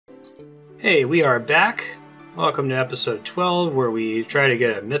Hey, we are back. Welcome to episode 12, where we try to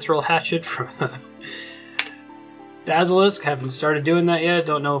get a Mithril hatchet from Basilisk. Haven't started doing that yet.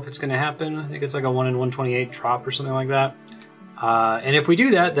 Don't know if it's going to happen. I think it's like a 1 in 128 drop or something like that. And if we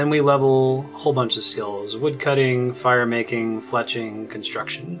do that, then we level a whole bunch of skills. Woodcutting, firemaking, fletching,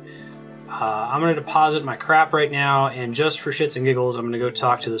 construction. I'm going to deposit my crap right now, and just for shits and giggles, I'm going to go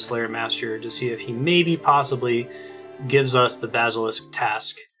talk to the Slayer Master to see if he maybe possibly gives us the Basilisk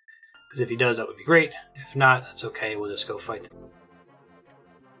task. Because if he does, that would be great. If not, that's okay. We'll just go fight them.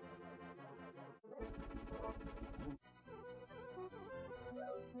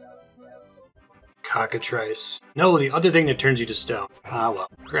 Cockatrice. No, the other thing that turns you to stone. Ah, well.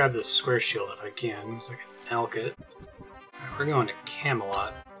 Grab this square shield if I can, so I can alch it. Alright, we're going to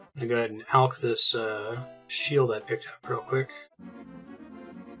Camelot. I'm going to go ahead and alch this shield I picked up real quick.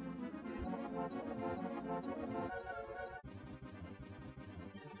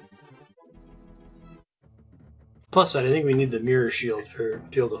 Plus side, I think we need the mirror shield to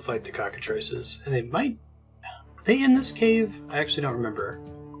be able to fight the Cockatrices. And they might... Are they in this cave? I actually don't remember.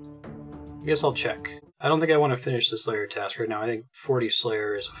 I guess I'll check. I don't think I want to finish the Slayer task right now. I think 40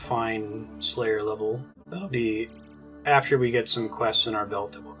 Slayer is a fine Slayer level. That'll be after we get some quests in our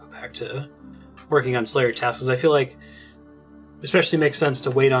belt that we'll go back to working on Slayer tasks. Because I feel like especially makes sense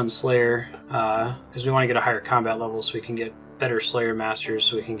to wait on Slayer because we want to get a higher combat level so we can get better Slayer Masters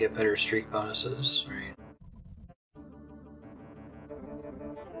so we can get better streak bonuses. Right.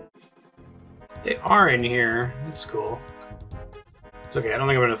 They are in here. That's cool. It's okay, I don't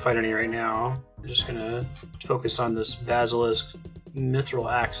think I'm going to fight any right now. I'm just going to focus on this Basilisk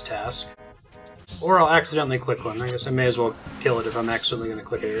Mithril Axe task. Or I'll accidentally click one. I guess I may as well kill it if I'm accidentally going to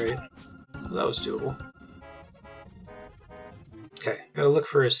click it, right? Well, that was doable. Okay, gotta look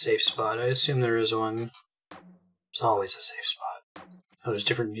for a safe spot. I assume there is one. There's always a safe spot. Oh, there's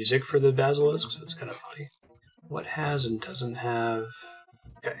different music for the Basilisks? That's kind of funny. What has and doesn't have...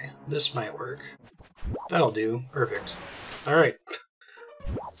 Okay, this might work. That'll do. Perfect. Alright.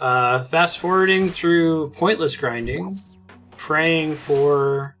 Fast forwarding through pointless grinding, praying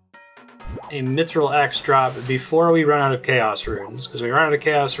for a Mithril Axe drop before we run out of Chaos Runes. Because when we run out of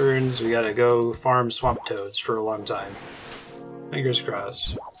Chaos Runes, we gotta go farm Swamp Toads for a long time. Fingers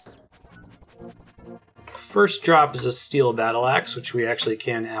crossed. First drop is a Steel Battle Axe, which we actually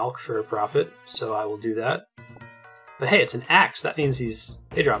can alch for a profit, so I will do that. But hey, it's an axe. That means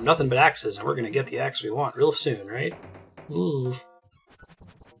they drop nothing but axes, and we're going to get the axe we want real soon, right? Ooh.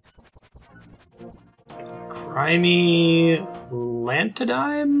 Grimy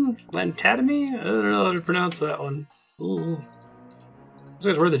Lantadime? Lantademy? I don't know how to pronounce that one. Ooh. This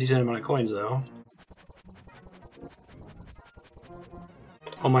guy's worth a decent amount of coins, though.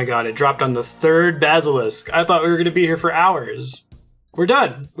 Oh my god, it dropped on the third Basilisk. I thought we were going to be here for hours. We're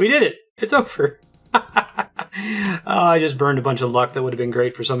done. We did it. It's over. Oh, I just burned a bunch of luck that would have been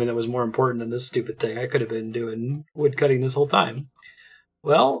great for something that was more important than this stupid thing. I could have been doing woodcutting this whole time.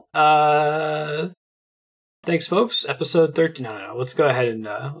 Well, thanks folks. Episode 13. No. Let's go ahead and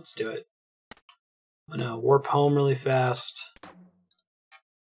let's do it. I'm going to warp home really fast.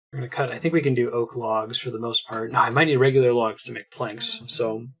 We're going to cut. I think we can do oak logs for the most part. No, I might need regular logs to make planks.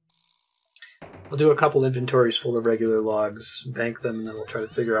 So I'll do a couple inventories full of regular logs, bank them, and then we'll try to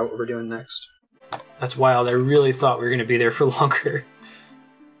figure out what we're doing next. That's wild. I really thought we were going to be there for longer.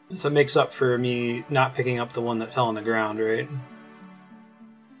 So it makes up for me not picking up the one that fell on the ground, right?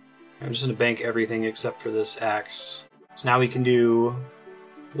 I'm just going to bank everything except for this axe. So now we can do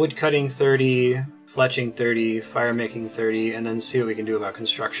woodcutting 30, fletching 30, firemaking 30, and then see what we can do about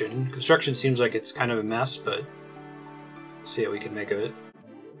construction. Construction seems like it's kind of a mess, but let's see what we can make of it.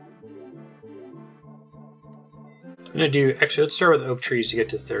 I'm going to do... Actually, let's start with oak trees to get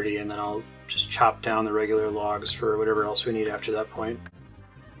to 30, and then I'll just chop down the regular logs for whatever else we need after that point.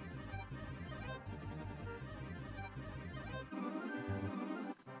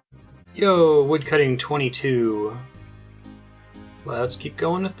 Yo, woodcutting 22. Let's keep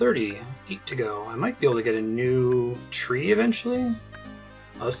going to 30. 8 to go. I might be able to get a new tree eventually.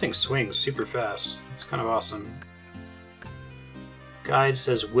 Oh, this thing swings super fast. It's kind of awesome. Guide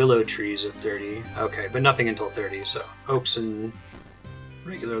says willow trees at 30. Okay, but nothing until 30, so oaks and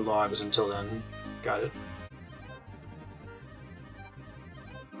regular logs until then. Got it.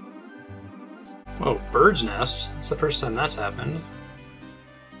 Whoa, bird's nest? It's the first time that's happened.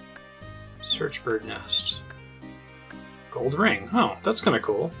 Search bird nest. Gold ring. Oh, that's kind of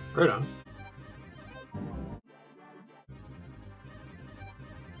cool. Right on.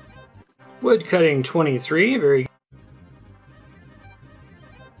 Woodcutting 23, very good.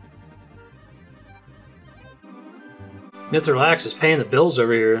 Mithril Axe is paying the bills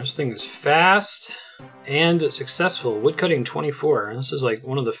over here. This thing is fast and successful. Woodcutting 24. This is like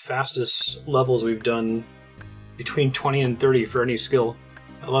one of the fastest levels we've done between 20 and 30 for any skill.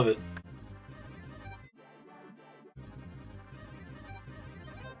 I love it.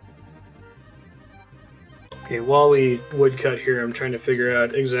 Okay, while we woodcut here, I'm trying to figure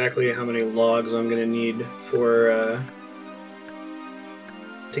out exactly how many logs I'm going to need for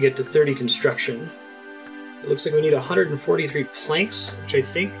to get to 30 construction. It looks like we need 143 planks, which I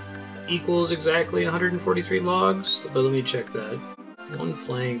think equals exactly 143 logs, but let me check that. 1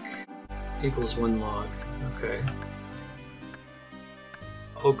 plank equals 1 log. Okay.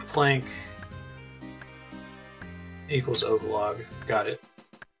 Oak plank equals oak log. Got it.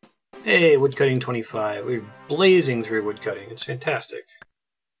 Hey, woodcutting 25. We're blazing through woodcutting. It's fantastic.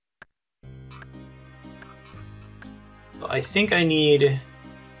 Well, I think I need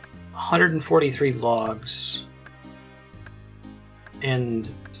 143 logs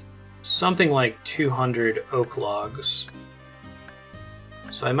and something like 200 oak logs.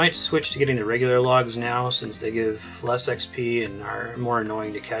 So I might switch to getting the regular logs now, since they give less XP and are more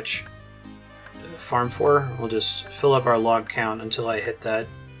annoying to catch. Farm for. We'll just fill up our log count until I hit that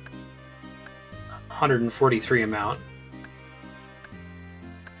 143 amount.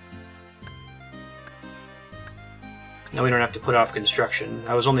 Now we don't have to put off construction.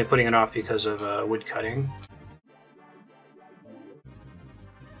 I was only putting it off because of wood cutting.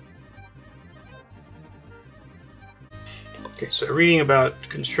 Okay, so reading about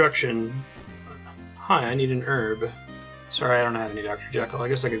construction. Hi, I need an herb. Sorry, I don't have any Dr. Jekyll. I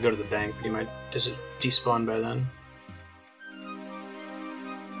guess I could go to the bank, but he might despawn by then.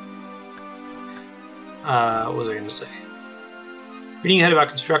 What was I going to say? Reading ahead about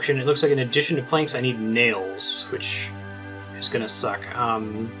construction, it looks like in addition to planks, I need nails, which is going to suck.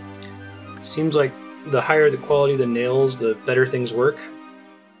 Seems like the higher the quality of the nails, the better things work.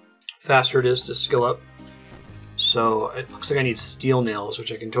 Faster it is to skill up. So it looks like I need steel nails,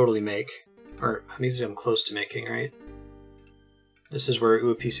 which I can totally make. Or at least I'm close to making, right? This is where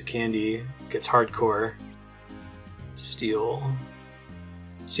Ooh, a piece of candy gets hardcore. Steel.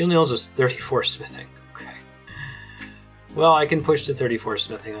 Steel nails is 34 smithing. Okay. Well, I can push to 34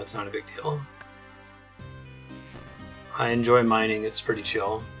 smithing, that's not a big deal. I enjoy mining, it's pretty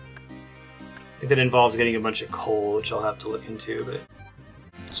chill. I think that involves getting a bunch of coal, which I'll have to look into, but...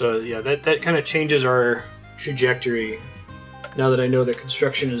 So yeah, that kind of changes our trajectory now that I know that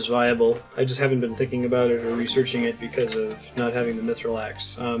construction is viable. I just haven't been thinking about it or researching it because of not having the Mithril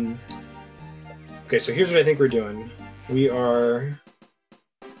Axe. Okay, so here's what I think we're doing. We are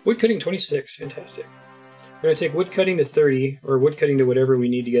woodcutting 26, fantastic. We're going to take woodcutting to 30, or woodcutting to whatever we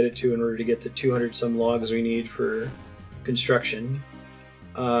need to get it to in order to get the 200 some logs we need for construction.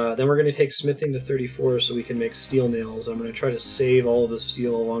 Then we're going to take smithing to 34 so we can make steel nails. I'm going to try to save all of the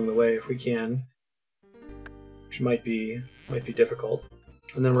steel along the way if we can, which might be difficult.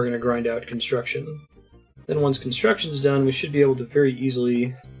 And then we're going to grind out construction. Then once construction's done, we should be able to very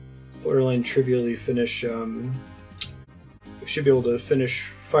easily, borderline trivially, finish. We should be able to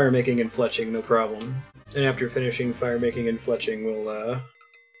finish firemaking and fletching, no problem. And after finishing firemaking and fletching, we'll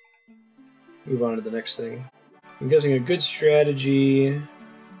move on to the next thing. I'm guessing a good strategy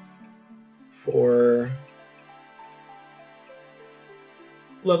for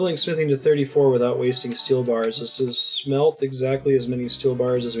leveling smithing to 34 without wasting steel bars is to smelt exactly as many steel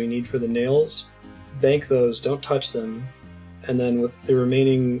bars as we need for the nails, bank those, don't touch them, and then with the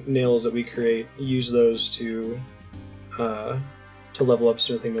remaining nails that we create, use those to level up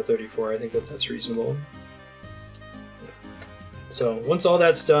smithing to 34. I think that's reasonable. So once all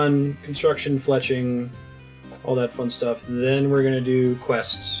that's done, construction, fletching, all that fun stuff, then we're going to do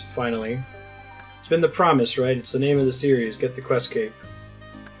quests, finally. It's been the promise, right? It's the name of the series, get the quest cape.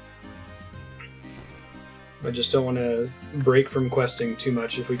 I just don't want to break from questing too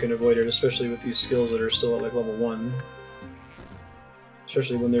much if we can avoid it, especially with these skills that are still at like level 1.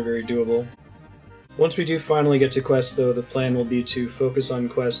 Especially when they're very doable. Once we do finally get to quests, though, the plan will be to focus on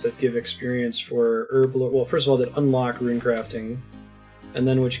quests that give experience for herb lore. Well, first of all, that unlock runecrafting, and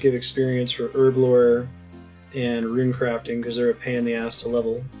then which give experience for herb lore and runecrafting, because they're a pain in the ass to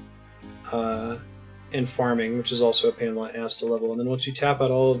level. And farming, which is also a pain in the ass to level. And then once you tap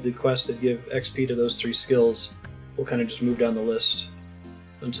out all of the quests that give XP to those 3 skills, we'll kind of just move down the list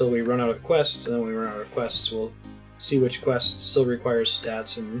until we run out of quests, and then when we run out of quests, we'll see which quest still requires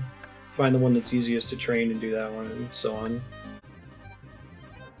stats and find the one that's easiest to train and do that one, and so on.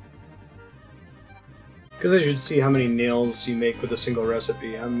 Because I should see how many nails you make with a single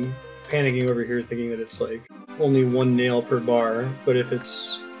recipe. I'm panicking over here thinking that it's like only 1 nail per bar, but if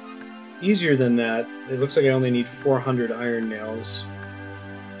it's easier than that. It looks like I only need 400 iron nails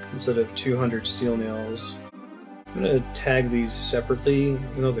instead of 200 steel nails. I'm going to tag these separately,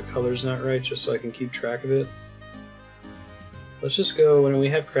 even though the color's not right, just so I can keep track of it. Let's just go, when we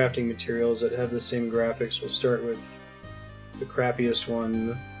have crafting materials that have the same graphics, we'll start with the crappiest one.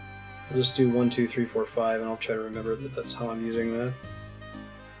 We'll just do 1, 2, 3, 4, 5, and I'll try to remember that that's how I'm using that.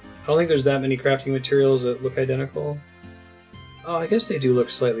 I don't think there's that many crafting materials that look identical. Oh, I guess they do look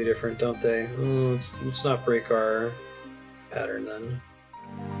slightly different, don't they? Oh, let's not break our pattern then.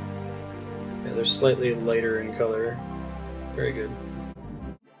 Yeah, they're slightly lighter in color. Very good.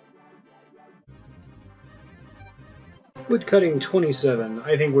 Woodcutting 27.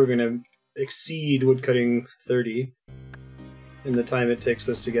 I think we're going to exceed woodcutting 30 in the time it takes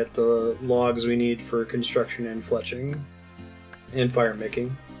us to get the logs we need for construction and fletching and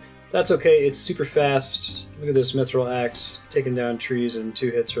firemaking. That's okay, it's super fast. Look at this Mithril Axe, taking down trees in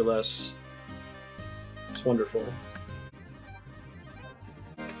 2 hits or less. It's wonderful.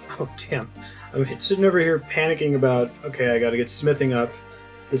 Oh, damn. I'm sitting over here panicking about, okay, I gotta get smithing up.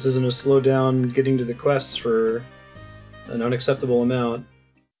 This is gonna slow down getting to the quests for an unacceptable amount.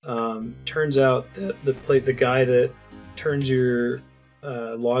 Turns out that the guy that turns your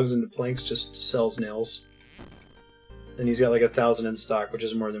logs into planks just sells nails. And he's got like 1,000 in stock, which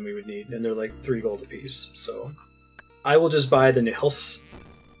is more than we would need, and they're like 3 gold apiece. So I will just buy the nails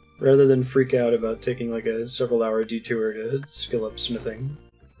rather than freak out about taking like a several-hour detour to skill up smithing.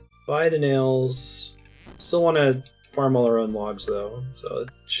 Buy the nails. Still want to farm all our own logs though, so it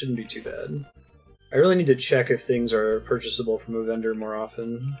shouldn't be too bad. I really need to check if things are purchasable from a vendor more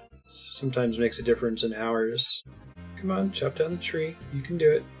often. Sometimes makes a difference in hours. Come on, chop down the tree. You can do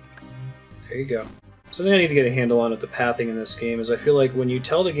it. There you go. Something I need to get a handle on with the pathing in this game is I feel like when you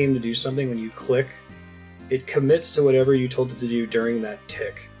tell the game to do something, when you click, it commits to whatever you told it to do during that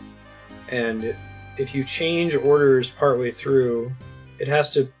tick. And if you change orders partway through, it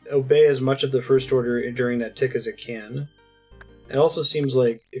has to obey as much of the first order during that tick as it can. It also seems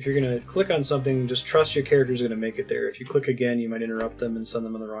like if you're going to click on something, just trust your character's going to make it there. If you click again, you might interrupt them and send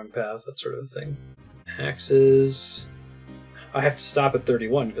them on the wrong path, that sort of thing. Axes. I have to stop at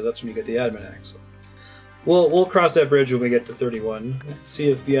 31 because that's when you get the admin axe. We'll cross that bridge when we get to 31.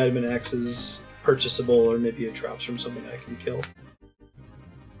 See if the admin axe is purchasable or maybe it drops from something I can kill.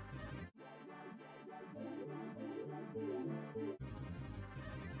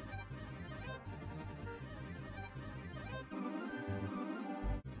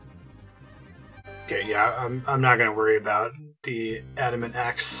 Okay, yeah, I'm not going to worry about the adamant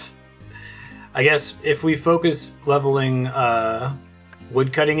axe. I guess if we focus leveling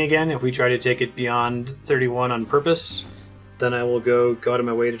woodcutting again, if we try to take it beyond 31 on purpose, then I will go out of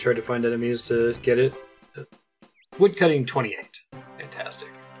my way to try to find enemies to get it. Woodcutting 28.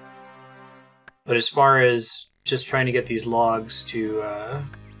 Fantastic. But as far as just trying to get these logs to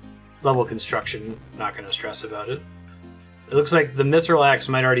level construction, not going to stress about it. It looks like the Mithril Axe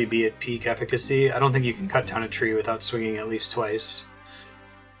might already be at peak efficacy. I don't think you can cut down a tree without swinging at least twice.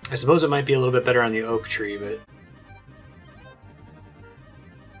 I suppose it might be a little bit better on the oak tree, but...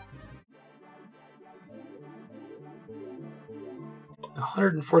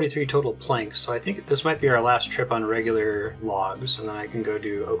 143 total planks, so I think this might be our last trip on regular logs, and then I can go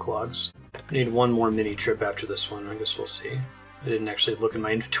do oak logs. I need one more mini trip after this one, I guess we'll see. I didn't actually look in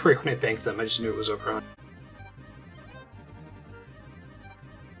my inventory when I banked them, I just knew it was over 100.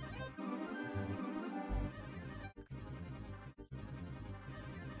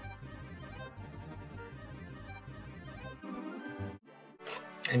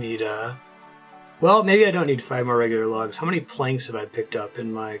 I need, well, maybe I don't need 5 more regular logs. How many planks have I picked up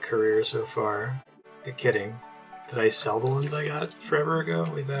in my career so far? You're kidding. Did I sell the ones I got forever ago?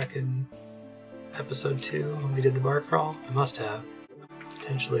 Way back in episode 2 when we did the bar crawl? I must have.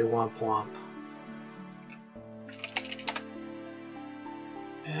 Potentially womp womp.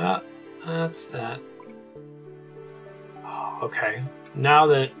 Yeah, that's that. Oh, okay. Now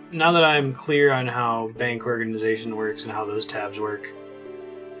that I'm clear on how bank organization works and how those tabs work,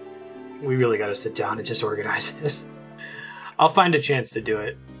 we really got to sit down and just organize it. I'll find a chance to do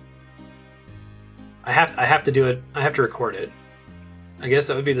it. I have to do it. I have to record it. I guess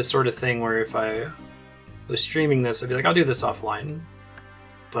that would be the sort of thing where if I was streaming this, I'd be like, I'll do this offline.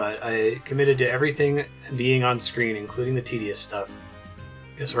 But I committed to everything being on screen, including the tedious stuff.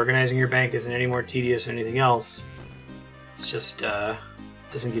 I guess organizing your bank isn't any more tedious than anything else. It's just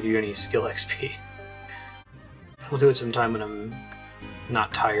doesn't give you any skill XP. We'll do it sometime when I'm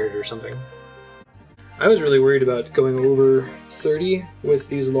not tired or something. I was really worried about going over 30 with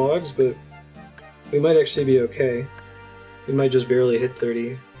these logs, but we might actually be okay. We might just barely hit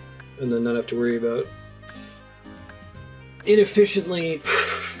 30. and then not have to worry about inefficiently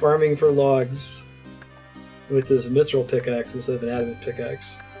farming for logs with this mithril pickaxe instead of an adamant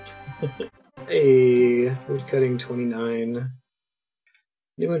pickaxe. Hey, woodcutting 29.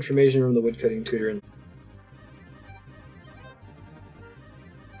 New information from the woodcutting tutor.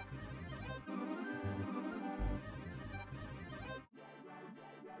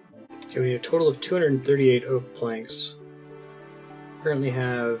 Okay, we have a total of 238 oak planks. Currently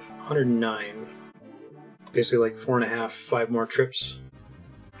have 109. Basically like 4.5, 5 more trips.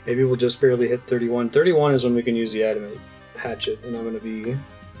 Maybe we'll just barely hit 31. 31 is when we can use the adamant hatchet, and I'm going to be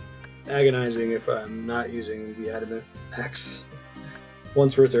agonizing if I'm not using the adamant axe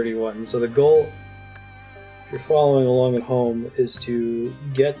once we're 31. So the goal, if you're following along at home, is to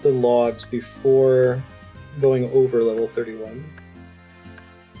get the logs before going over level 31.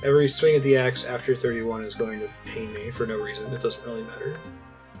 Every swing of the axe after 31 is going to pain me for no reason. It doesn't really matter.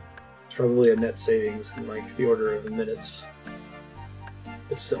 It's probably a net savings in like the order of minutes.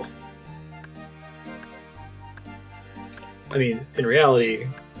 But still. I mean, in reality,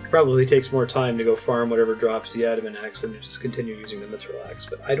 it probably takes more time to go farm whatever drops the adamant axe than to just continue using the mithril axe,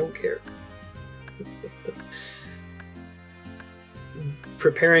 but I don't care.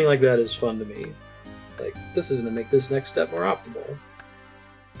 Preparing like that is fun to me. Like, this is going to make this next step more optimal.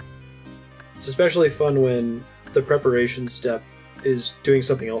 It's especially fun when the preparation step is doing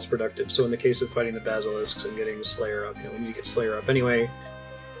something else productive. So in the case of fighting the Basilisks and getting Slayer up, we need to get Slayer up anyway.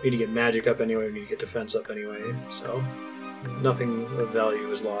 We need to get magic up anyway. We need to get defense up anyway. So nothing of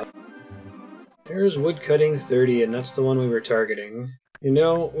value is lost. There's woodcutting 30, and that's the one we were targeting. You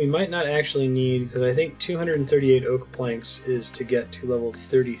know, we might not actually need, because I think 238 oak planks is to get to level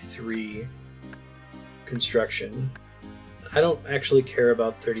 33 construction. I don't actually care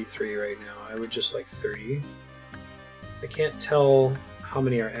about 33 right now. I would just like 30. I can't tell how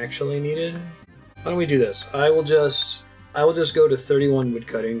many are actually needed. Why don't we do this? I will just go to 31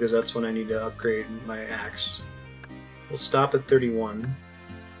 woodcutting because that's when I need to upgrade my axe. We'll stop at 31,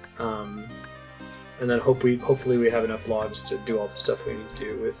 and then hopefully we have enough logs to do all the stuff we need to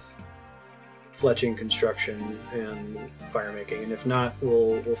do with fletching, construction, and firemaking. And if not,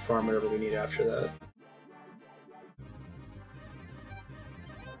 we'll farm whatever we need after that.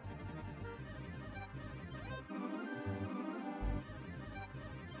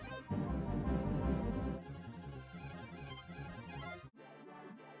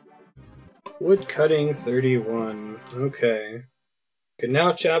 Woodcutting 31. Okay. Can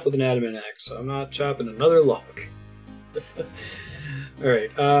now chop with an adamant axe, so I'm not chopping another log.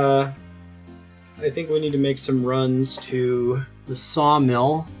 Alright, I think we need to make some runs to the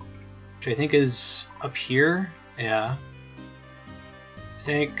sawmill, which I think is up here. Yeah.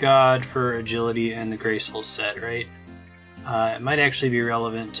 Thank God for agility and the graceful set, right? It might actually be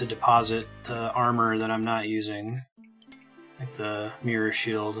relevant to deposit the armor that I'm not using, like the mirror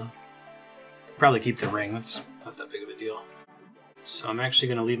shield. Probably keep the ring, that's not that big of a deal. So I'm actually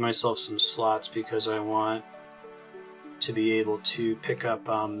going to leave myself some slots because I want to be able to pick up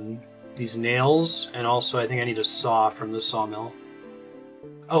these nails, and also I think I need a saw from the sawmill.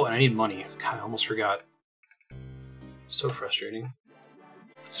 Oh, and I need money. God, I almost forgot. So frustrating.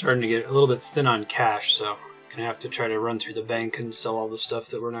 Starting to get a little bit thin on cash, so I'm going to have to try to run through the bank and sell all the stuff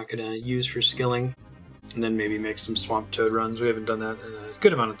that we're not going to use for skilling, and then maybe make some swamp toad runs. We haven't done that in a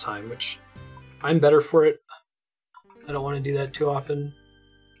good amount of time, which I'm better for it. I don't want to do that too often.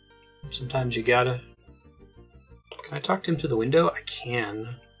 Sometimes you gotta. Can I talk to him through the window? I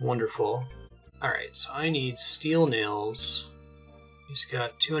can. Wonderful. Alright, so I need steel nails. He's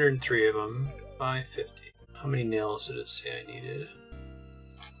got 203 of them. 550. How many nails did it say I needed?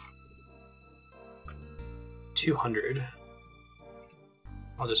 200.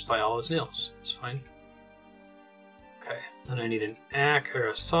 I'll just buy all his nails. It's fine. Okay, then I need an axe or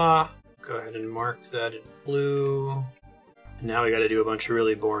a saw. Go ahead and mark that in blue. And now we gotta do a bunch of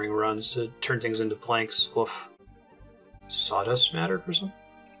really boring runs to turn things into planks. Woof. Sawdust matter for some?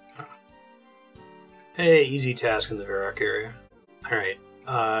 Oh. Hey, easy task in the Varrock area. Alright.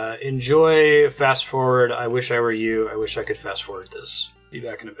 Enjoy fast forward. I wish I were you. I wish I could fast forward this. Be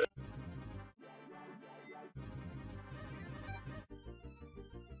back in a bit.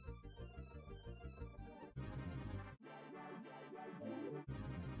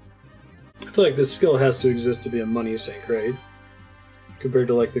 I feel like this skill has to exist to be a money sink, right? Compared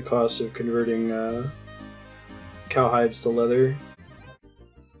to like the cost of converting cowhides to leather.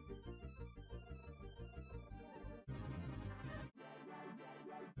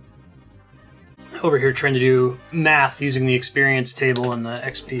 Over here trying to do math using the experience table and the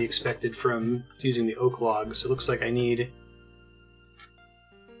XP expected from using the oak logs. It looks like I need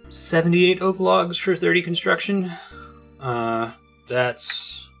 78 oak logs for 30 construction.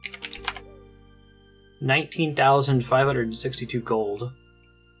 That's 19,562 gold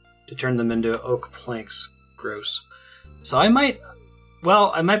to turn them into oak planks. Gross. So I might be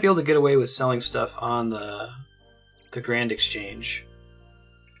able to get away with selling stuff on the Grand Exchange.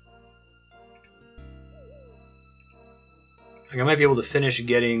 Like I might be able to finish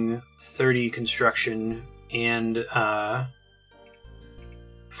getting 30 construction and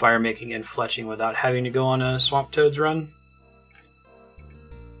firemaking and fletching without having to go on a Swamp Toads run.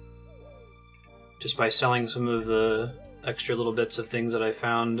 Just by selling some of the extra little bits of things that I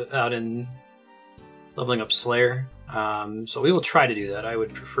found out in leveling up Slayer. So we will try to do that. I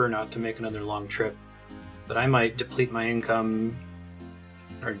would prefer not to make another long trip, but I might deplete my income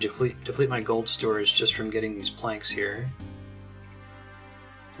or deplete my gold storage just from getting these planks here.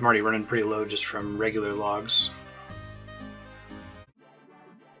 I'm already running pretty low just from regular logs.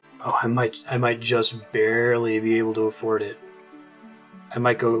 Oh, I might just barely be able to afford it. I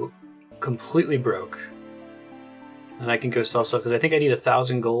might go completely broke. And I can go sell stuff because I think I need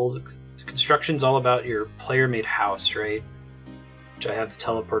 1,000 gold. Construction's all about your player-made house, right? Which I have the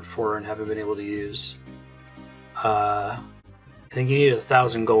teleport for and haven't been able to use. I think you need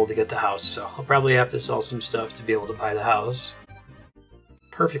 1,000 gold to get the house, so I'll probably have to sell some stuff to be able to buy the house.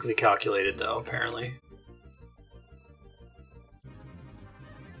 Perfectly calculated, though, apparently.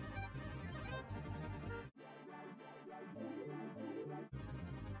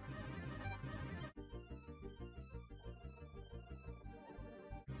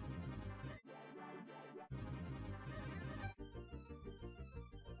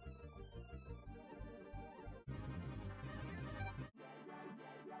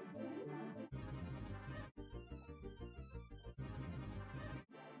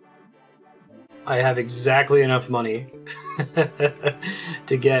 I have exactly enough money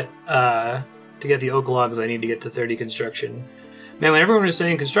to get the oak logs I need to get to 30 construction. Man, when everyone was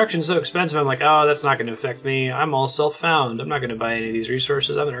saying construction's so expensive, I'm like, oh, that's not going to affect me. I'm all self-found. I'm not going to buy any of these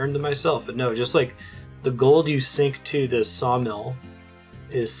resources. I haven't earned them myself. But no, just like the gold you sink to the sawmill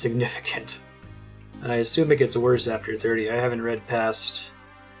is significant. And I assume it gets worse after 30. I haven't read past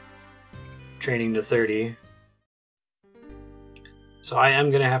training to 30. So I am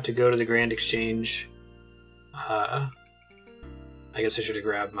going to have to go to the Grand Exchange. I guess I should have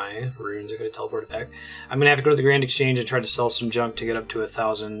grabbed my runes. I could have teleported back. I'm going to have to go to the Grand Exchange and try to sell some junk to get up to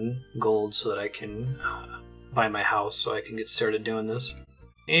 1,000 gold so that I can buy my house so I can get started doing this.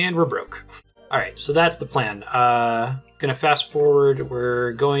 And we're broke. Alright, so that's the plan. Going to fast forward.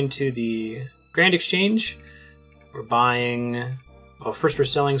 We're going to the Grand Exchange. We're buying... Well, first we're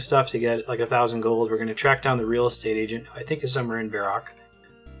selling stuff to get like 1,000 gold. We're going to track down the real estate agent, who I think is somewhere in Varrock.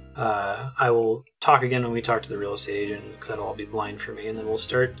 I will talk again when we talk to the real estate agent, because that'll all be blind for me, and then we'll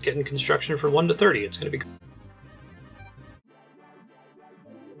start getting construction from 1 to 30. It's going to be...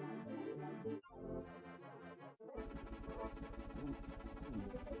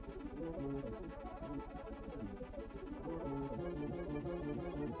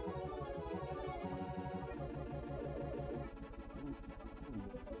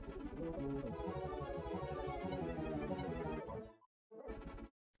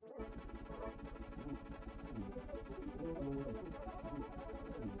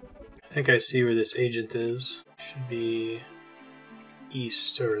 I think I see where this agent is. Should be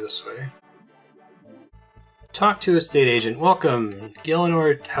east over this way. Talk to estate agent. Welcome,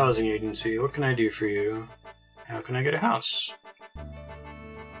 Gillinor Housing Agency. What can I do for you? How can I get a house?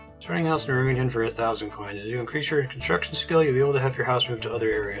 Starting a house in Remington for 1,000 coins. As you increase your construction skill, you'll be able to have your house moved to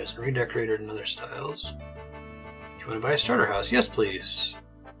other areas and redecorated in other styles. Do you want to buy a starter house? Yes, please.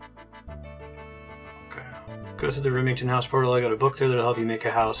 Go to the Remington House portal. I got a book there that'll help you make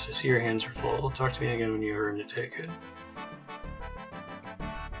a house. I see your hands are full. Talk to me again when you have room to take it.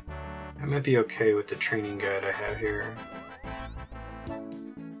 I might be okay with the training guide I have here.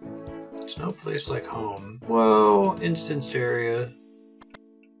 It's no place like home. Whoa! Instanced area.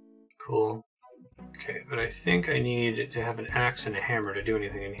 Cool. Okay, but I think I need to have an axe and a hammer to do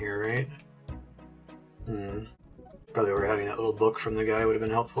anything in here, right? Probably where having that little book from the guy would have been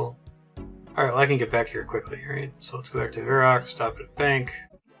helpful. Alright, well I can get back here quickly, right? So let's go back to Varrock, stop at a bank,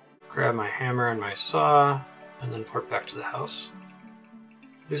 grab my hammer and my saw, and then port back to the house.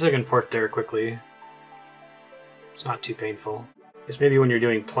 At least I can port there quickly. It's not too painful. I guess maybe when you're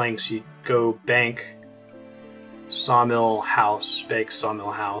doing planks, you go bank, sawmill, house, bank,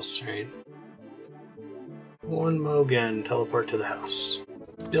 sawmill, house, right? One Mogen, teleport to the house.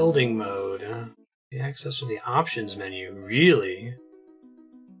 Building mode. The access to the options menu, really?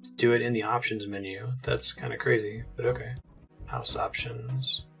 Do it in the options menu. That's kind of crazy, but okay. House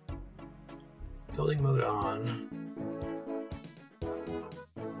options. Building mode on.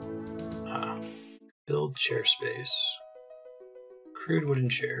 Build chair space. Crude wooden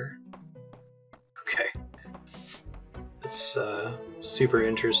chair. Okay. That's super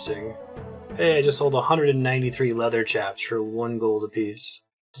interesting. Hey, I just sold 193 leather chaps for 1 gold apiece.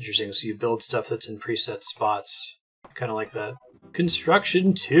 It's interesting, so you build stuff that's in preset spots. Kind of like that.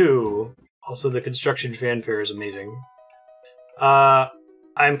 Construction 2! Also, the construction fanfare is amazing.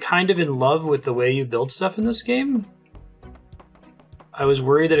 I'm kind of in love with the way you build stuff in this game. I was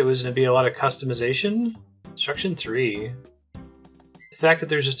worried that it was going to be a lot of customization. Construction 3. The fact that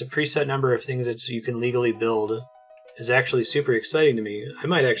there's just a preset number of things that you can legally build is actually super exciting to me. I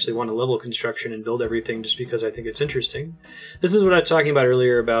might actually want to level construction and build everything just because I think it's interesting. This is what I was talking about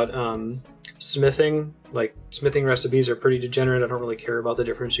earlier about smithing. Like, smithing recipes are pretty degenerate. I don't really care about the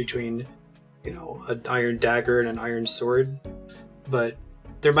difference between, you know, an iron dagger and an iron sword. But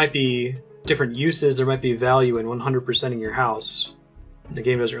there might be different uses, there might be value in 100%ing your house. The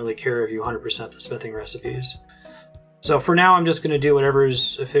game doesn't really care if you 100% the smithing recipes. So for now, I'm just going to do whatever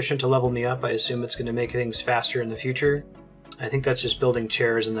is efficient to level me up. I assume it's going to make things faster in the future. I think that's just building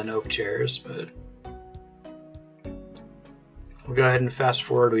chairs and then oak chairs, but we'll go ahead and fast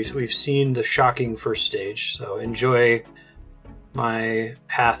forward. We've seen the shocking first stage, so enjoy my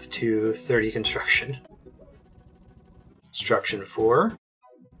path to 30 construction. Construction 4.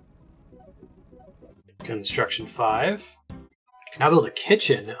 Construction 5. Can I build a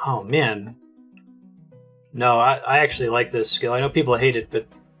kitchen? Oh man. No, I actually like this skill. I know people hate it, but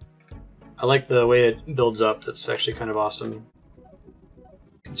I like the way it builds up. That's actually kind of awesome.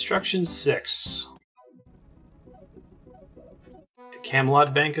 Construction 6. The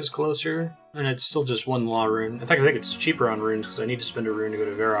Camelot Bank is closer, and it's still just 1 law rune. In fact, I think it's cheaper on runes because I need to spend a rune to go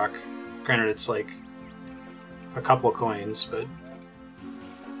to Varrock. Granted, it's like a couple coins, but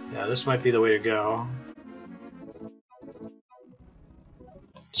yeah, this might be the way to go.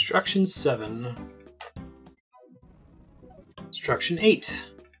 Construction 7. Construction 8.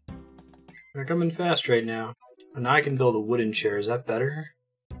 They're coming fast right now. And now I can build a wooden chair. Is that better?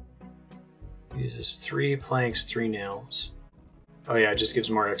 Uses 3 planks, 3 nails. Oh yeah, it just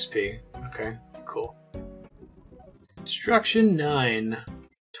gives more XP. Okay, cool. Construction 9.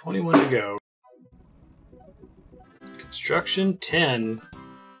 21 to go. Construction 10.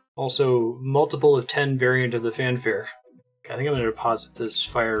 Also, multiple of 10 variant of the fanfare. Okay, I think I'm going to deposit this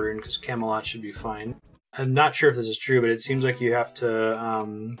fire rune because Camelot should be fine. I'm not sure if this is true, but it seems like you have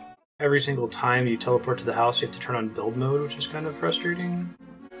to, every single time you teleport to the house, you have to turn on build mode, which is kind of frustrating.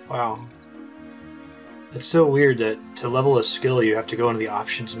 Wow. It's so weird that to level a skill, you have to go into the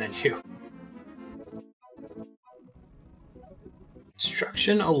options menu.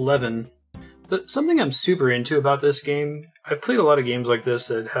 Construction 11. But something I'm super into about this game, I've played a lot of games like this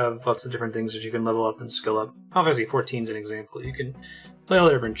that have lots of different things that you can level up and skill up. Obviously, 14 is an example. You can play all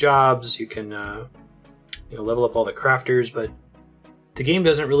the different jobs, you can level up all the crafters, but the game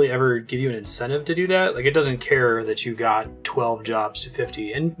doesn't really ever give you an incentive to do that. Like, it doesn't care that you got 12 jobs to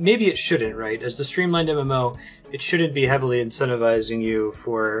 50, and maybe it shouldn't, right? As the streamlined MMO, it shouldn't be heavily incentivizing you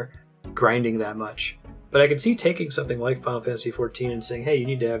for grinding that much. But I can see taking something like Final Fantasy XIV and saying, hey, you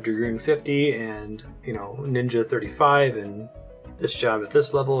need to have Dragoon 50 and, you know, Ninja 35 and this job at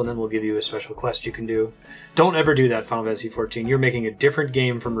this level, and then we'll give you a special quest you can do. Don't ever do that, Final Fantasy XIV. You're making a different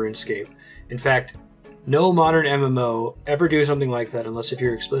game from RuneScape. In fact, no modern MMO ever do something like that unless if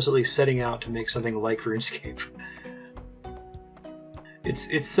you're explicitly setting out to make something like RuneScape.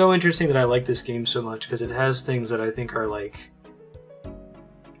 It's so interesting that I like this game so much because it has things that I think are like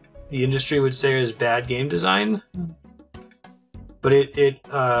the industry would say is bad game design, but let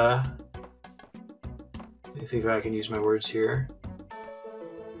me think if I can use my words here.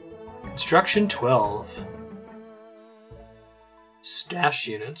 Construction 12. Stash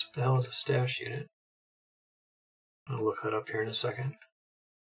units. What the hell is a stash unit? I'll look that up here in a second.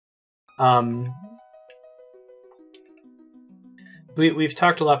 We've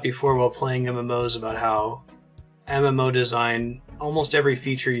talked a lot before while playing MMOs about how MMO design, almost every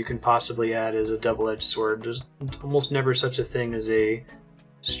feature you can possibly add is a double-edged sword. There's almost never such a thing as a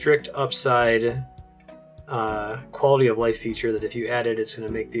strict upside quality of life feature that if you add it, it's going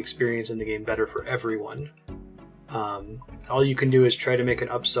to make the experience in the game better for everyone. All you can do is try to make an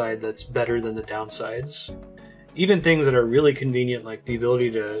upside that's better than the downsides. Even things that are really convenient, like the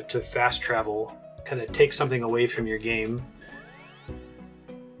ability to fast travel, kind of take something away from your game.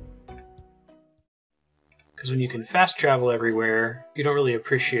 Because when you can fast travel everywhere, you don't really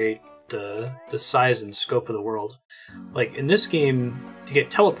appreciate the size and scope of the world. Like in this game, to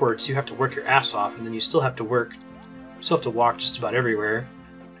get teleports, you have to work your ass off, and then you still have to walk just about everywhere.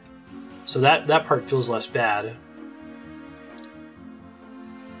 So that part feels less bad.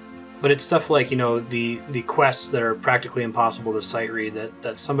 But it's stuff like, you know, the quests that are practically impossible to sight read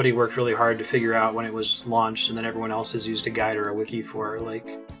that somebody worked really hard to figure out when it was launched, and then everyone else has used a guide or a wiki for. Like,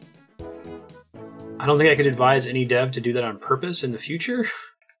 I don't think I could advise any dev to do that on purpose in the future.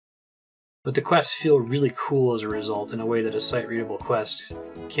 But the quests feel really cool as a result, in a way that a sight-readable quest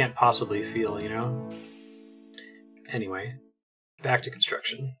can't possibly feel, you know? Anyway, back to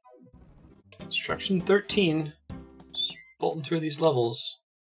construction. Construction 13. Just bolting through these levels.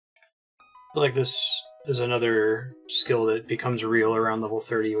 I feel like this is another skill that becomes real around level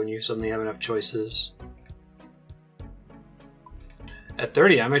 30 when you suddenly have enough choices. At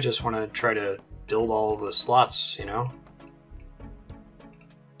 30, I might just want to try to build all the slots, you know?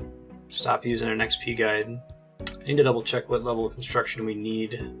 Stop using an XP guide. I need to double check what level of construction we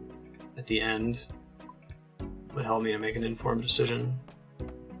need at the end. Would help me to make an informed decision.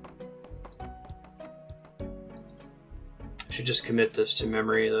 I should just commit this to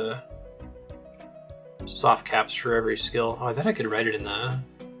memory, the soft caps for every skill. Oh, I bet I could write it in the...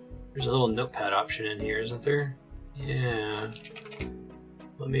 There's a little notepad option in here, isn't there? Yeah.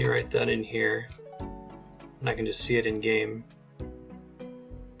 Let me write that in here. And I can just see it in game.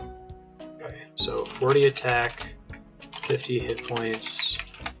 Okay, so 40 attack, 50 hit points,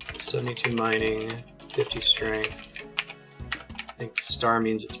 72 mining, 50 strength. I think star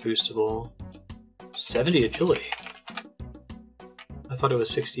means it's boostable. 70 agility. I thought it was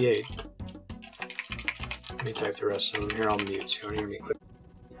 68. Let me type the rest of them. Here, I'll mute so you don't hear me click.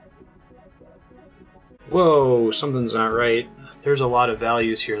 Whoa, something's not right. There's a lot of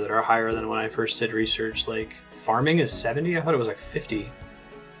values here that are higher than when I first did research. Like, farming is 70? I thought it was like 50.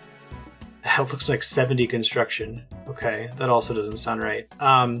 That looks like 70 construction. Okay, that also doesn't sound right.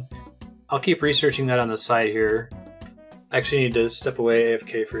 I'll keep researching that on the side here. I actually need to step away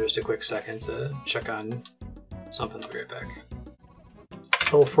AFK for just a quick second to check on something. I'll be right back.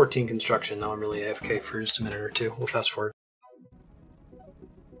 Level 14 construction, though I'm really AFK for just a minute or two. We'll fast forward.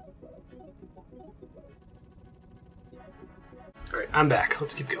 Alright, I'm back.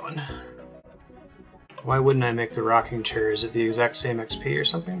 Let's keep going. Why wouldn't I make the rocking chair? Is it the exact same XP or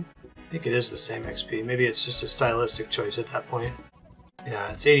something? I think it is the same XP. Maybe it's just a stylistic choice at that point.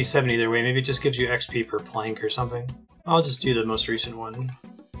 Yeah, it's 87 either way. Maybe it just gives you XP per plank or something. I'll just do the most recent one,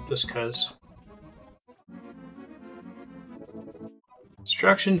 just cuz.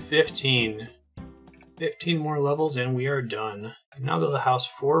 Construction 15. 15 more levels and we are done. I can now build a house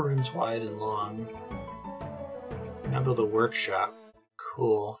 4 rooms wide and long. I can now build a workshop.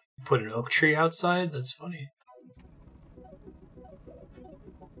 Cool. Put an oak tree outside? That's funny.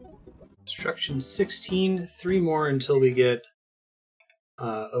 Construction 16. 3 more until we get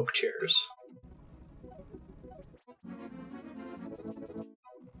oak chairs.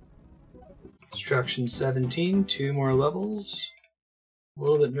 Construction 17. 2 more levels. A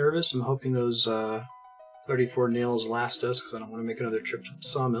little bit nervous. I'm hoping those 34 nails last us because I don't want to make another trip to the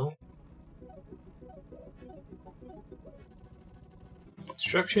sawmill.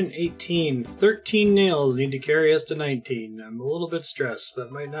 Construction 18. 13 nails need to carry us to 19. I'm a little bit stressed.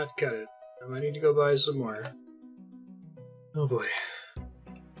 That might not cut it. I might need to go buy some more. Oh boy.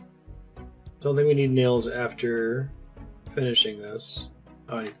 Don't think we need nails after finishing this.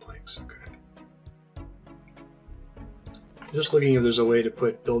 Oh, I need planks. Okay. Just looking if there's a way to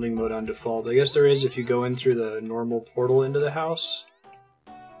put building mode on default. I guess there is if you go in through the normal portal into the house.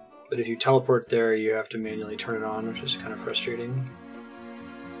 But if you teleport there, you have to manually turn it on, which is kind of frustrating.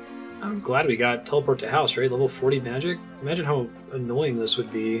 I'm glad we got teleport to house, right? Level 40 magic? Imagine how annoying this would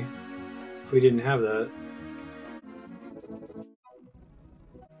be if we didn't have that.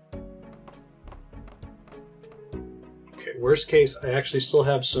 Okay, worst case, I actually still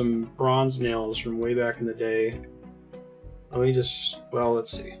have some bronze nails from way back in the day. Let me just, well,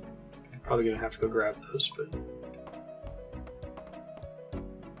 let's see. I'm probably going to have to go grab those, but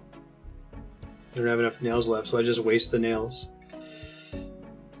I don't have enough nails left, so I just waste the nails.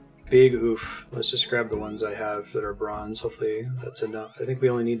 Big oof. Let's just grab the ones I have that are bronze. Hopefully that's enough. I think we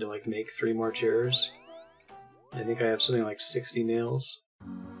only need to like make 3 more chairs. I think I have something like 60 nails.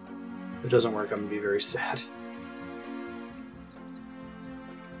 If it doesn't work, I'm going to be very sad.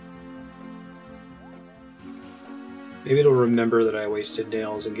 Maybe it'll remember that I wasted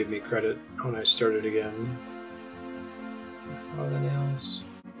nails and give me credit when I start it again. What are the nails?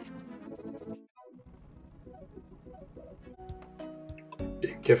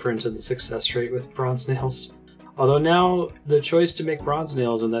 Big difference in the success rate with bronze nails. Although now, the choice to make bronze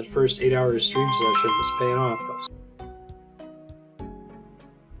nails in that first 8-hour stream session is paying off.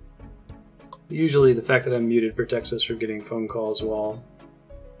 Usually the fact that I'm muted protects us from getting phone calls while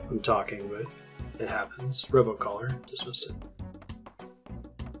I'm talking, but it happens. Robocaller, dismissed it.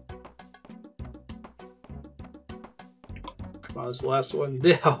 Come on, it's the last one.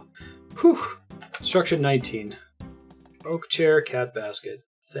 Yeah. Whew. Construction 19. Oak chair, cat basket.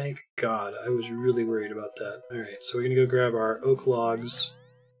 Thank God. I was really worried about that. Alright, so we're going to go grab our oak logs,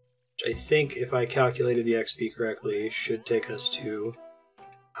 which I think, if I calculated the XP correctly, should take us to...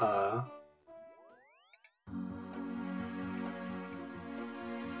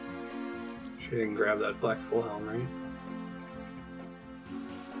 Should I can grab that black full helm, right?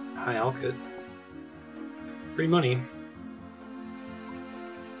 High Alkit. Free money.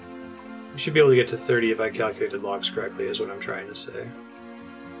 We should be able to get to 30 if I calculated logs correctly, is what I'm trying to say.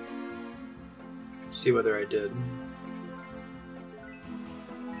 See whether I did.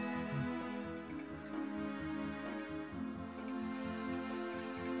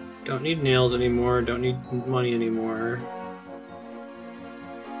 Don't need nails anymore, don't need money anymore.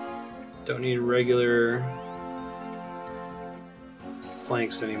 Don't need regular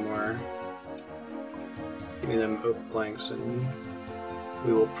planks anymore. Give me them oak planks and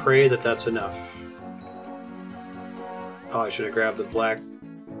we will pray that that's enough. Oh, I should have grabbed the black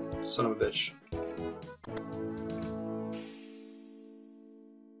son of a bitch.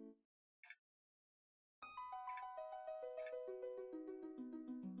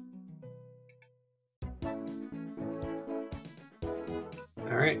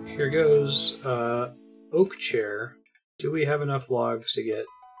 Alright, here goes. Oak chair. Do we have enough logs to get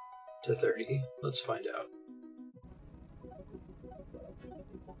to 30? Let's find out.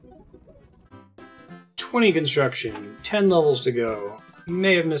 20 construction, 10 levels to go.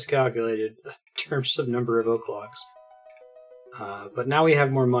 May have miscalculated in terms of number of oak logs. But now we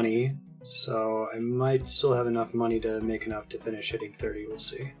have more money, so I might still have enough money to make enough to finish hitting 30, we'll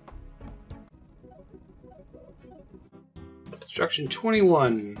see. Construction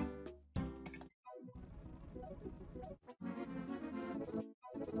 21.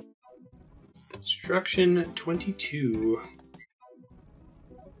 Construction 22.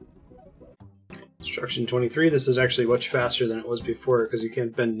 Construction 23. This is actually much faster than it was before because you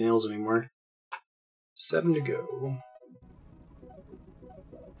can't bend nails anymore. 7 to go.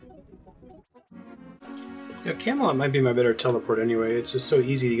 Yeah, Camelot might be my better teleport anyway. It's just so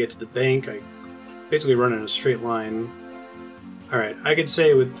easy to get to the bank. I basically run in a straight line. Alright, I could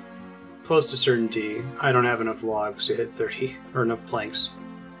say with close to certainty I don't have enough logs to hit 30, or enough planks.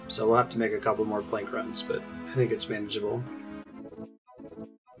 So we'll have to make a couple more plank runs, but I think it's manageable.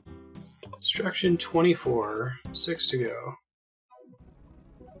 Construction 24, 6 to go.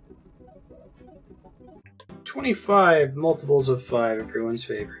 25 multiples of 5, everyone's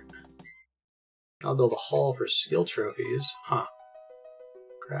favorite. I'll build a hall for skill trophies. Huh.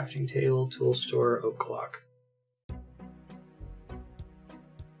 Crafting table, tool store, oak clock.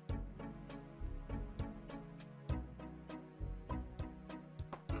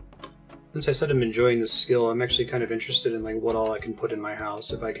 Since I said I'm enjoying this skill, I'm actually kind of interested in like what all I can put in my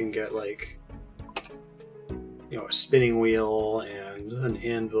house. If I can get like, you know, a spinning wheel and an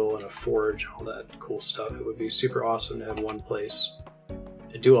anvil and a forge, all that cool stuff. It would be super awesome to have one place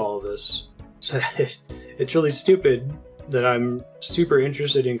to do all of this. So it's really stupid that I'm super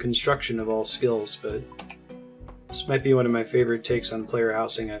interested in construction of all skills, but this might be one of my favorite takes on player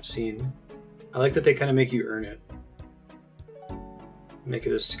housing I've seen. I like that they kind of make you earn it. Make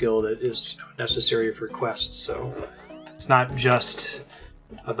it a skill that is necessary for quests, so it's not just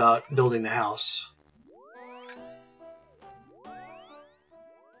about building the house.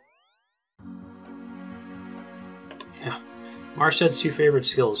 Yeah. Marstead's two favorite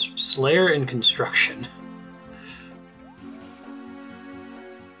skills, Slayer and Construction.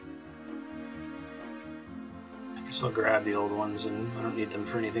 I guess I'll grab the old ones and I don't need them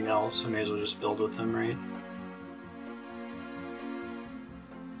for anything else. I may as well just build with them, right?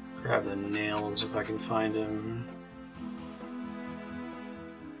 Grab the nails if I can find them.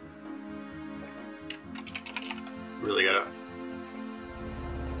 Really gotta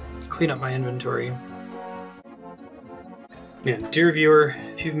clean up my inventory. Yeah, dear viewer,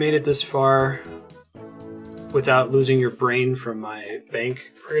 if you've made it this far without losing your brain from my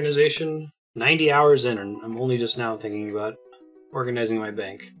bank organization, 90 hours in and I'm only just now thinking about organizing my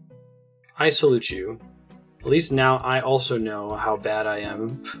bank. I salute you. At least now I also know how bad I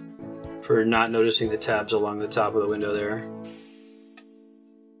am for not noticing the tabs along the top of the window there.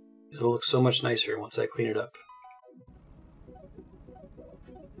 It'll look so much nicer once I clean it up.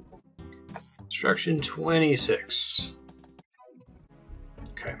 Construction 26.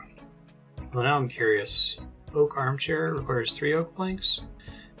 Okay. Well, now I'm curious. Oak armchair requires 3 oak planks?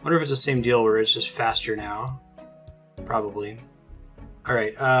 I wonder if it's the same deal where it's just faster now. Probably.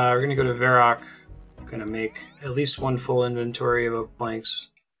 Alright, we're gonna go to Varrock. Gonna make at least one full inventory of oak planks.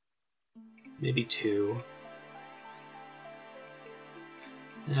 Maybe two.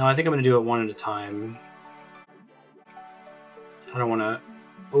 No, I think I'm gonna do it one at a time. I don't want to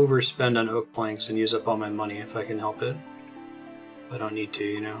overspend on oak planks and use up all my money if I can help it. I don't need to,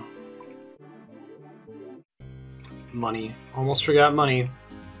 you know. Money. Almost forgot money.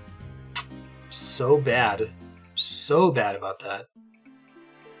 So bad. So bad about that.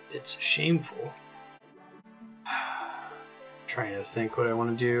 It's shameful. Trying to think what I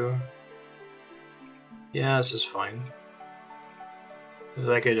want to do. Yeah, this is fine. Because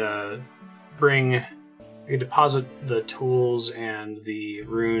I could I could deposit the tools and the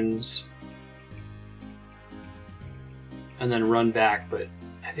runes and then run back, but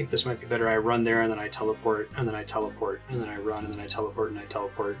I think this might be better. I run there and then I teleport, and then I teleport, and then I run, and then I teleport, and I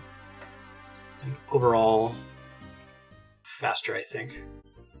teleport. And overall, faster, I think.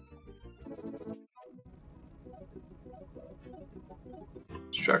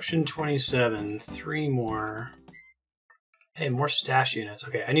 Construction 27, 3 more. Hey, more stash units.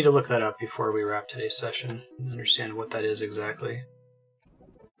 Okay, I need to look that up before we wrap today's session and understand what that is exactly.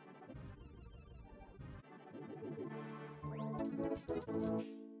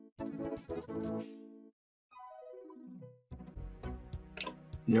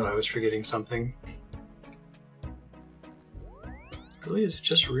 No, I was forgetting something. Really? Is it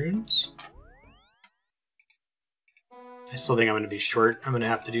just runes? I still think I'm going to be short. I'm going to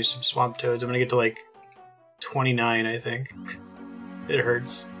have to do some swamp toads. I'm going to get to like 29, I think. It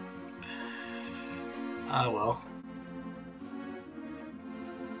hurts. Ah, well.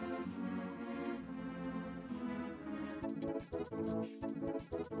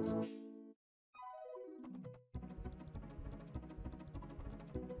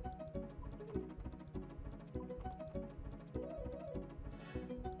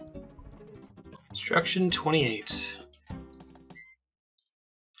 Construction 28.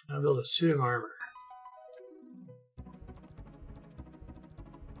 I'll build a suit of armor.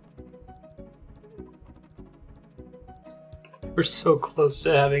 We're so close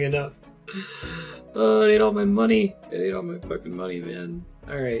to having enough. Oh, I need all my money. I need all my fucking money, man.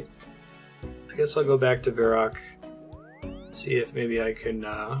 Alright. I guess I'll go back to Varrock. See if maybe I can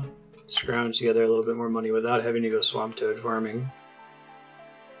scrounge together a little bit more money without having to go swamp toad farming.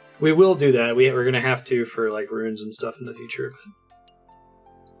 We will do that. We're going to have to for like runes and stuff in the future.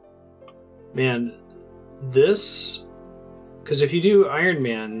 But man, this... Because if you do Iron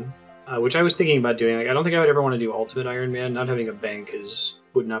Man... which I was thinking about doing. Like, I don't think I would ever want to do Ultimate Iron Man. Not having a bank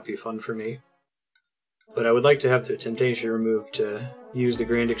would not be fun for me. But I would like to have the temptation removed to use the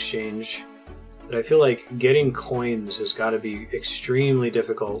Grand Exchange. But I feel like getting coins has got to be extremely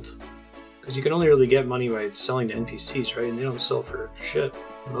difficult. Because you can only really get money by selling to NPCs, right? And they don't sell for shit,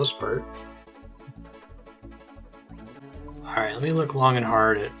 for the most part. Alright, let me look long and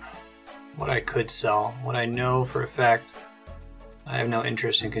hard at what I could sell. What I know for a fact I have no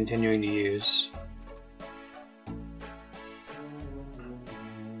interest in continuing to use.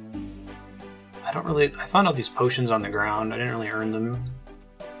 I found out these potions on the ground. I didn't really earn them.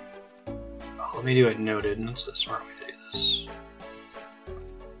 Oh, let me do it noted, and that's the smart way to do this.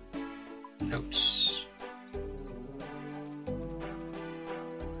 Notes.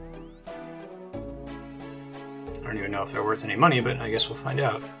 I don't even know if they're worth any money, but I guess we'll find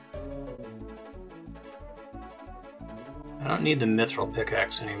out. I don't need the Mithril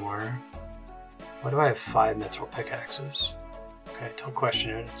pickaxe anymore. Why do I have 5 Mithril pickaxes? Okay, don't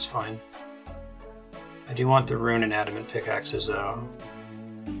question it, it's fine. I do want the Rune and Adamant pickaxes though.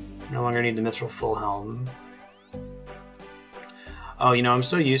 No longer need the Mithril full helm. Oh, you know, I'm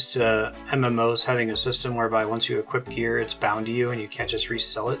so used to MMOs having a system whereby once you equip gear, it's bound to you and you can't just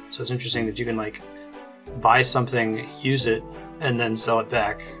resell it. So it's interesting that you can like buy something, use it, and then sell it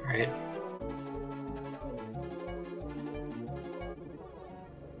back, right?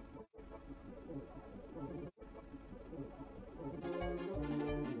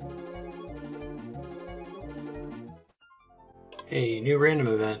 Hey, new random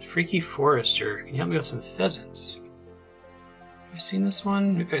event. Freaky Forester. Can you help me with some pheasants? Have you seen this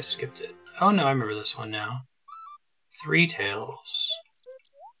one? Maybe I skipped it. Oh no, I remember this one now. 3 tails.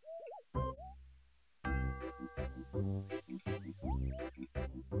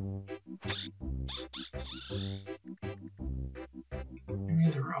 Maybe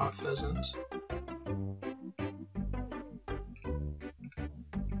the raw pheasants.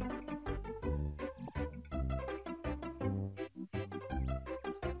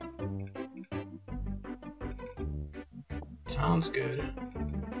 Sounds good.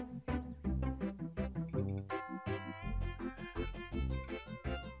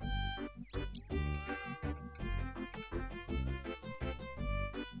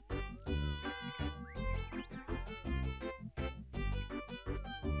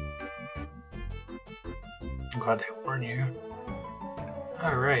 I'm glad they warned you.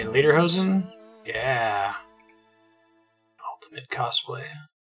 Alright, Lederhosen? Yeah. Ultimate cosplay.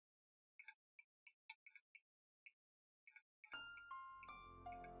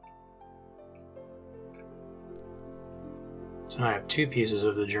 So now I have 2 pieces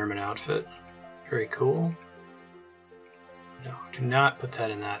of the German outfit. Very cool. No, do not put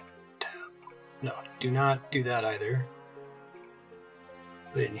that in that tab. No, do not do that either.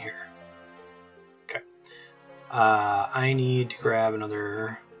 Put it in here. Okay. I need to grab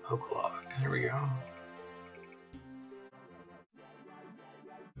another oak log. There we go.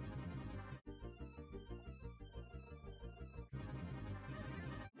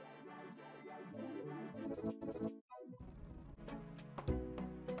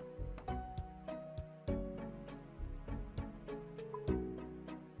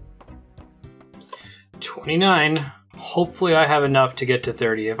 $29. Hopefully I have enough to get to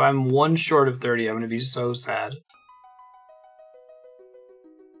 30. If I'm 1 short of 30, I'm going to be so sad.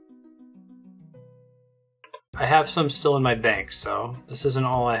 I have some still in my bank, so this isn't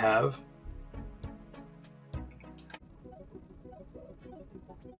all I have.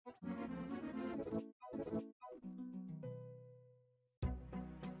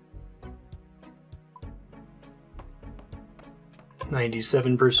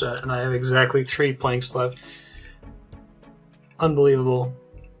 %, and I have exactly 3 planks left. Unbelievable.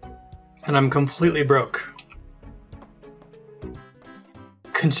 And I'm completely broke.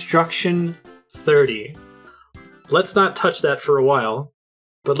 Construction 30. Let's not touch that for a while,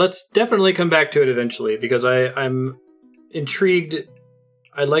 but let's definitely come back to it eventually, because I'm intrigued.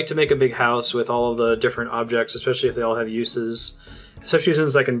 I'd like to make a big house with all of the different objects, especially if they all have uses, especially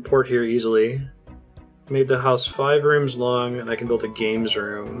since I can port here easily. Made the house 5 rooms long, and I can build a games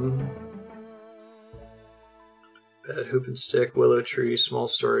room. Bed, hoop and stick, willow tree, small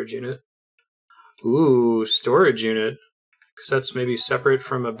storage unit. Ooh, storage unit. Because that's maybe separate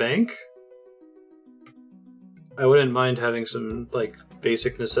from a bank? I wouldn't mind having some, like,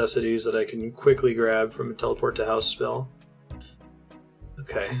 basic necessities that I can quickly grab from a teleport to house spell.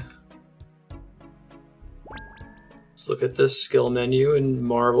 Okay. Let's look at this skill menu in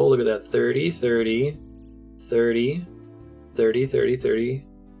Marvel. Look at that. 30, 30. 30, 30, 30, 30,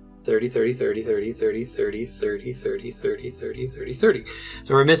 30, 30, 30, 30, 30, 30, 30, 30, 30, 30, 30, 30.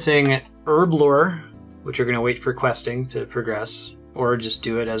 So we're missing herb lore, which we're going to wait for questing to progress, or just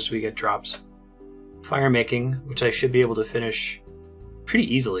do it as we get drops. Firemaking, which I should be able to finish pretty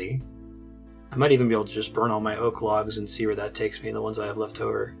easily. I might even be able to just burn all my oak logs and see where that takes me, the ones I have left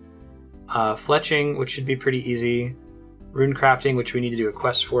over. Fletching, which should be pretty easy. Runecrafting, which we need to do a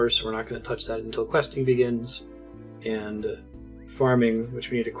quest for, so we're not going to touch that until questing begins. And farming,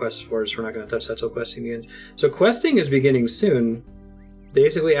 which we need a quest for, so we're not going to touch that until questing begins. So questing is beginning soon.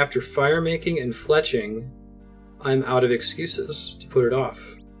 Basically, after firemaking and fletching, I'm out of excuses to put it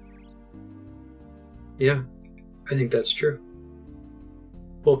off. Yeah, I think that's true.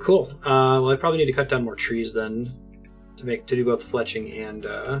 Well, cool. Well, I probably need to cut down more trees then to do both fletching and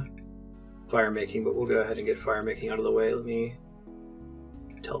firemaking, but we'll go ahead and get firemaking out of the way. Let me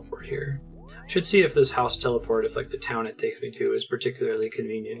teleport here. I should see if this house teleport, if like the town it takes me to is particularly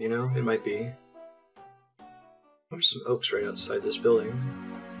convenient, you know? It might be. There's some oaks right outside this building.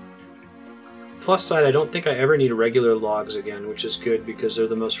 Plus side, I don't think I ever need regular logs again, which is good because they're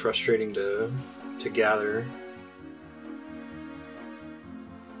the most frustrating to gather.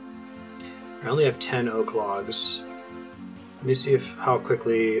 I only have 10 oak logs. Let me see how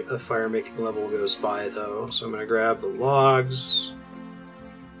quickly a firemaking level goes by, though. So I'm going to grab the logs.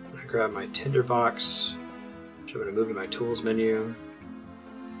 I'm going to grab my tinderbox, which I'm going to move to my tools menu.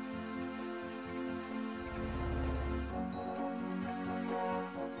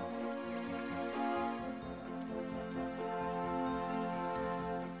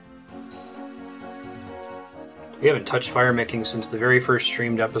 We haven't touched firemaking since the very first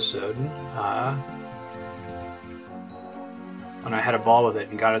streamed episode. When I had a ball with it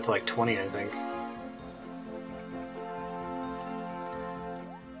and got it to like 20, I think.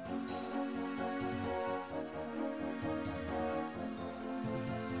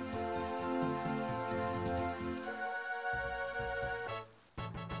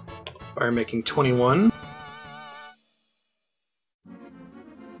 Firemaking 21.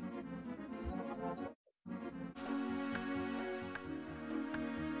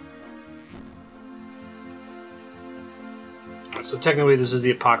 So technically this is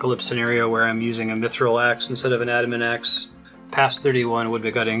the apocalypse scenario where I'm using a Mithril Axe instead of an Adamant Axe. Past 31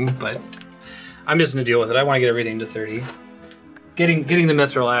 Woodcutting, but I'm just going to deal with it. I want to get everything to 30. Getting the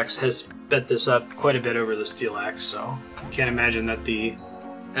Mithril Axe has sped this up quite a bit over the Steel Axe, so I can't imagine that the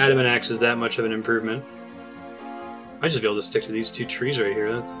Adamant Axe is that much of an improvement. might just be able to stick to these two trees right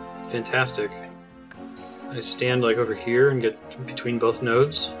here. That's fantastic. I stand like over here and get between both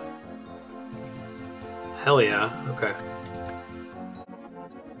nodes. Hell yeah, okay.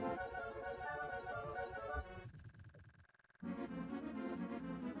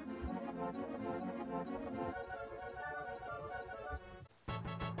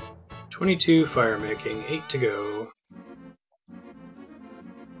 "22 firemaking, 8 to go."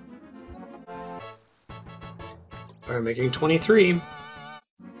 Firemaking 23.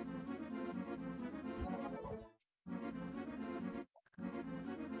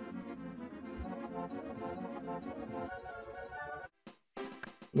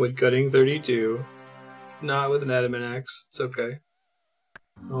 Woodcutting 32. Not with an adamant axe. It's okay.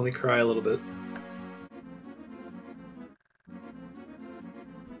 I'll only cry a little bit.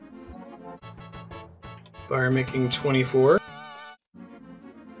 Firemaking 24.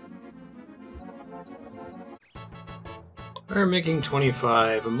 Firemaking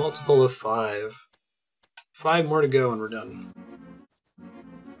 25. A multiple of 5. 5 more to go and we're done.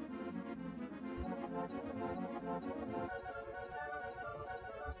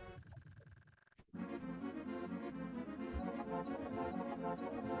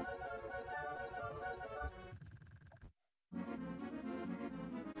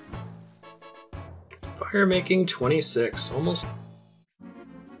 Firemaking 26, almost.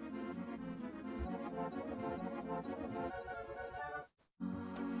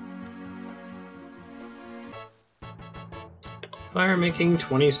 Firemaking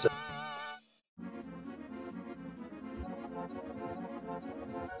 27.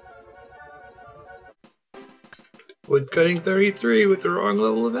 Woodcutting 33 with the wrong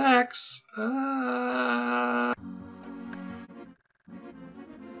level of axe.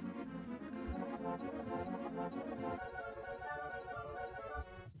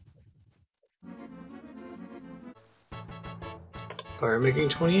 Firemaking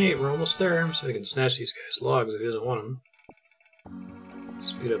 28, we're almost there, so I can snatch these guys' logs if he doesn't want them.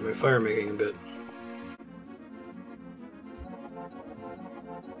 Speed up my firemaking a bit.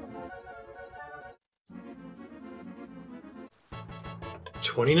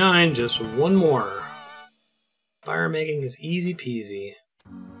 $29, just one more. Firemaking is easy peasy.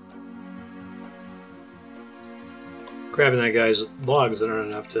 Grabbing that guy's logs that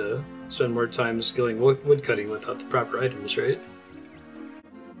aren't enough to spend more time skilling woodcutting without the proper items, right?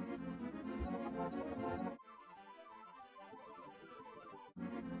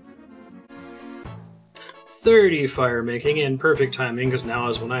 $30 firemaking and perfect timing, because now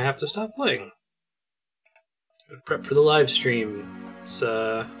is when I have to stop playing. Prep for the live stream. It's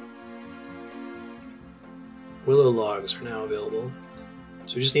willow logs are now available.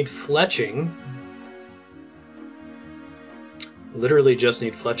 So we just need fletching. Literally just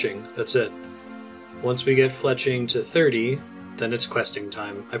need fletching. That's it. Once we get fletching to 30, then it's questing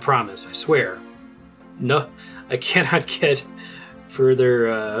time. I promise. I swear. No, I cannot get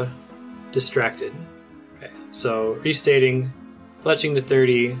further distracted. Okay, so restating, fletching to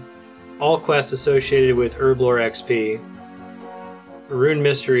 30, all quests associated with Herblore XP, Rune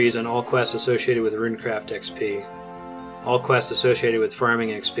Mysteries and all quests associated with Runecraft XP, all quests associated with Farming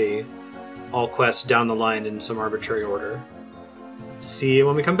XP, all quests down the line in some arbitrary order. See you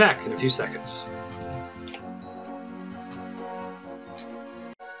when we come back in a few seconds.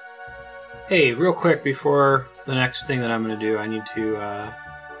 Hey, real quick before the next thing that I'm going to do, I need to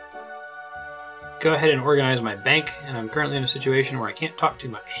go ahead and organize my bank, and I'm currently in a situation where I can't talk too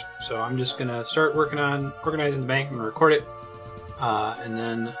much. So I'm just going to start working on organizing the bank. I'm going to record it, and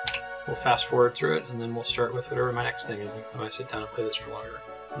then we'll fast forward through it, and then we'll start with whatever my next thing is next time I sit down and play this for longer.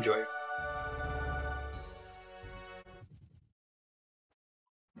 Enjoy.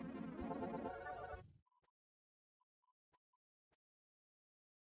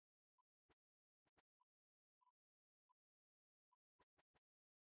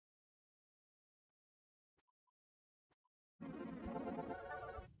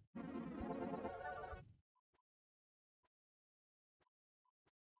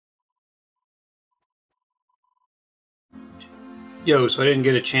 Yo, so I didn't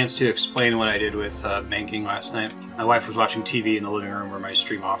get a chance to explain what I did with banking last night. My wife was watching TV in the living room where my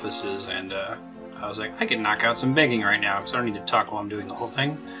stream office is, and I was like, I can knock out some banking right now because I don't need to talk while I'm doing the whole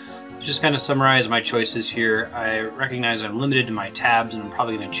thing. Just kind of summarize my choices here. I recognize I'm limited to my tabs, and I'm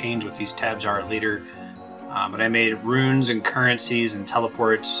probably going to change what these tabs are later. But I made runes and currencies and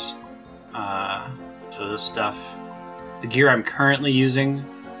teleports. So this stuff. The gear I'm currently using,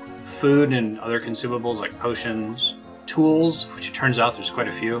 food and other consumables like potions, tools, which it turns out there's quite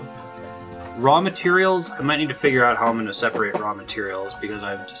a few. Raw materials, I might need to figure out how I'm going to separate raw materials, because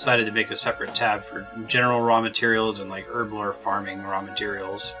I've decided to make a separate tab for general raw materials and like herblore farming raw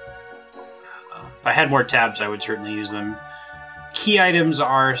materials. If I had more tabs, I would certainly use them. Key items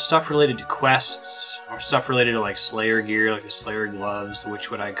are stuff related to quests, or stuff related to like Slayer gear, like the Slayer gloves, the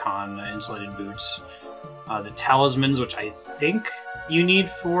Witchwood icon, insulated boots. The talismans, which I think you need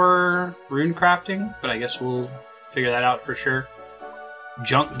for runecrafting, but I guess we'll figure that out for sure.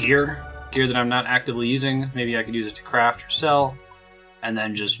 Junk gear that I'm not actively using. Maybe I could use it to craft or sell. And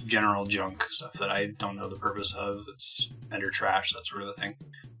then just general junk, stuff that I don't know the purpose of. It's vendor trash, that sort of a thing.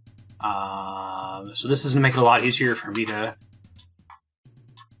 So this is going to make it a lot easier for me to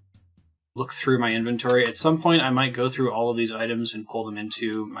look through my inventory. At some point, I might go through all of these items and pull them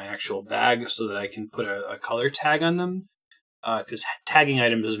into my actual bag so that I can put a color tag on them. Because tagging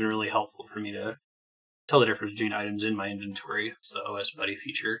items has been really helpful for me to tell the difference between items in my inventory. It's the OS Buddy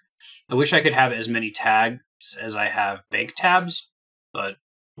feature. I wish I could have as many tags as I have bank tabs, but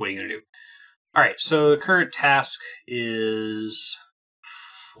what are you going to do? Alright, so the current task is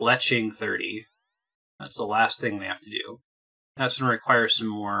Fletching 30. That's the last thing we have to do. That's going to require some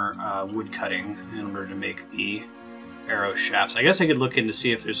more woodcutting in order to make the arrow shafts. I guess I could look in to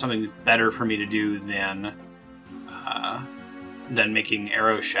see if there's something better for me to do than making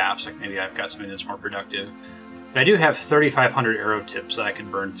arrow shafts. Like maybe I've got something that's more productive. But I do have 3,500 arrow tips that I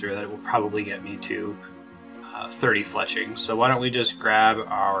could burn through. That will probably get me to 30 fletching. So why don't we just grab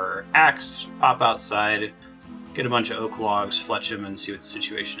our axe, pop outside, get a bunch of oak logs, fletch them, and see what the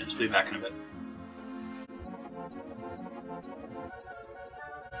situation is. We'll be back in a bit.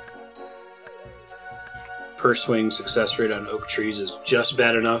 Per swing success rate on oak trees is just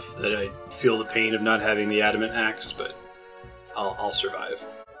bad enough that I feel the pain of not having the adamant axe, but I'll survive.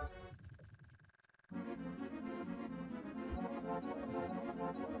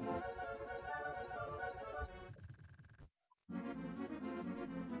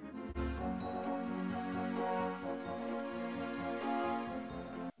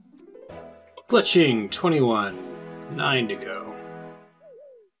 Fletching 21, 9 to go.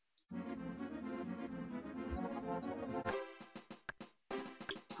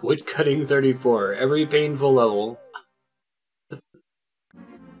 Woodcutting 34, every painful level.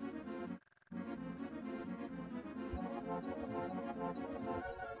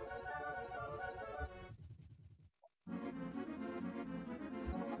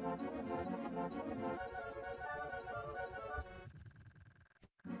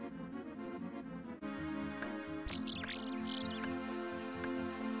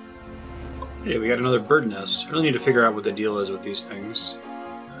 Hey, we got another bird nest. I really need to figure out what the deal is with these things.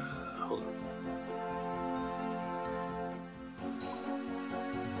 Hold on.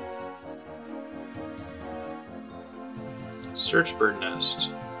 Search bird nest.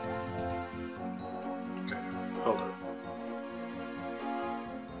 Okay, hold on.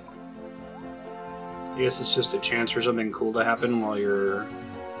 I guess it's just a chance for something cool to happen while you're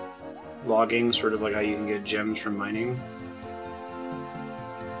logging, sort of like how you can get gems from mining.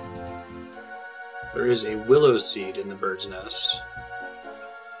 There is a willow seed in the bird's nest.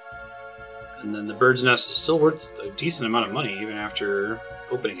 And then the bird's nest is still worth a decent amount of money even after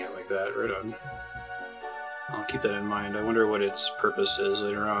opening it like that. Right on. I'll keep that in mind. I wonder what its purpose is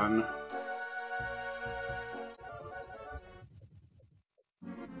later on.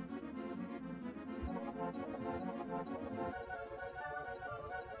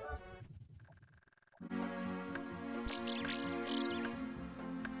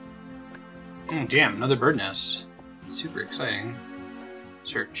 Oh, damn, another bird nest. Super exciting.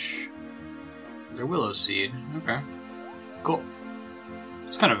 Search. Their willow seed. Okay. Cool.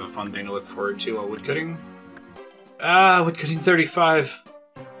 It's kind of a fun thing to look forward to while woodcutting. Ah, woodcutting 35.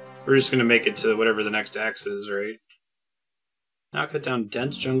 We're just going to make it to whatever the next axe is, right? Now cut down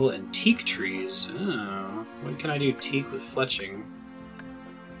dense jungle and teak trees. Oh, when can I do teak with fletching?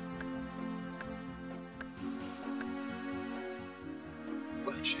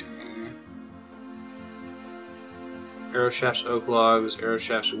 Fletching. Arrow shafts, oak logs, arrow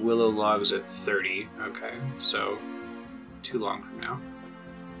shafts, willow logs at 30. Okay, so too long from now.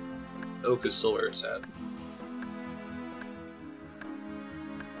 Oak is still where it's at.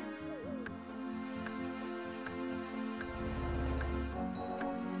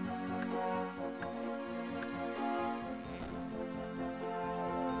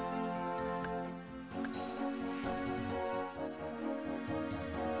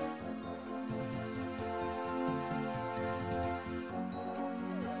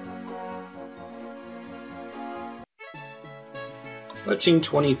 Fletching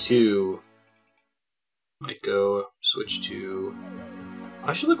 22. Might go switch to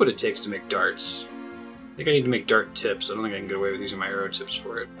I should look what it takes to make darts. I think I need to make dart tips. I don't think I can get away with using my arrow tips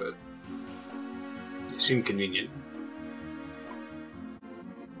for it, but they seem convenient.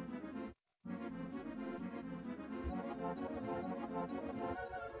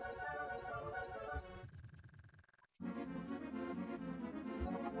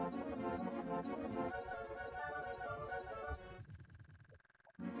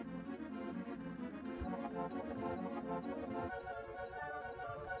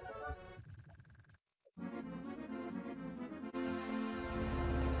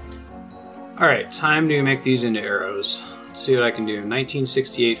 Alright, time to make these into arrows. Let's see what I can do.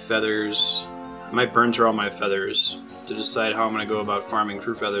 1968 feathers. I might burn through all my feathers to decide how I'm going to go about farming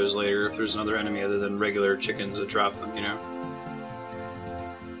for feathers later if there's another enemy other than regular chickens that drop them, you know?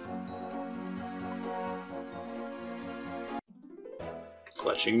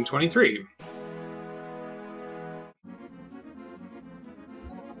 Fletching 23.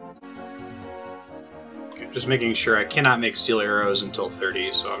 Okay, just making sure I cannot make steel arrows until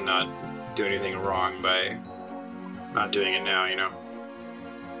 30, so I'm not do anything wrong by not doing it now, you know.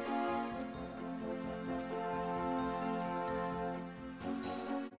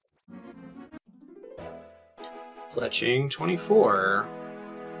 Fletching 24.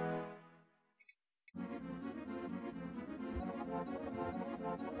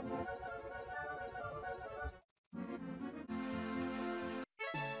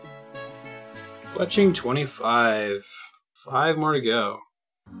 Fletching 25. 5 more to go.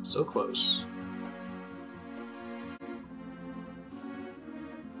 So close.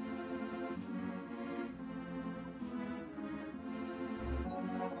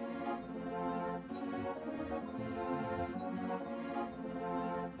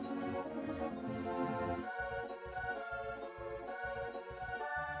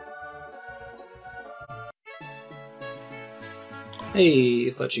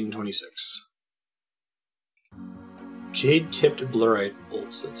 Hey, Fletching 26. Jade-tipped blurite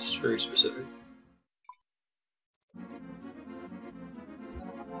bolts. That's very specific.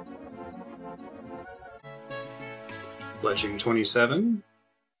 Fletching 27.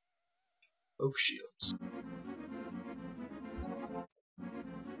 Oak shields.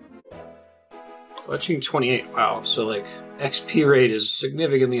 Fletching 28. Wow, so like XP rate is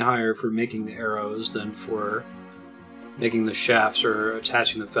significantly higher for making the arrows than for making the shafts or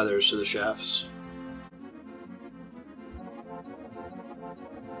attaching the feathers to the shafts.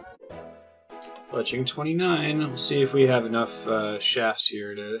 Fletching 29. We'll see if we have enough shafts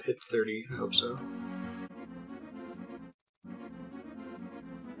here to hit 30. I hope so.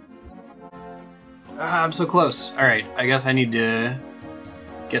 Ah, I'm so close. Alright, I guess I need to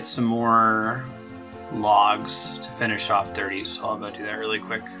get some more logs to finish off 30, so I'll go do that really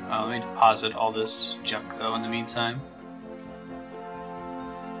quick. Let me deposit all this junk, though, in the meantime.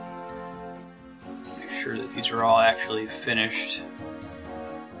 Make sure that these are all actually finished.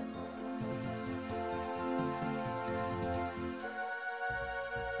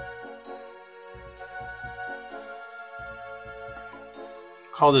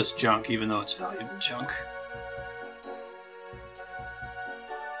 Call this junk, even though it's valuable junk.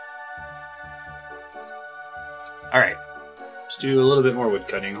 Alright, let's do a little bit more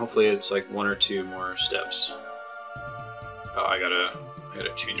woodcutting. Hopefully it's like 1 or 2 more steps. Oh, I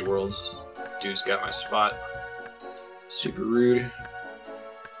gotta change worlds. Dude's got my spot. Super rude.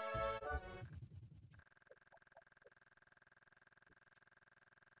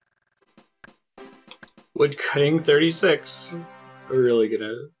 Woodcutting 36. We're really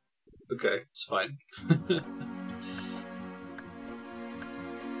gonna... Okay, it's fine.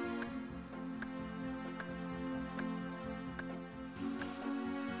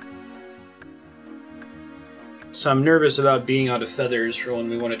 So I'm nervous about being out of feathers for when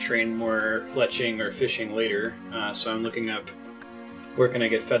we want to train more fletching or fishing later. So I'm looking up where can I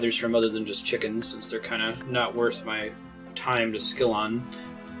get feathers from other than just chickens, since they're kind of not worth my time to skill on.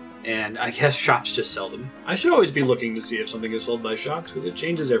 And I guess shops just sell them. I should always be looking to see if something is sold by shops, because it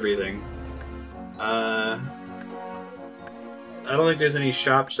changes everything. I don't think there's any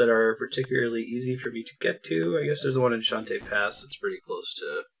shops that are particularly easy for me to get to. I guess there's the one in Shantae Pass that's pretty close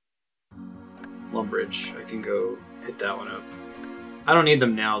to Lumbridge. I can go hit that one up. I don't need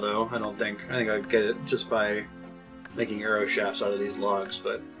them now, though, I don't think. I think I'll get it just by making arrow shafts out of these logs,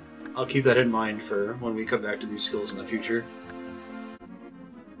 but I'll keep that in mind for when we come back to these skills in the future.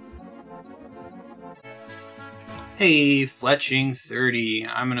 Hey, fletching 30.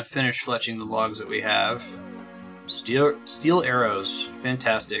 I'm gonna finish fletching the logs that we have. Steel arrows.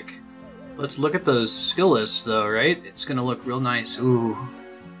 Fantastic. Let's look at those skill lists, though, right? It's gonna look real nice. Ooh.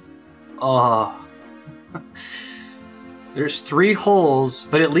 Oh. There's 3 holes,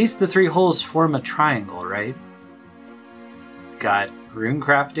 but at least the 3 holes form a triangle, right? Got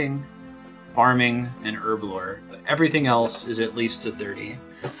runecrafting, farming, and herblore. But everything else is at least to 30.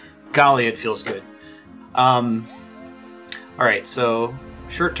 Golly, it feels good. Alright, so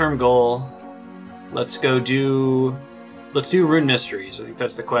short-term goal. Let's do Rune Mysteries. I think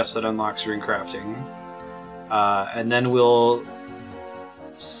that's the quest that unlocks runecrafting. And then we'll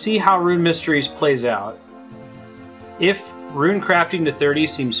see how Rune Mysteries plays out. If runecrafting to 30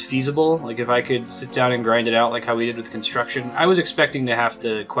 seems feasible, like if I could sit down and grind it out like how we did with construction, I was expecting to have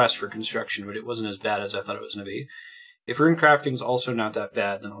to quest for construction, but it wasn't as bad as I thought it was going to be. If runecrafting is also not that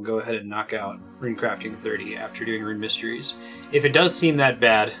bad, then I'll go ahead and knock out runecrafting 30 after doing Rune Mysteries. If it does seem that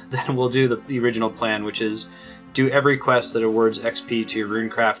bad, then we'll do the original plan, which is do every quest that awards XP to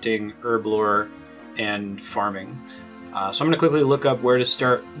runecrafting, herblore, and farming. So I'm going to quickly look up where to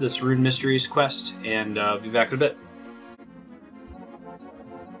start this Rune Mysteries quest, and I'll be back in a bit.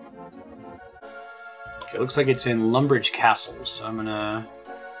 Okay, looks like it's in Lumbridge Castle, so I'm going to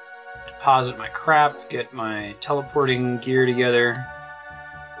deposit my crap, get my teleporting gear together,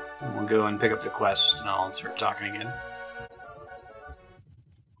 and we'll go and pick up the quest, and I'll start talking again.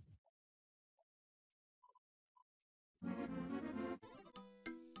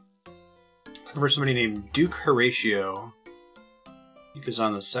 Looking for somebody named Duke Horatio. Duke is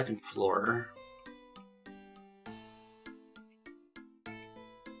on the 2nd floor.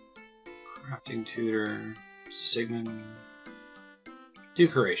 Crafting tutor, Sigmund,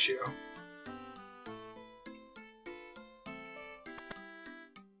 Duke Horatio.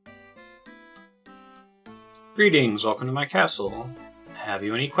 Greetings, welcome to my castle. Have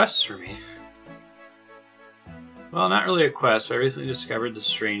you any quests for me? Well, not really a quest, but I recently discovered this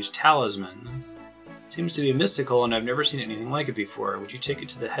strange talisman. It seems to be mystical, and I've never seen anything like it before. Would you take it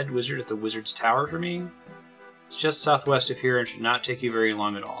to the head wizard at the wizard's tower for me? It's just southwest of here and should not take you very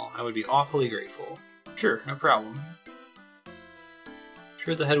long at all. I would be awfully grateful. Sure, no problem. I'm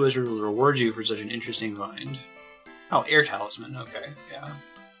sure the head wizard will reward you for such an interesting find. Oh, air talisman, okay, yeah.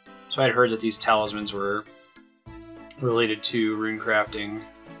 So I'd heard that these talismans were related to runecrafting.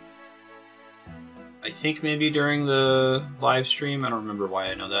 I think maybe during the live stream. I don't remember why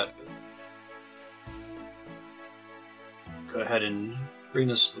I know that. Go ahead and bring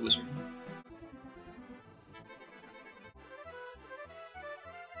this to the wizard.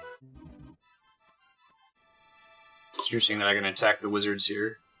 It's interesting that I can attack the wizards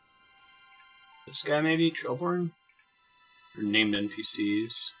here. This guy maybe? Trailborn? Or named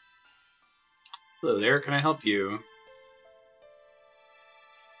NPCs. Hello there, can I help you?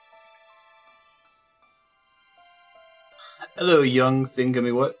 Hello, young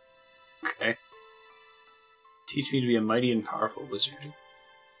thingamy-what? Okay. Teach me to be a mighty and powerful wizard.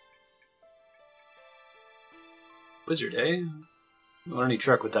 Wizard, eh? You won't any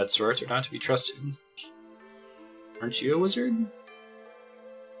truck with that sort, or not to be trusted. Aren't you a wizard?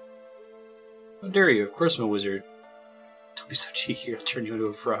 How dare you? Of course I'm a wizard. Don't be so cheeky, I'll turn you into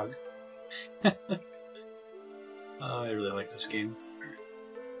a frog. I really like this game.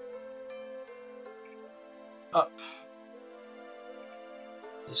 Up.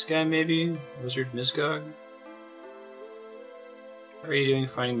 This guy, maybe? Wizard Misgog? What are you doing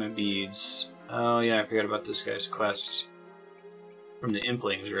finding my beads? Oh yeah, I forgot about this guy's quest. From the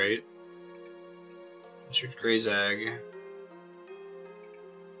Implings, right? Wizard Greyzag.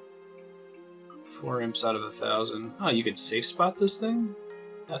 4 imps out of 1,000. Oh, you could safe spot this thing?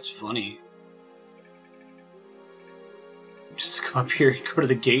 That's funny. Just come up here and go to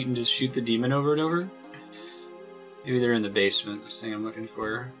the gate and just shoot the demon over and over? Maybe they're in the basement, this thing I'm looking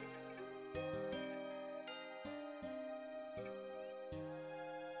for.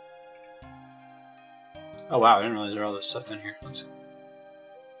 Oh wow, I didn't realize there was all this stuff down here. Let's...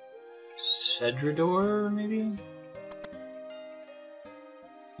 Cedrador, maybe?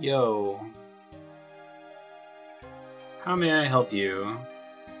 Yo. How may I help you?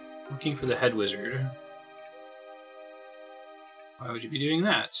 Looking for the head wizard. Why would you be doing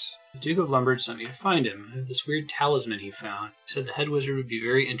that? The Duke of Lumbridge sent me to find him. I have this weird talisman he found. He said the head wizard would be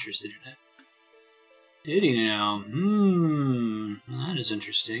very interested in it. Did he now? That is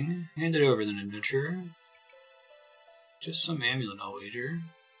interesting. Hand it over then, adventurer. Just some amulet, I'll wager.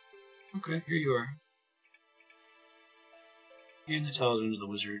 Okay, here you are. Hand the talisman to the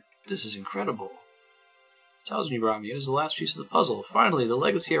wizard. This is incredible. The talisman you brought me is the last piece of the puzzle. Finally, the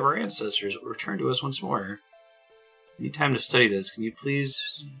legacy of our ancestors will return to us once more. I need time to study this. Can you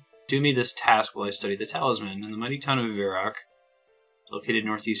please do me this task while I study the talisman? In the mighty town of Varrock, located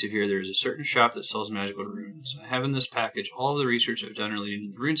northeast of here, there is a certain shop that sells magical runes. I have in this package all of the research I've done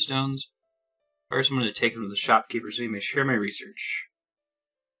relating to the runestones. Or someone to take him to the shopkeeper so he may share my research.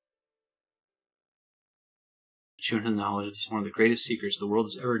 Attuned to the knowledge that this is one of the greatest secrets the world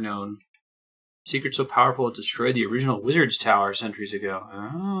has ever known. Secret so powerful it destroyed the original Wizard's Tower centuries ago.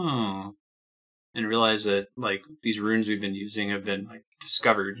 Oh. And realize that, like, these runes we've been using have been, like,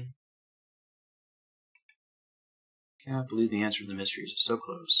 discovered. Cannot believe the answer to the mysteries is so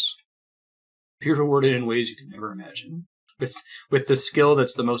close. Be rewarded in ways you can never imagine. With the skill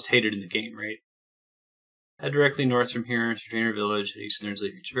that's the most hated in the game, right? Head directly north from here to Trainer Village, at East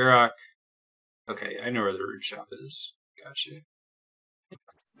Learnsley, reach Varrock. Okay, I know where the root shop is. Gotcha.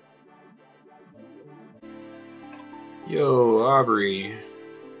 Yo, Aubrey.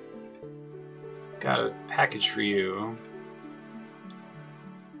 Got a package for you.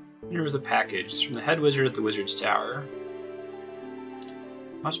 Here with the package. It's from the head wizard at the Wizard's Tower.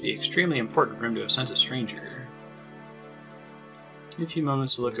 Must be extremely important for him to have sent a stranger. Give me a few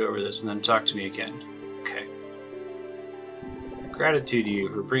moments to look over this and then talk to me again. Okay. Gratitude to you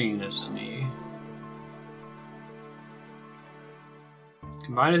for bringing this to me.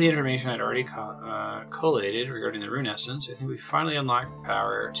 Combined with the information I'd already collated regarding the rune essence, I think we finally unlocked the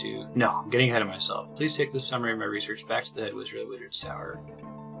power to... No, I'm getting ahead of myself. Please take this summary of my research back to the head wizard of the Wizard's Tower.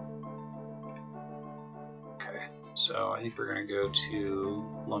 Okay, so I think we're going to go to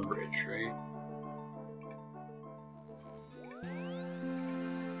Lumbridge, right?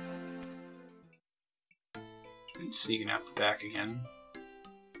 Been sneaking out the back again.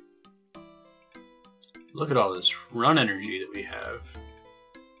 Look at all this run energy that we have.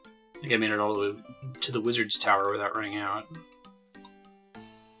 I think I made it all the way to the Wizard's Tower without running out.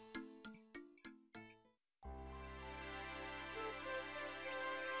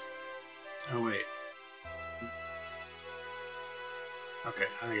 Oh, wait. Okay,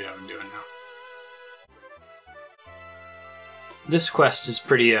 I think I know what I'm doing now. This quest is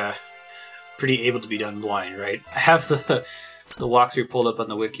pretty able to be done blind, right? I have the walkthrough pulled up on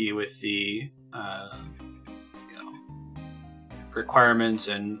the wiki with the requirements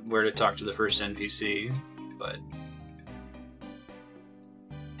and where to talk to the first NPC, but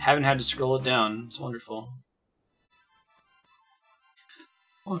haven't had to scroll it down. It's wonderful.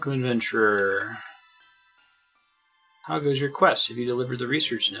 Welcome, adventurer. How goes your quest? Have you delivered the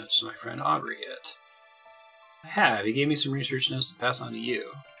research notes to my friend Aubrey yet? I have. He gave me some research notes to pass on to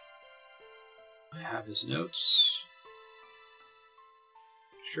you. I have his notes.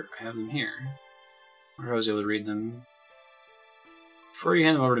 Sure, I have them here. I was able to read them. Before you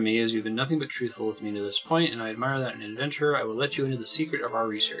hand them over to me, as you've been nothing but truthful with me to this point, and I admire that in an adventurer, I will let you into the secret of our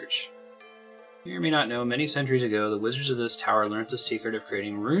research. You may not know, many centuries ago, the wizards of this tower learnt the secret of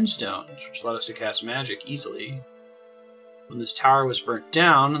creating rune stones, which allowed us to cast magic easily. When this tower was burnt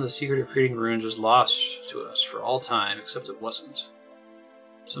down, the secret of creating runes was lost to us for all time, except it wasn't.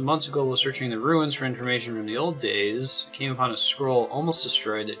 Some months ago, while searching the ruins for information from the old days, I came upon a scroll almost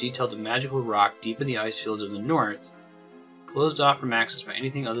destroyed that detailed a magical rock deep in the ice fields of the north, closed off from access by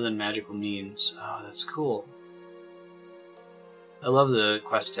anything other than magical means. Oh, that's cool. I love the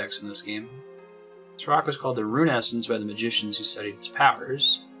quest text in this game. This rock was called the Rune Essence by the magicians who studied its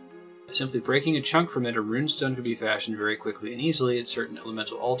powers. By simply breaking a chunk from it, a runestone could be fashioned very quickly and easily at certain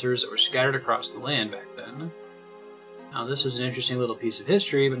elemental altars that were scattered across the land back then. Now, this is an interesting little piece of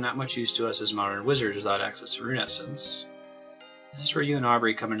history, but not much use to us as modern wizards without access to Rune Essence. This is where you and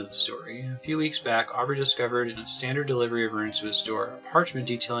Aubrey come into the story. A few weeks back, Aubrey discovered in a standard delivery of runes to his store a parchment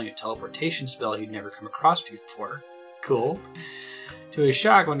detailing a teleportation spell he'd never come across before. Cool. To his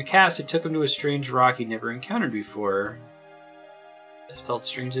shock, when cast, it took him to a strange rock he'd never encountered before. It felt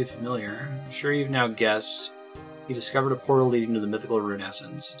strangely familiar. I'm sure you've now guessed. He discovered a portal leading to the mythical Rune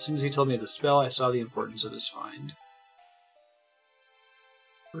Essence. As soon as he told me of the spell, I saw the importance of his find.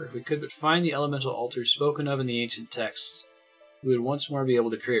 For if we could but find the elemental altars spoken of in the ancient texts, we would once more be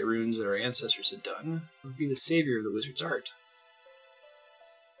able to create runes that our ancestors had done. It would be the savior of the wizard's art.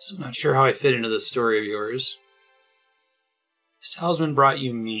 So I'm not sure how I fit into this story of yours. This talisman brought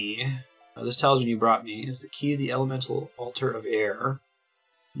you me. This talisman you brought me is the key to the elemental altar of air.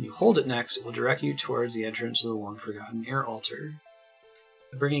 When you hold it next, it will direct you towards the entrance to the long-forgotten air altar.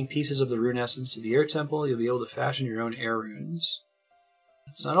 By bringing pieces of the rune essence to the air temple, you'll be able to fashion your own air runes.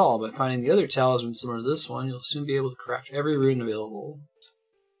 That's not all. By finding the other talisman similar to this one, you'll soon be able to craft every rune available,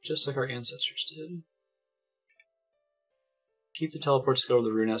 just like our ancestors did. Keep the teleport skill of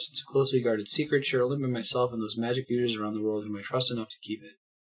the rune essence a closely guarded secret, shared only by myself and those magic users around the world whom I trust enough to keep it.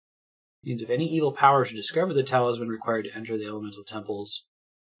 It means if any evil power should discover the talisman required to enter the elemental temples,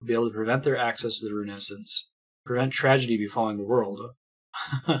 we'll be able to prevent their access to the rune essence, prevent tragedy befalling the world.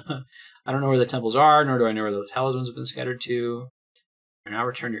 I don't know where the temples are, nor do I know where the talismans have been scattered to. I now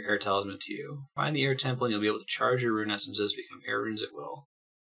return your air talisman to you. Find the air temple and you'll be able to charge your rune essences to become air runes at will.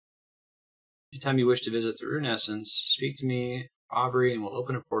 Anytime you wish to visit the rune essence, speak to me, Aubrey, and we'll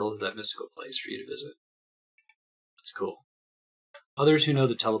open a portal to that mystical place for you to visit. That's cool. Others who know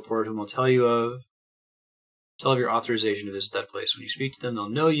the teleport and will tell of your authorization to visit that place. When you speak to them, they'll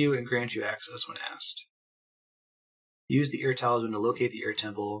know you and grant you access when asked. Use the air talisman to locate the air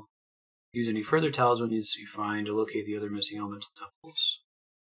temple. Use any further talismans you find to locate the other missing elemental temples.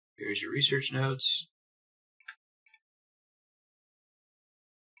 Here's your research notes.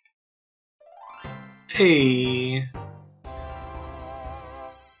 Hey!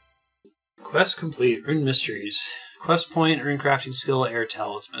 Quest complete. Rune Mysteries. Quest point, Runecrafting skill, air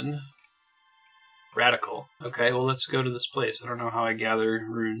talisman. Radical. Okay, well let's go to this place. I don't know how I gather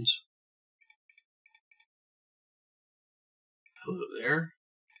runes. Hello there.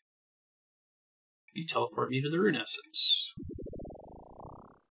 You teleport me to the rune essence.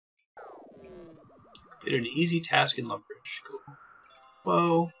 Completed an easy task in Lumbridge. Cool.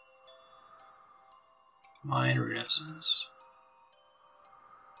 Whoa. Mine rune essence.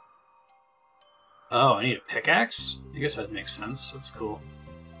 Oh, I need a pickaxe? I guess that makes sense. That's cool.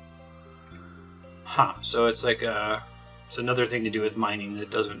 Huh, so it's like it's another thing to do with mining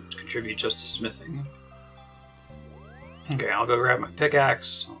that doesn't contribute just to smithing. Okay, I'll go grab my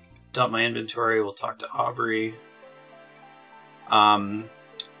pickaxe. I'll dump my inventory. We'll talk to Aubrey.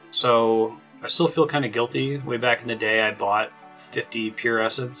 So I still feel kind of guilty. Way back in the day, I bought 50 pure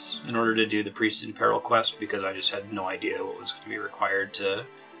essence in order to do the Priest in Peril quest because I just had no idea what was going to be required to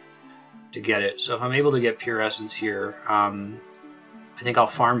get it. So if I'm able to get pure essence here, I think I'll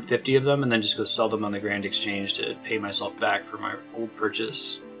farm 50 of them and then just go sell them on the Grand Exchange to pay myself back for my old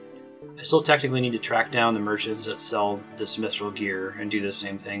purchase. I still technically need to track down the merchants that sell this mithril gear and do the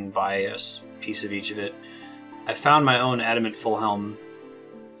same thing, buy a piece of each of it. I found my own adamant full helm,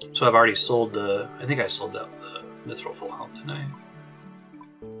 so I've already sold the... I think I sold the mithril full helm, didn't I?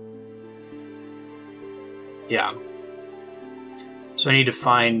 Yeah. So I need to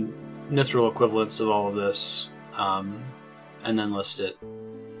find mithril equivalents of all of this, and then list it.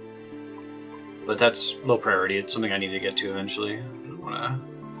 But that's low priority. It's something I need to get to eventually. I don't want to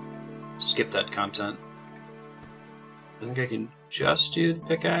skip that content. I think I can just do the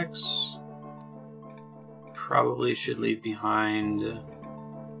pickaxe. Probably should leave behind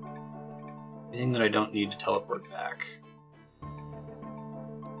anything that I don't need to teleport back.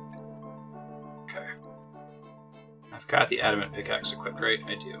 Okay. I've got the adamant pickaxe equipped, right?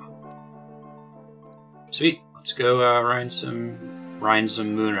 I do. Sweet. Let's go mine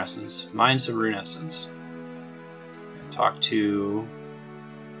some moon essence. Mine some rune essence. Talk to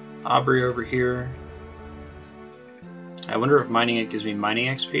Aubrey over here. I wonder if mining it gives me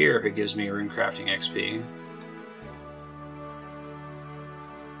mining XP or if it gives me runecrafting XP.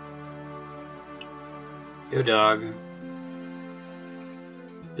 Yo dog.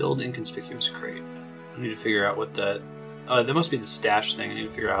 Build inconspicuous crate. I need to figure out what that... that must be the stash thing. I need to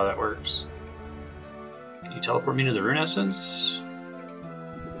figure out how that works. Can you teleport me to the rune essence?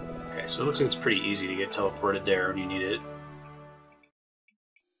 Okay, so it looks like it's pretty easy to get teleported there when you need it.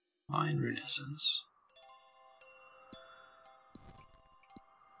 Mine rune essence.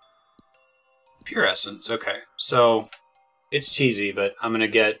 Pure essence, okay. So, it's cheesy, but I'm gonna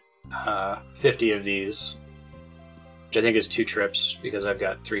get 50 of these, which I think is 2 trips, because I've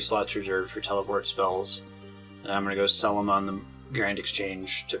got 3 slots reserved for teleport spells. And I'm gonna go sell them on the Grand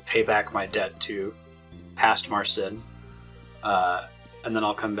Exchange to pay back my debt to past Marstead. And then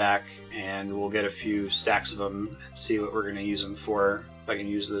I'll come back and we'll get a few stacks of them and see what we're gonna use them for. If I can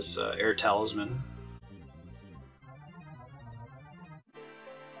use this air talisman.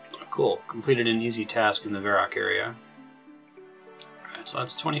 Oh, cool. Completed an easy task in the Varrock area. Alright, so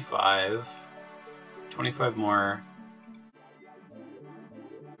that's 25. 25 more.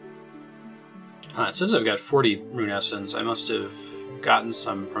 It says I've got 40 rune essence. I must have gotten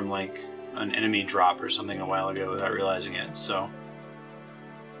some from like an enemy drop or something a while ago without realizing it, so...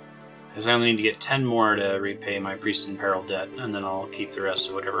 Because I only need to get 10 more to repay my Priest in Peril debt, and then I'll keep the rest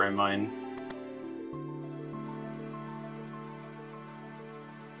of whatever I mine.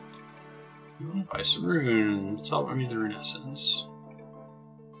 I want to buy some runes. It's all me the rune essence.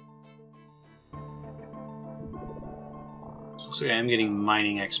 So looks like I am getting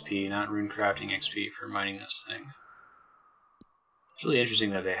mining XP, not runecrafting XP for mining this thing. It's really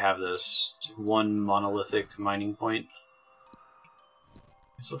interesting that they have this. It's like one monolithic mining point.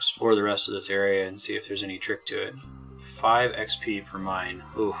 Let's explore the rest of this area and see if there's any trick to it. 5 XP per mine.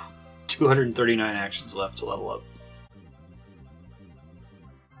 Ooh, 239 actions left to level up.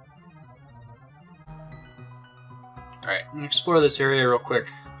 Alright, I'm going to explore this area real quick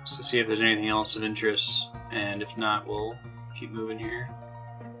just to see if there's anything else of interest, and if not, we'll keep moving here.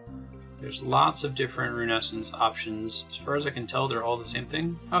 There's lots of different rune essence options. As far as I can tell, they're all the same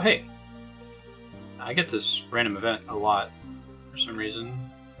thing. Oh, hey! I get this random event a lot for some reason.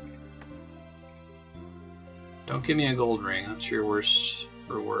 Don't give me a gold ring, that's your worst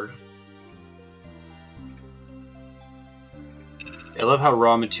reward. I love how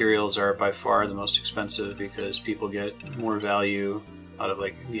raw materials are by far the most expensive because people get more value out of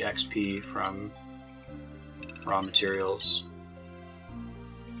like the XP from raw materials.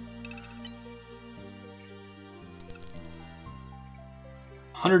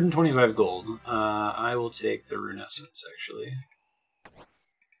 $125 gold. I will take the rune essence actually.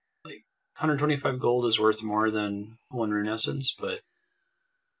 Like 125 gold is worth more than one rune essence, but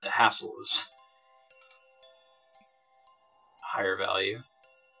the hassle is higher value.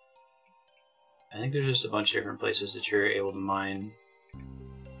 I think there's just a bunch of different places that you're able to mine,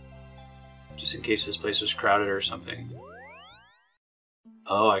 just in case this place was crowded or something.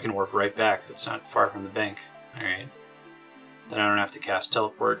 Oh, I can warp right back. That's not far from the bank. Alright. Then I don't have to cast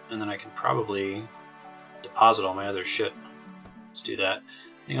teleport, and then I can probably deposit all my other shit. Let's do that.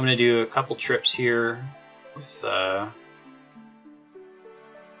 I think I'm going to do a couple trips here with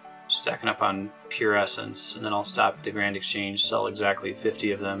stacking up on pure essence, and then I'll stop at the Grand Exchange, sell exactly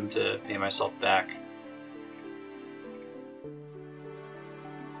 50 of them to pay myself back.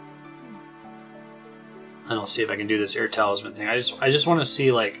 And I'll see if I can do this air talisman thing. I just want to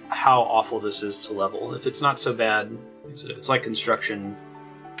see like how awful this is to level. If it's not so bad, if it's like construction,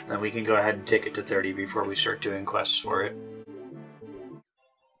 then we can go ahead and take it to 30 before we start doing quests for it.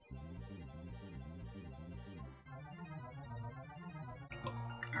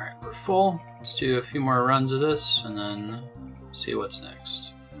 Alright, we're full. Let's do a few more runs of this and then see what's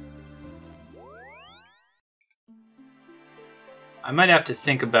next. I might have to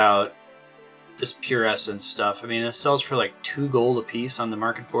think about this pure essence stuff. I mean, this sells for like 2 gold a piece on the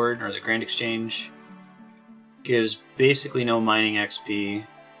market board or the Grand Exchange. Gives basically no mining XP.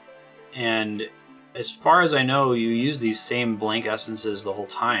 And as far as I know, you use these same blank essences the whole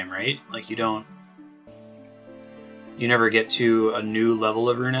time, right? Like you never get to a new level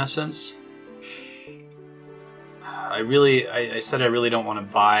of rune essence. I said I really don't want to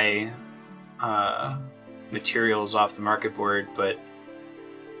buy materials off the market board, but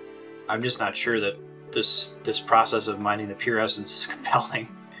I'm just not sure that this process of mining the pure essence is compelling.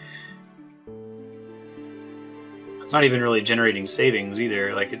 It's not even really generating savings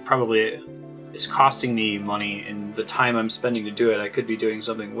either. Like, it probably is costing me money, and the time I'm spending to do it, I could be doing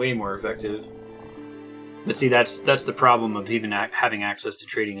something way more effective. But see, that's the problem of even having access to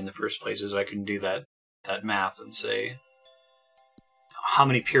trading in the first place, is I can do that math and say, how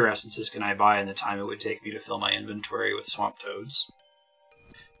many pure essences can I buy in the time it would take me to fill my inventory with swamp toads?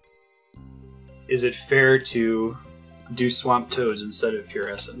 Is it fair to do swamp toads instead of pure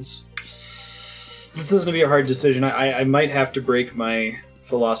essence? This is going to be a hard decision. I might have to break my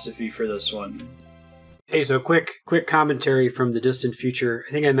philosophy for this one. Hey, so quick commentary from the distant future.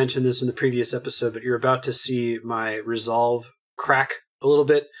 I think I mentioned this in the previous episode, but you're about to see my resolve crack a little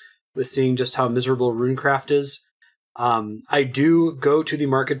bit with seeing just how miserable Runecraft is. I do go to the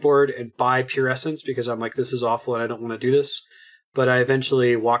market board and buy pure essence because I'm like, this is awful and I don't want to do this. But I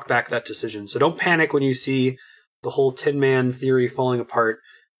eventually walk back that decision. So don't panic when you see the whole Tin Man theory falling apart.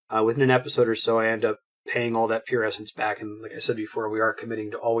 Within an episode or so, I end up paying all that pure essence back. And like I said before, we are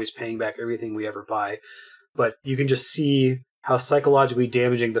committing to always paying back everything we ever buy. But you can just see how psychologically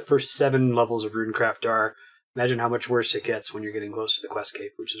damaging the first 7 levels of Runecraft are. Imagine how much worse it gets when you're getting close to the quest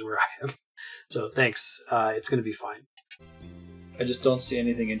cape, which is where I am. So thanks. It's going to be fine. I just don't see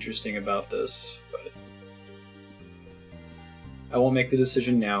anything interesting about this, but I won't make the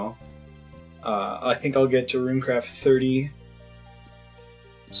decision now. I think I'll get to Runecraft 30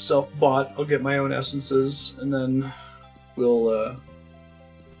 self-bought. I'll get my own essences, and then we'll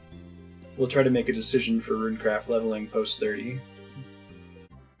try to make a decision for Runecraft leveling post 30.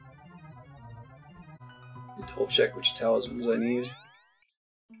 Double check which talismans I need.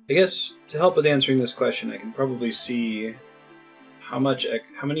 I guess to help with answering this question, I can probably see how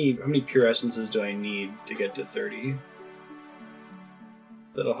many pure essences do I need to get to 30.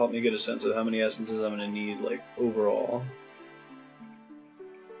 That'll help me get a sense of how many essences I'm going to need, like, overall.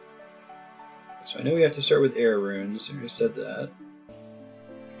 So I know we have to start with air runes. I already said that.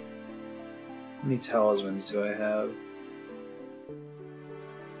 How many talismans do I have?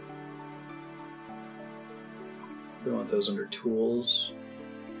 We want those under tools.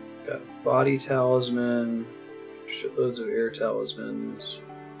 Got body talisman, shitloads of air talismans,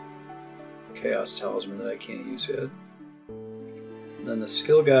 chaos talisman that I can't use yet. And then the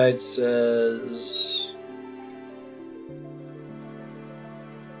skill guide says...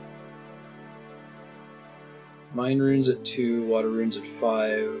 Mine runes at 2, water runes at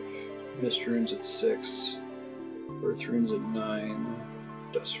 5, mist runes at 6, earth runes at 9,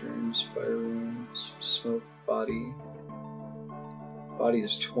 dust runes, fire runes, smoke, body. Body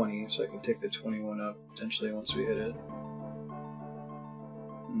is 20, so I can take the 21 up potentially once we hit it.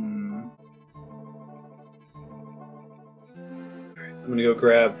 Alright, I'm gonna go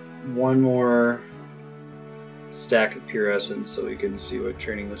grab one more stack of pure essence so we can see what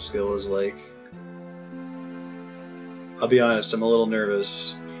training the skill is like. I'll be honest, I'm a little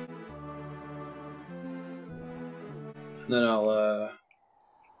nervous. And then I'll,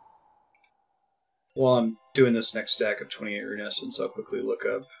 while I'm doing this next stack of 28 rune essence, I'll quickly look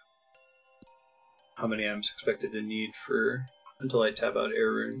up how many I'm expected to need for until I tab out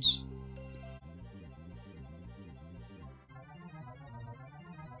air runes.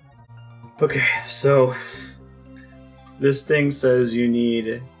 Okay, so this thing says you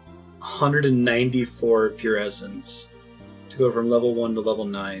need 194 pure essence to go from level 1 to level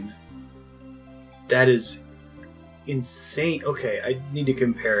 9. That is insane. Okay, I need to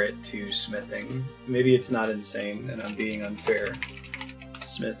compare it to smithing. Maybe it's not insane and I'm being unfair.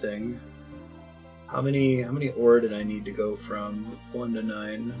 Smithing. How many ore did I need to go from 1 to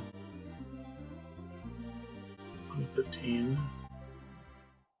 9? 15.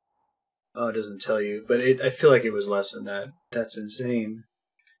 Oh, it doesn't tell you, but I feel like it was less than that. That's insane.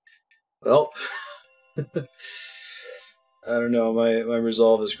 Well, I don't know, my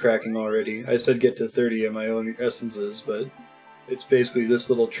resolve is cracking already. I said get to 30 of my own essences, but it's basically this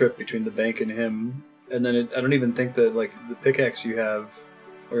little trip between the bank and him. And then I don't even think that like the pickaxe you have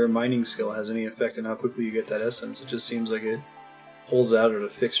or your mining skill has any effect on how quickly you get that essence. It just seems like it pulls out at a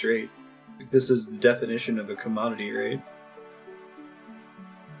fixed rate. Like, this is the definition of a commodity, right?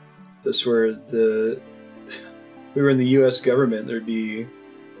 This were we were in the US government, there'd be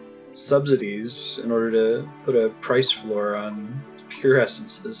subsidies in order to put a price floor on pure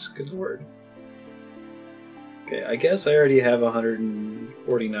essences. Good lord. Okay, I guess I already have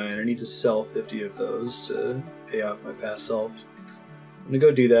 149. I need to sell 50 of those to pay off my past self. I'm gonna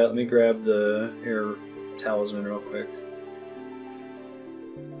go do that. Let me grab the air talisman real quick.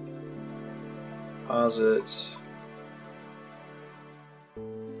 Pause it.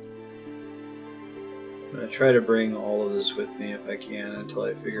 I'm going to try to bring all of this with me if I can until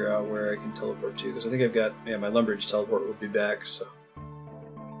I figure out where I can teleport to, because I think I've got, yeah, my Lumbridge teleport will be back, so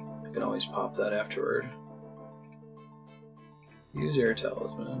I can always pop that afterward. Use air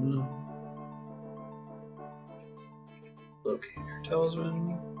talisman. Locate air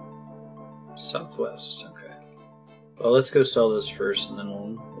talisman. Southwest, okay. Well, let's go sell this first and then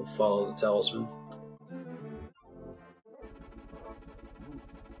we'll follow the talisman.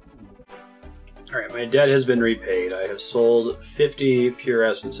 Alright, my debt has been repaid. I have sold 50 pure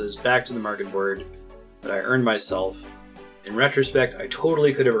essences back to the market board that I earned myself. In retrospect, I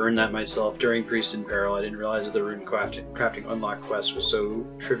totally could have earned that myself during Priest in Peril. I didn't realize that the Runecrafting unlock quest was so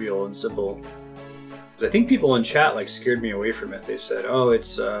trivial and simple. Because I think people in chat like scared me away from it. They said, oh,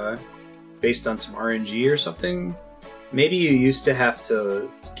 it's based on some RNG or something. Maybe you used to have to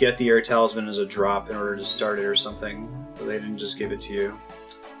get the air talisman as a drop in order to start it or something. But they didn't just give it to you.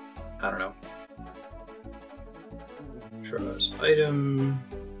 I don't know. Trust item.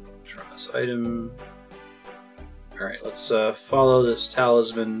 Trust item. Alright, let's follow this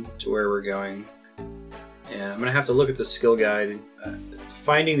talisman to where we're going. And I'm going to have to look at the skill guide.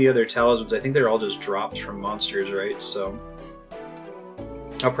 Finding the other talismans, I think they're all just drops from monsters, right? So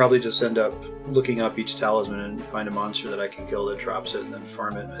I'll probably just end up looking up each talisman and find a monster that I can kill that drops it and then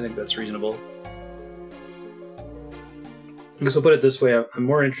farm it. I think that's reasonable. I guess I'll put it this way, I'm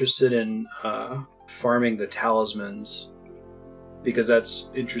more interested in farming the talismans because that's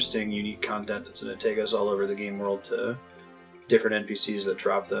interesting, unique content that's going to take us all over the game world to different NPCs that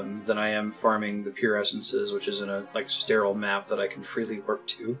drop them than I am farming the pure essences, which is in a like sterile map that I can freely warp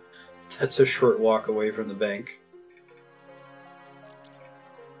to. That's a short walk away from the bank.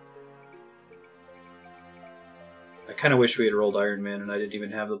 I kind of wish we had rolled Iron Man and I didn't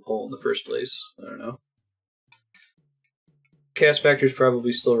even have the pole in the first place. I don't know. Cast Factor's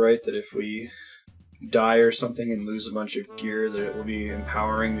probably still right that if we die or something and lose a bunch of gear, that it will be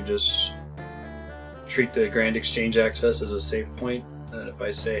empowering to just treat the Grand Exchange access as a save point. And if I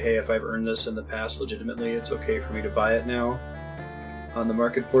say, hey, if I've earned this in the past legitimately, it's okay for me to buy it now on the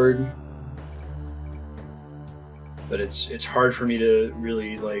market board. But it's hard for me to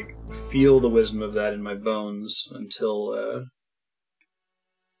really like feel the wisdom of that in my bones until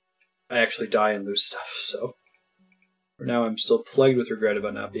I actually die and lose stuff. So For now, I'm still plagued with regret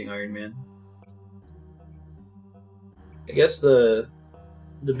about not being Iron Man. I guess the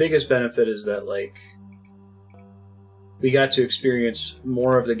biggest benefit is that, like, we got to experience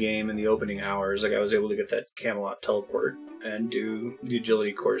more of the game in the opening hours. Like, I was able to get that Camelot teleport and do the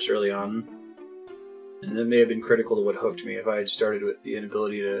agility course early on. And that may have been critical to what hooked me. If I had started with the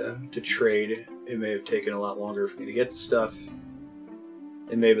inability to trade, it may have taken a lot longer for me to get the stuff.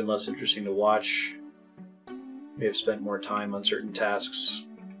 It may have been less interesting to watch. May have spent more time on certain tasks.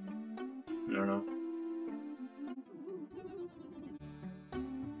 I don't know.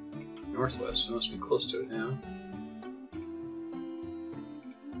 Northwest, I must be close to it now.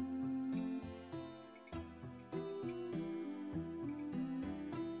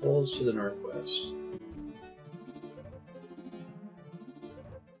 Holes to the northwest.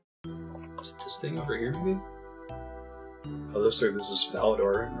 Is it this thing over here, maybe? Oh, looks like this is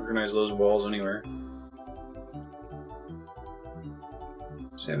Falador. Recognize those walls anywhere.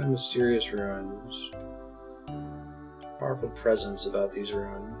 Examine mysterious ruins. Powerful presence about these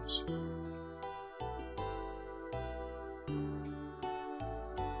ruins.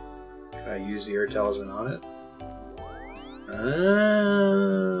 Can I use the air talisman on it?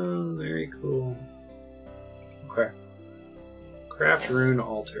 Oh, very cool. Okay. Craft rune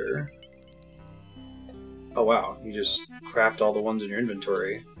altar. Oh wow, you just craft all the ones in your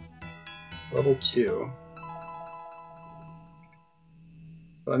inventory. Level 2.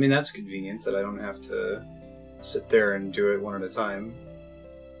 Well, I mean, that's convenient that I don't have to sit there and do it one at a time.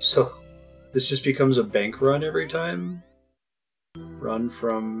 So, this just becomes a bank run every time? Run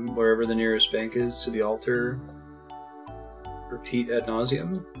from wherever the nearest bank is to the altar. Repeat ad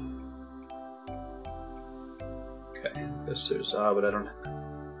nauseum? Okay, guess there's... but I don't...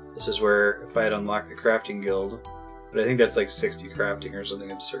 This is where, if I had unlocked the crafting guild, but I think that's like 60 crafting or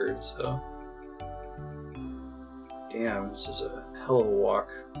something absurd, so... Damn, this is a hell of a walk.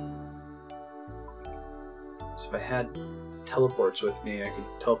 So if I had teleports with me, I could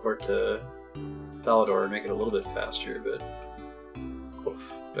teleport to Falador and make it a little bit faster, but...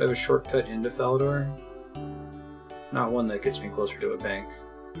 Oof. Do I have a shortcut into Falador? Not one that gets me closer to a bank.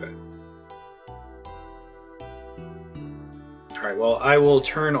 Okay. Alright, well, I will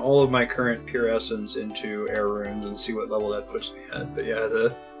turn all of my current Pure Essence into Air Runes and see what level that puts me at. But yeah,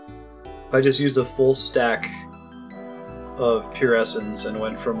 if I just used a full stack of Pure Essence and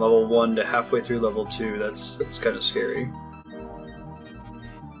went from level 1 to halfway through level 2, that's kind of scary.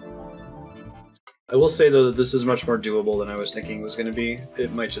 I will say, though, that this is much more doable than I was thinking it was going to be.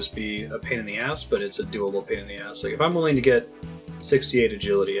 It might just be a pain in the ass, but it's a doable pain in the ass. Like, if I'm willing to get 68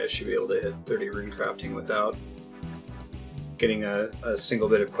 agility, I should be able to hit 30 runecrafting without getting a single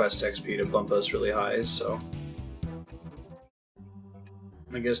bit of quest XP to bump us really high, so...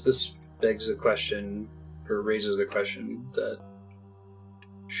 I guess this begs the question, or raises the question, that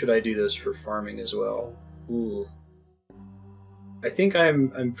should I do this for farming as well? Ooh. I think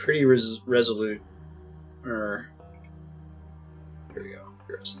I'm pretty resolute. Here we go.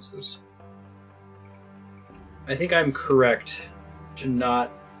 Pure essences. I think I'm correct to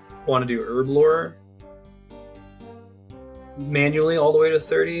not want to do herb lore manually all the way to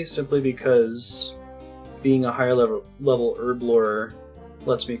 30, simply because being a higher level herb lore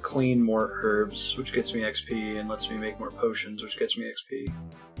lets me clean more herbs, which gets me XP, and lets me make more potions, which gets me XP.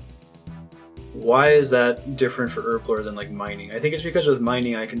 Why is that different for herb lore than, like, mining? I think it's because with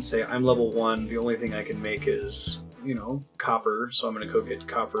mining I can say, I'm level 1, the only thing I can make is, you know, copper, so I'm going to go get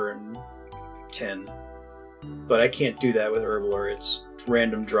copper and tin. But I can't do that with herb lore. It's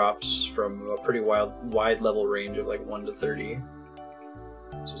random drops from a pretty wide level range of, like, 1 to 30.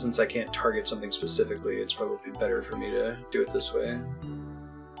 So since I can't target something specifically, it's probably better for me to do it this way.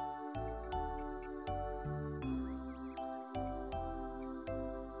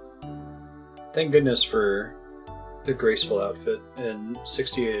 Thank goodness for the graceful outfit and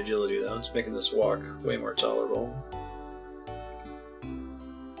 68 agility, though. It's making this walk way more tolerable.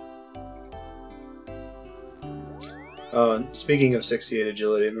 Speaking of 68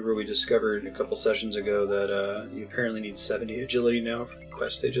 agility, I remember we discovered a couple sessions ago that you apparently need 70 agility now for the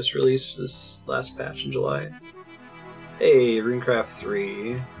quest they just released this last patch in July. Hey, Runecraft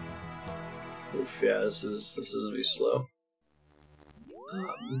 3. Oof, yeah, this is gonna be slow.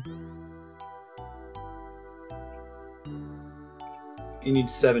 You need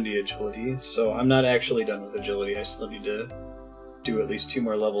 70 agility, so I'm not actually done with agility. I still need to do at least 2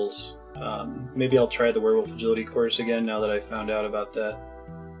 more levels. Maybe I'll try the werewolf agility course again now that I found out about that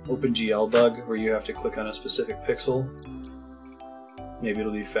OpenGL bug where you have to click on a specific pixel. Maybe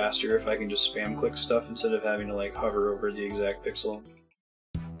it'll be faster if I can just spam click stuff instead of having to, like, hover over the exact pixel.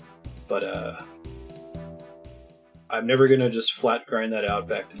 But I'm never going to just flat grind that out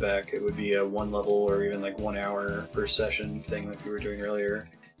back to back. It would be a 1 level or even like 1 hour per session thing like we were doing earlier.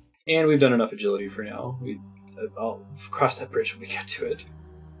 And we've done enough agility for now. I'll cross that bridge when we get to it.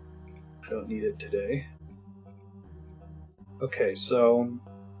 I don't need it today. Okay, so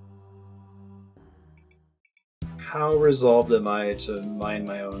how resolved am I to mine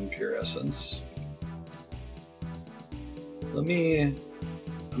my own pure essence? I'm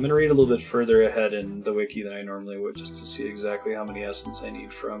going to read a little bit further ahead in the wiki than I normally would, just to see exactly how many essence I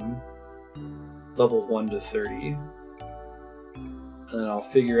need from level 1 to 30. And then I'll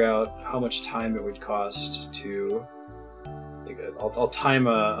figure out how much time it would cost to... I'll time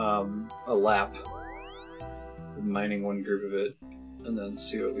a lap, mining one group of it, and then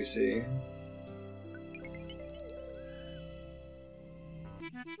see what we see.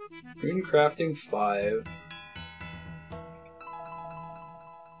 Runecrafting 5.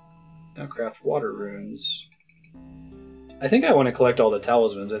 Now craft water runes. I think I want to collect all the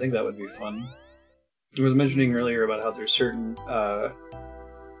talismans. I think that would be fun. I was mentioning earlier about how there's certain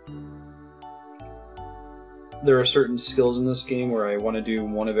there are certain skills in this game where I want to do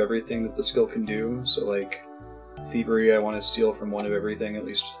one of everything that the skill can do. So like thievery, I want to steal from one of everything. At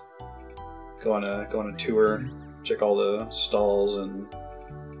least go on a tour, check all the stalls, and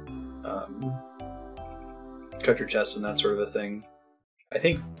cut your chests and that sort of a thing. I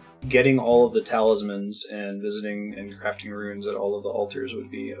think getting all of the talismans and visiting and crafting runes at all of the altars would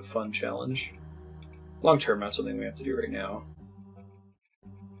be a fun challenge. Long term, not something we have to do right now.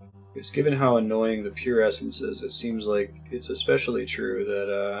 Because given how annoying the pure essence is, it seems like it's especially true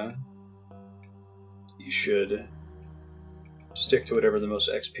that you should stick to whatever the most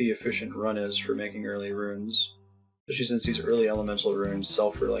XP efficient run is for making early runes. Especially since these early elemental runes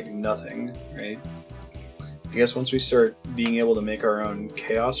sell for like nothing, right? I guess once we start being able to make our own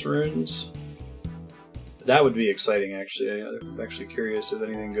chaos runes, that would be exciting, actually. I'm actually curious if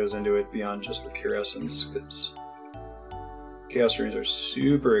anything goes into it beyond just the pure essence, because chaos runes are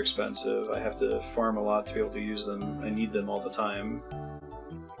super expensive. I have to farm a lot to be able to use them. I need them all the time.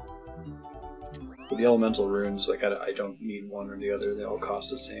 But the elemental runes, like, I don't need one or the other. They all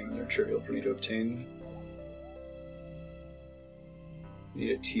cost the same, and they're trivial for me to obtain. You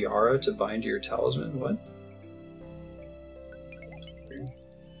need a tiara to bind to your talisman? What?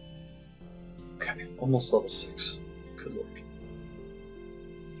 Okay, almost level 6. Good lord.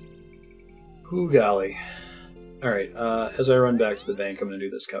 Ooh, golly. Alright, as I run back to the bank, I'm going to do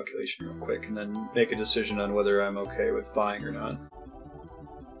this calculation real quick, and then make a decision on whether I'm okay with buying or not.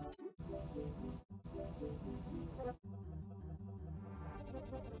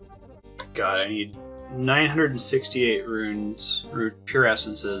 God, I need 968 runes, pure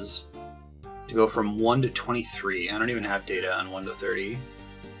essences, to go from 1 to 23. I don't even have data on 1 to 30.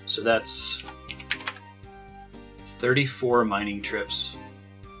 So that's 34 mining trips.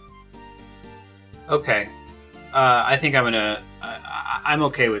 Okay. I think I'm gonna... I'm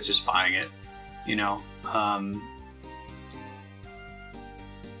okay with just buying it, you know. I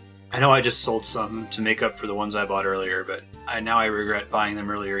know I just sold some to make up for the ones I bought earlier, but now I regret buying them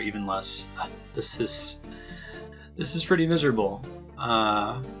earlier even less. This is pretty miserable.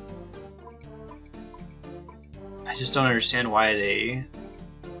 I just don't understand why they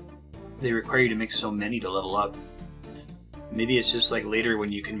require you to make so many to level up. Maybe it's just like later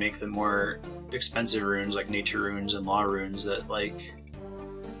when you can make the more expensive runes like nature runes and law runes that like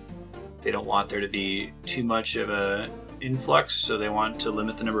they don't want there to be too much of a influx, so they want to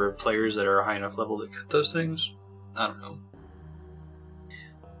limit the number of players that are high enough level to get those things. I don't know.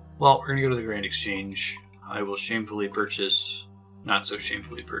 Well, we're gonna go to the Grand Exchange. I will shamefully purchase, not so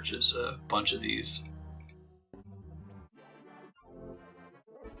shamefully purchase, a bunch of these.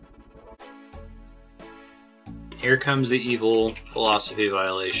 Here comes the evil philosophy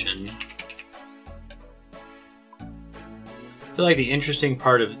violation. I feel like the interesting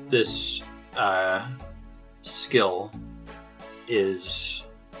part of this skill is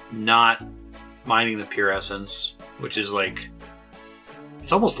not mining the pure essence, which is like,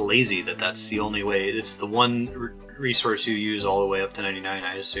 it's almost lazy that that's the only way. It's the one resource you use all the way up to 99,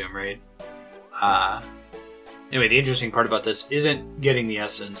 I assume, right? Anyway, the interesting part about this isn't getting the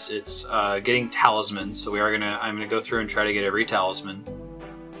essence, it's getting talismans. So I'm gonna go through and try to get every talisman.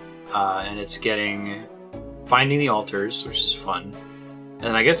 And it's finding the altars, which is fun.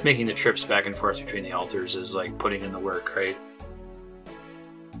 And I guess making the trips back and forth between the altars is like putting in the work, right?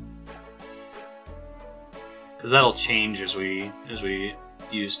 Because that'll change as we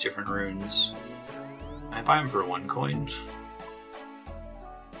use different runes. I buy them for 1 coin.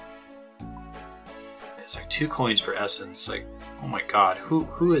 It's like 2 coins per essence. Like, oh my god,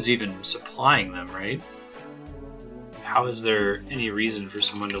 who is even supplying them, right? how is there any reason for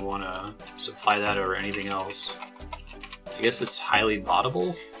someone to want to supply that over anything else? I guess it's highly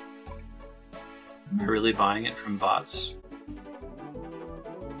bottable. Am I really buying it from bots?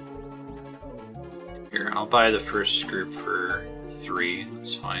 Here, I'll buy the first group for 3.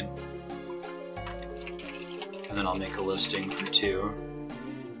 That's fine. And then I'll make a listing for 2.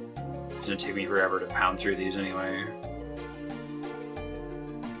 It's gonna take me forever to pound through these anyway.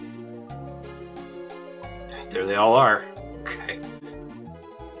 There they all are. Okay.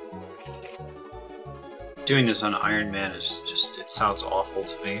 Doing this on Iron Man is just, it sounds awful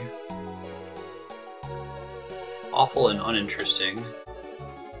to me. Awful and uninteresting.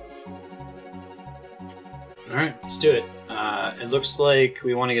 Alright, let's do it. It looks like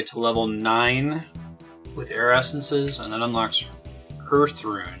we want to get to level 9 with air essences, and that unlocks earth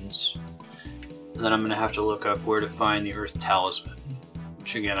runes. And then I'm going to have to look up where to find the earth talisman.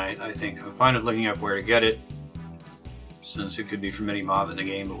 Which again, I think I'm fine with looking up where to get it, since it could be from any mob in the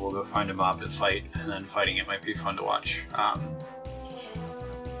game, but we'll go find a mob to fight, and then fighting it might be fun to watch.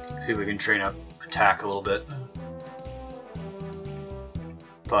 See if we can train up attack a little bit.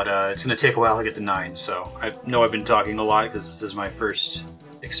 But it's going to take a while to get to 9, so I know I've been talking a lot because this is my first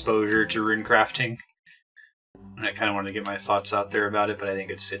exposure to runecrafting. And I kind of wanted to get my thoughts out there about it, but I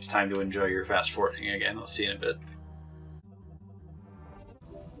think it's time to enjoy your fast forwarding again. I'll see you in a bit.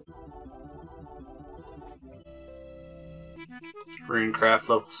 Runecraft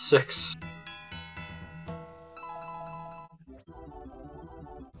level 6.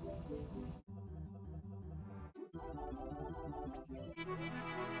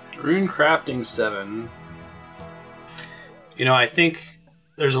 Runecrafting 7. You know, I think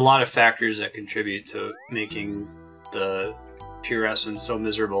there's a lot of factors that contribute to making the pure essence so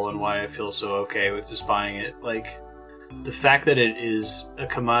miserable and why I feel so okay with just buying it. Like, the fact that it is a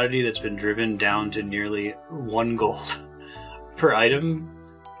commodity that's been driven down to nearly 1 gold per item,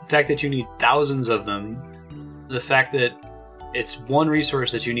 the fact that you need thousands of them, the fact that it's one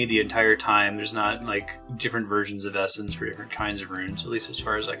resource that you need the entire time. There's not like different versions of essence for different kinds of runes, at least as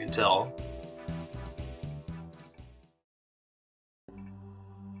far as I can tell.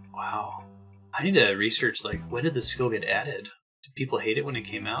 Wow. I need to research, like, when did the skill get added? Did people hate it when it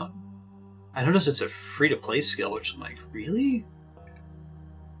came out? I noticed it's a free-to-play skill, which I'm like, really?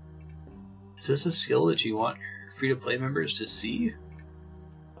 Is this a skill that you want your free-to-play members to see?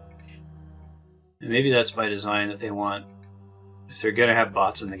 And maybe that's by design, that they want, if they're going to have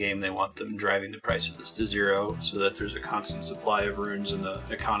bots in the game, they want them driving the price of this to 0 so that there's a constant supply of runes in the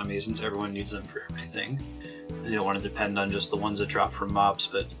economy, since everyone needs them for everything. They don't want to depend on just the ones that drop from mobs,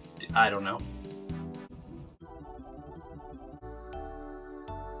 but I don't know.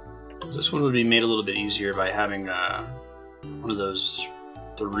 This one would be made a little bit easier by having one of those,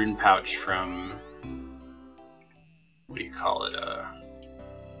 the rune pouch from, what do you call it,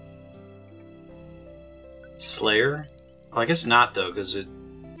 Slayer? Well, I guess not, though, because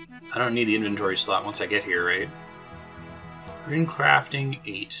I don't need the inventory slot once I get here, right? Runecrafting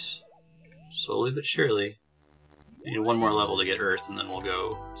 8. Slowly but surely. I need 1 more level to get Earth, and then we'll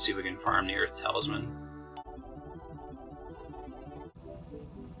go see if we can farm the Earth Talisman.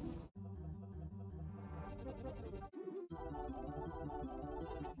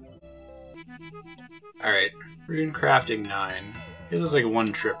 Alright, Runecrafting 9. It was like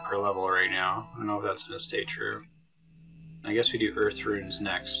 1 trip per level right now. I don't know if that's going to stay true. I guess we do Earth Runes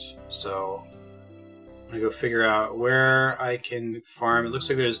next, so I'm going to go figure out where I can farm. It looks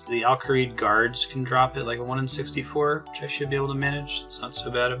like there's the Kharid guards can drop it like a 1 in 64, which I should be able to manage. It's not so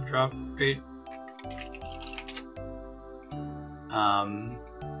bad of a drop rate.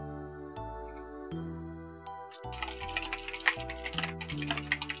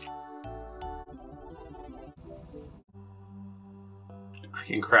 I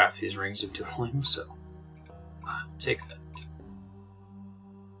can craft these rings of dueling, so I'll take that.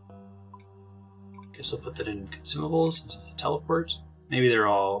 Guess I'll put that in consumables since it's a teleport. Maybe they're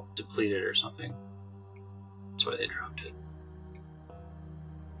all depleted or something. That's why they dropped it.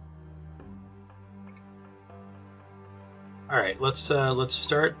 Alright, let's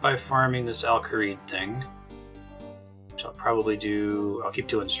start by farming this Kharid thing. Which I'll probably do. I'll keep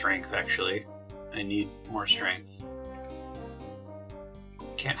doing strength actually. I need more strength.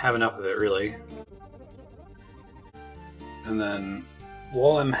 Can't have enough of it really. And then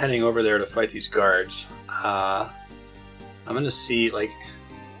while I'm heading over there to fight these guards, I'm gonna see, like,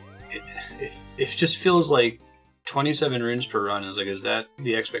 it just feels like 27 runes per run is like, is that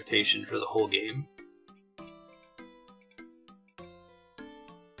the expectation for the whole game?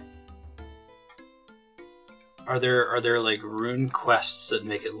 Are there like rune quests that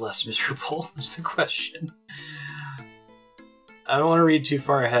make it less miserable? Is the question. I don't want to read too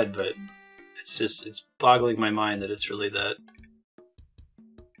far ahead, but it's boggling my mind that it's really that.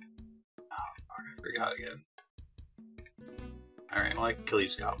 Oh, fuck, I forgot again. Alright, well I can kill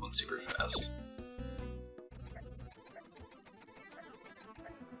these goblins super fast.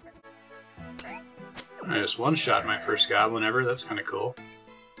 I just one-shot my first goblin ever, that's kinda cool.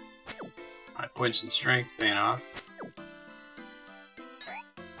 My points and strength paying off.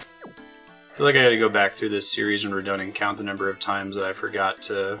 I feel like I gotta go back through this series when we're done and count the number of times that I forgot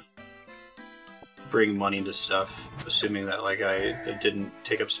to bring money to stuff, assuming that like it didn't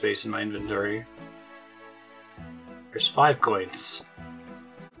take up space in my inventory. There's 5 coins.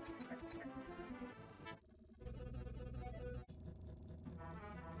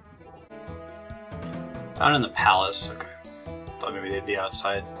 Down in the palace, okay. Thought maybe they'd be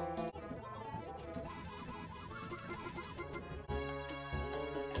outside.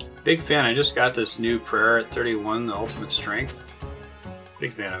 Big fan, I just got this new prayer at 31, the ultimate strength.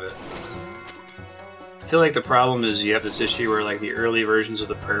 Big fan of it. I feel like the problem is you have this issue where like the early versions of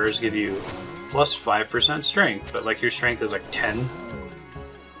the prayers give you plus 5% strength, but like your strength is like 10,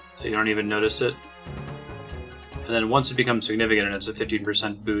 so you don't even notice it. And then once it becomes significant and it's a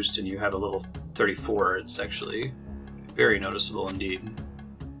 15% boost and you have a level 34, it's actually very noticeable indeed.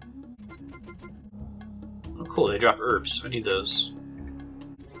 Oh cool, they drop herbs. I need those.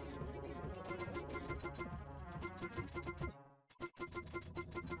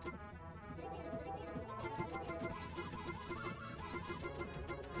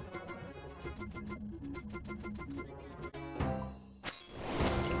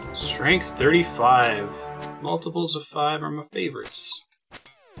 Strength 35. Multiples of 5 are my favorites.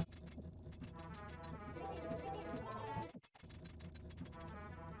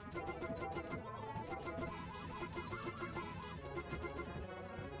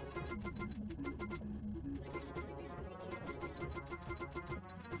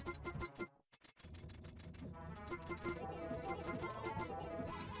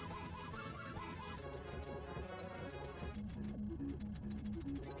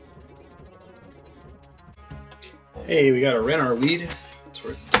 Hey, we gotta rent our weed. It's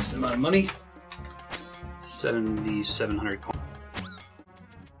worth a decent amount of money. 7,700 coins.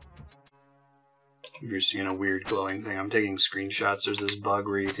 If you're seeing a weird glowing thing, I'm taking screenshots. There's this bug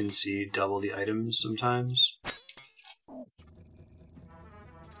where you can see double the items sometimes.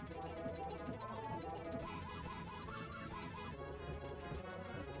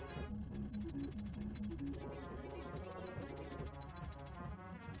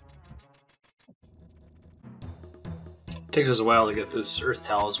 Takes us a while to get this earth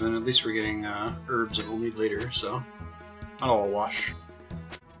talisman. At least we're getting herbs that we'll need later, so not all a wash.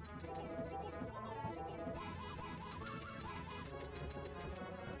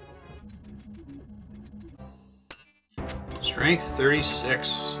 Strength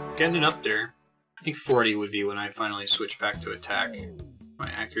 36. Getting it up there. I think 40 would be when I finally switch back to attack. My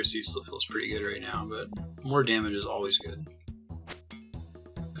accuracy still feels pretty good right now, but more damage is always good.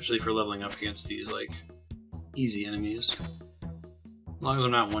 Especially for leveling up against these, like, easy enemies. As long as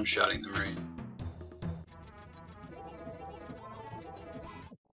I'm not one-shotting them right.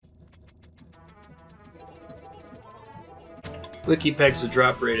 Wiki pegs the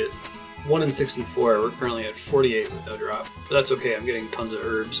drop rate at 1 in 64. We're currently at 48 with no drop. But that's okay, I'm getting tons of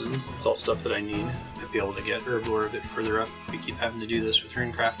herbs and it's all stuff that I need. Might be able to get herb lore a bit further up if we keep having to do this with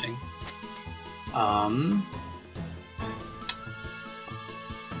runecrafting.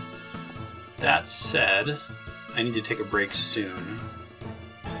 That said, I need to take a break soon.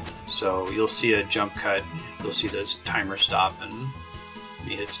 So you'll see a jump cut, you'll see this timer stop, and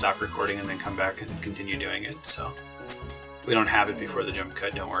me hit stop recording and then come back and continue doing it. So we don't have it before the jump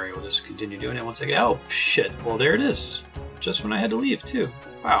cut, don't worry, we'll just continue doing it once I get... Oh, shit, well there it is. Just when I had to leave, too.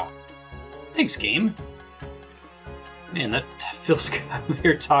 Wow. Thanks, game. Man, that feels good. We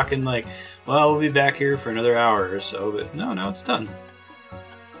were talking like, well, we'll be back here for another hour or so, but no, it's done.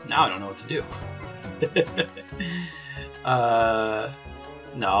 Now I don't know what to do.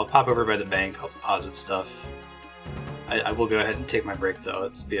 No, I'll pop over by the bank, I'll deposit stuff. I will go ahead and take my break though,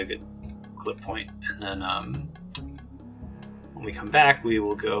 it's be a good clip point. And then when we come back, we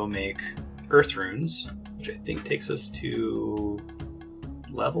will go make earth runes, which I think takes us to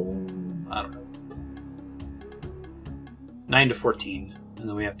level, I don't know, 9 to 14. And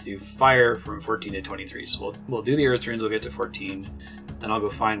then we have to do fire from 14 to 23. So we'll do the earth runes, we'll get to 14. Then I'll go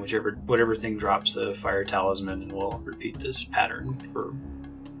find whatever thing drops the fire talisman, and we'll repeat this pattern for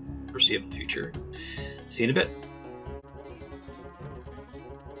foreseeable future. See you in a bit.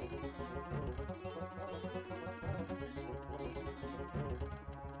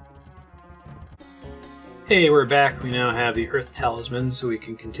 Hey, we're back. We now have the Earth Talisman, so we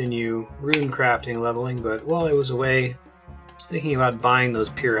can continue Runecrafting leveling, but while I was away, I was thinking about buying those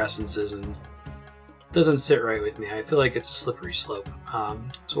pure essences, and it doesn't sit right with me. I feel like it's a slippery slope.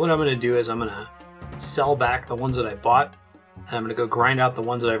 So what I'm going to do is I'm going to sell back the ones that I bought, and I'm going to go grind out the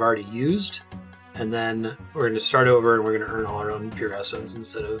ones that I've already used, and then we're going to start over and we're going to earn all our own pure essence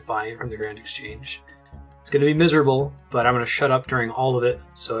instead of buying it from the Grand Exchange. It's going to be miserable, but I'm going to shut up during all of it,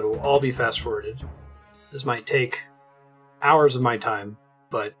 so it will all be fast-forwarded. This might take hours of my time,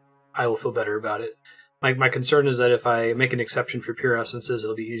 but I will feel better about it. My concern is that if I make an exception for pure essences,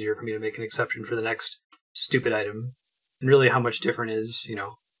 it'll be easier for me to make an exception for the next stupid item. And really, how much different is, you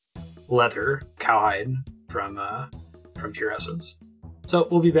know, leather, cowhide from pure essence? So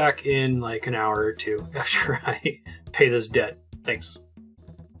we'll be back in like an hour or two after I pay this debt. Thanks.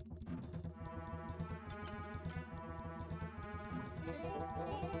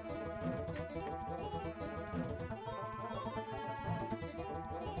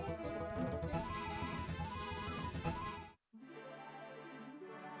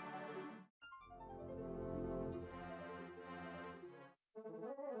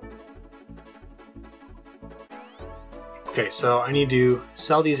 Okay, so I need to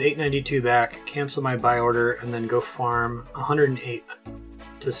sell these 892 back, cancel my buy order, and then go farm 108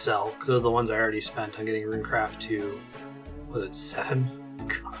 to sell, because those are the ones I already spent on getting Runecraft to, was it 7?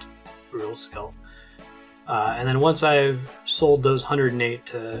 God, it's brutal skill. And then once I've sold those 108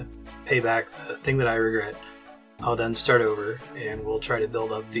 to pay back the thing that I regret, I'll then start over, and we'll try to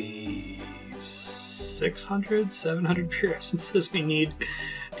build up the 600, 700 pure essences we need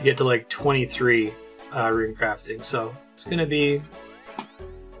to get to like 23 Runecrafting. So it's going to be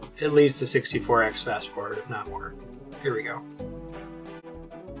at least a 64x fast forward, if not more. Here we go.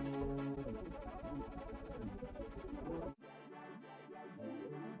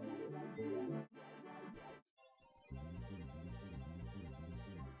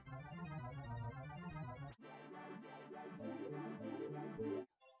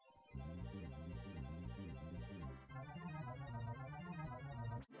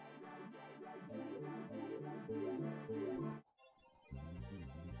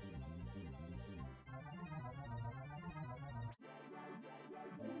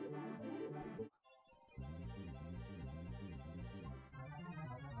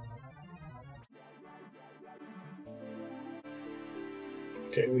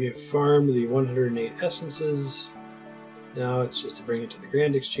 Okay, we have farmed the 108 essences. Now it's just to bring it to the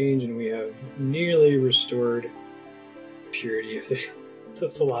Grand Exchange, and we have nearly restored purity of the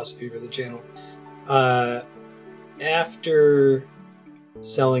philosophy for the channel. After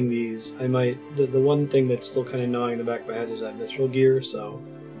selling these, I might... The one thing that's still kind of gnawing in the back of my head is that mithril gear, so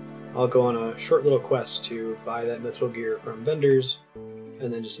I'll go on a short little quest to buy that mithril gear from vendors,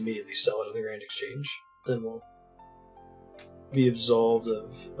 and then just immediately sell it on the Grand Exchange. Then we'll be absolved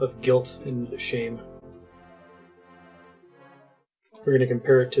of guilt and shame. We're going to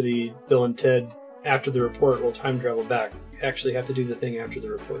compare it to the Bill and Ted after the report will time travel back. You actually have to do the thing after the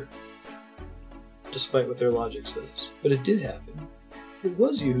report, despite what their logic says. But it did happen. It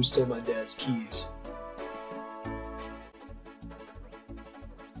was you who stole my dad's keys.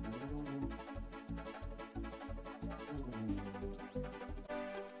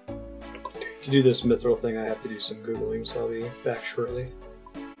 To do this mithril thing, I have to do some Googling, so I'll be back shortly.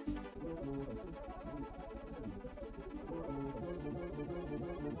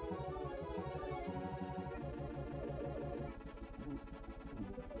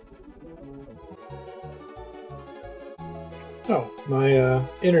 Oh, my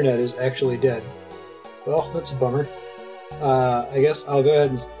internet is actually dead. Well, that's a bummer. I guess I'll go ahead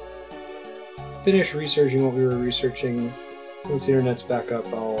and finish researching what we were researching. Once the internet's back up,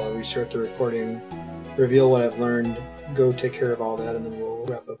 I'll restart the recording, reveal what I've learned, go take care of all that, and then we'll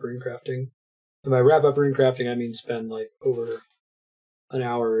wrap up Runecrafting. And by wrap up Runecrafting, I mean spend like over an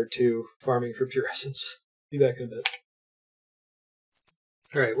hour or two farming for pure essence. Be back in a bit.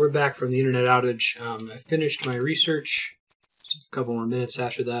 Alright, we're back from the internet outage. I finished my research. Just a couple more minutes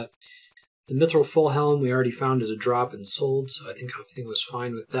after that. The Mithril Full Helm we already found as a drop and sold, so I think everything was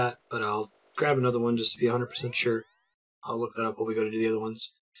fine with that, but I'll grab another one just to be 100% sure. I'll look that up while we go to do the other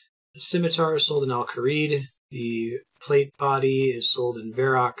ones. The Scimitar is sold in Kharid. The plate body is sold in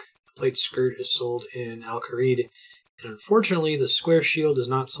Varrock. The plate skirt is sold in Kharid. And unfortunately, the square shield is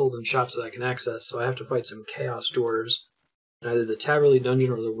not sold in shops that I can access, so I have to fight some Chaos Dwarves in either the Taverley Dungeon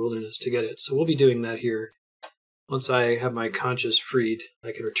or the Wilderness to get it. So we'll be doing that here. Once I have my conscience freed,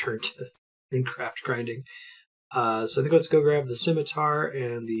 I can return to Runecraft grinding. So I think let's go grab the Scimitar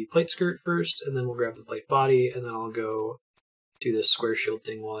and the plate skirt first, and then we'll grab the plate body, and then I'll go do this square shield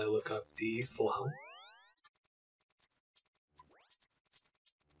thing while I look up the full helm.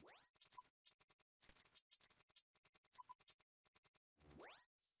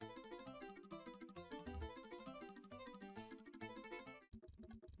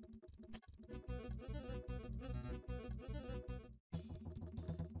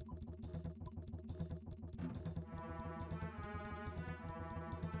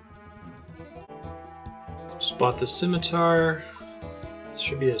 Just bought the scimitar. This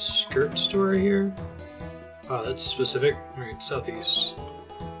should be a skirt store here. Oh, that's specific. Alright, southeast.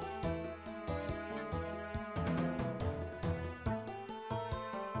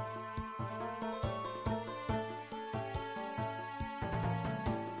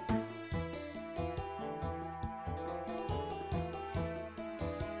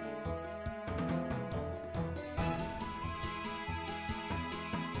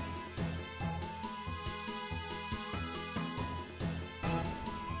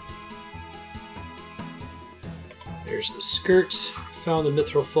 There's the skirt. Found the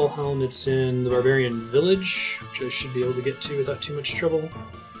Mithril full helm. It's in the Barbarian Village, which I should be able to get to without too much trouble.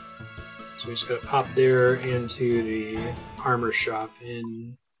 So we just gotta pop there into the armor shop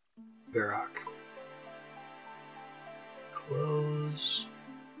in Varrock. Close.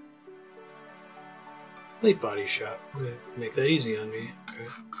 Plate body shop. Make that easy on me. Okay.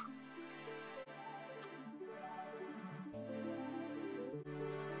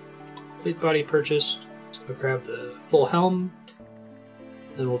 Plate body purchased. So we'll grab the full helm,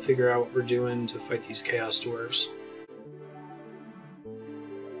 then we'll figure out what we're doing to fight these Chaos Dwarves.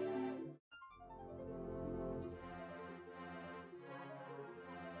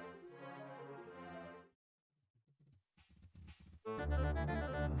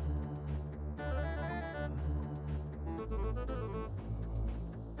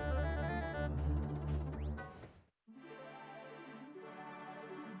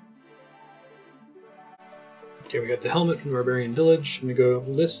 Okay, we got the helmet from the Barbarian Village. I'm gonna go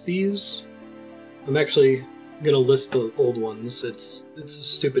list these. I'm actually gonna list the old ones. It's a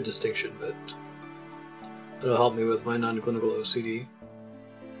stupid distinction, but it'll help me with my non-clinical OCD.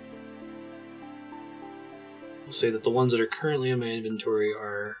 I'll say that the ones that are currently in my inventory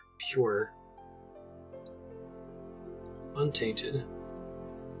are pure, untainted.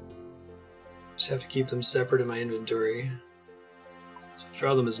 Just have to keep them separate in my inventory. So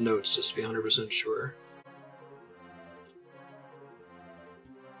draw them as notes just to be 100% sure.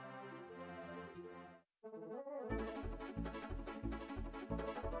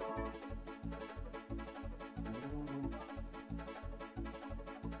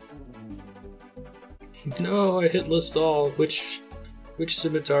 No, I hit list all. Which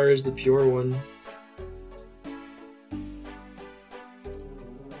scimitar is the pure one?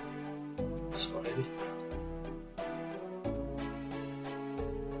 It's fine.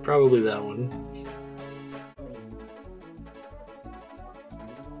 Probably that one.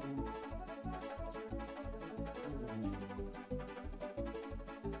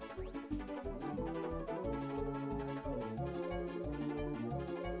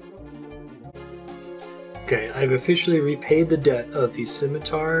 Okay, I've officially repaid the debt of the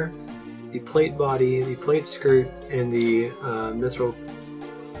scimitar, the plate body, the plate skirt, and the mithril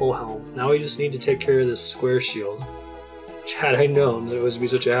full helm. Now we just need to take care of this square shield. Had I known that it was to be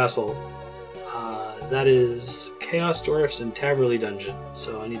such a hassle. That is Chaos Dwarfs in Taverley Dungeon,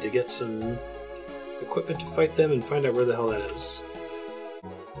 so I need to get some equipment to fight them and find out where the hell that is.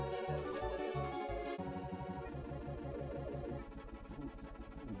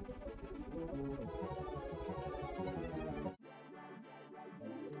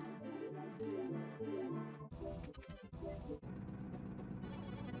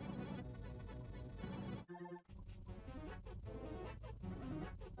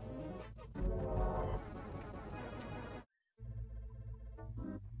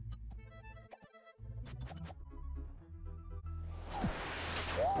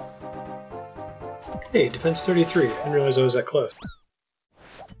 Hey, defense 33. I didn't realize I was that close.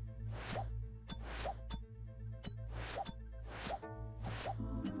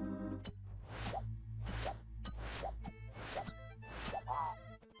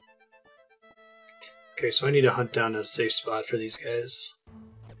 Okay, so I need to hunt down a safe spot for these guys.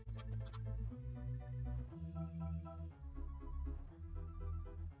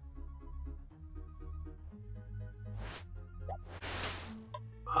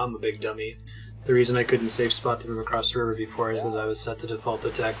 I'm a big dummy. The reason I couldn't safe spot them across the river before is because I was set to default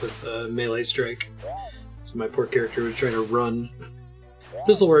attack with melee strike. So my poor character was trying to run.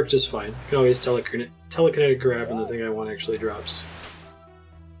 This'll work just fine. I can always telekinetic grab when the thing I want actually drops.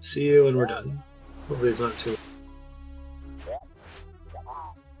 See you when we're done. Hopefully it's not too...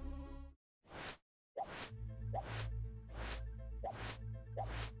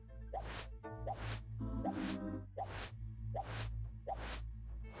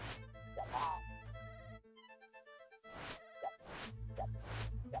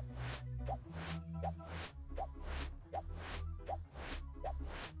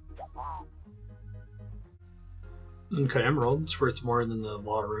 Uncut emerald. It's worth more than the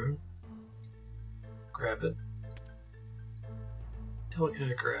law rune. Grab it.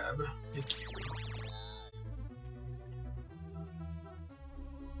 Telekinetic grab. Thank you.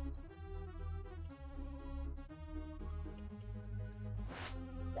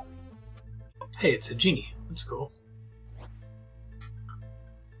 Hey, it's a genie. That's cool.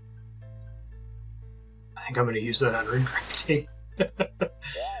 I think I'm going to use that on Runecrafting.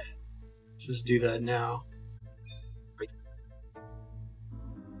 Just do that now.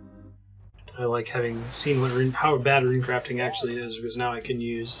 I like having seen what how bad Runecrafting actually is, because now I can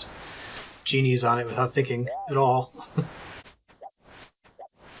use genies on it without thinking at all.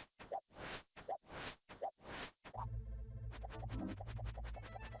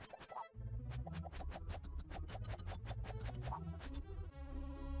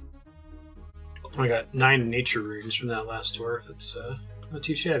 I got 9 nature runes from that last dwarf. It's not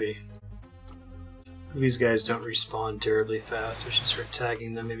too shabby. These guys don't respawn terribly fast. I should start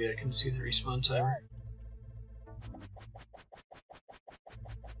tagging them. Maybe I can see the respawn timer.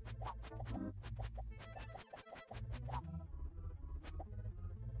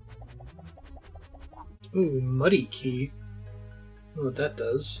 Ooh, muddy key. I don't know what that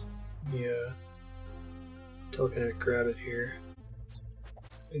does. Yeah. Telekinetic grab it here.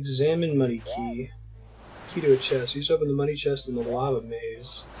 Examine muddy key. Key to a chest. Use to open the muddy chest in the lava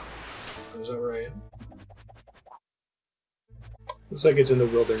maze. Is that right? Looks like it's in the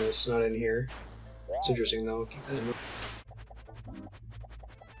wilderness, not in here. It's interesting though. Keep that in mind.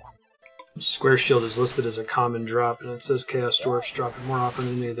 Square shield is listed as a common drop, and it says Chaos Dwarfs drop it more often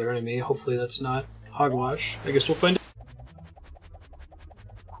than any other enemy. Hopefully that's not hogwash. I guess we'll find out.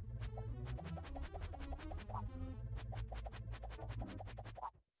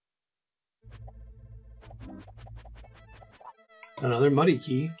 Another muddy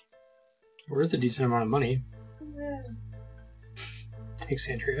key. Worth a decent amount of money. Yeah. Thanks,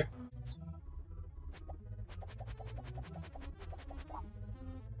 Andrea.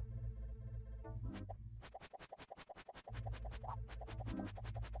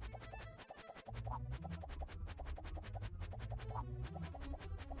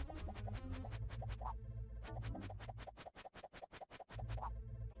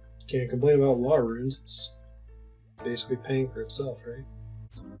 Can't complain about law runes. It's basically paying for itself, right?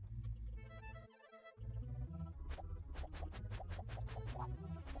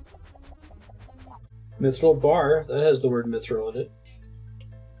 Mithril bar, that has the word mithril in it.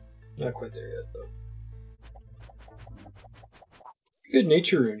 Not quite there yet, though. Good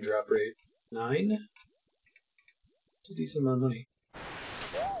nature rune drop rate. 9? It's a decent amount of money.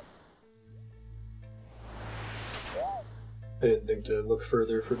 I didn't think to look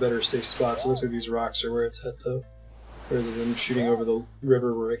further for better safe spots. It looks like these rocks are where it's at, though. Rather than shooting over the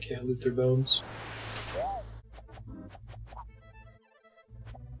river where I can't loot their bones.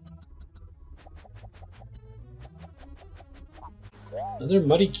 Another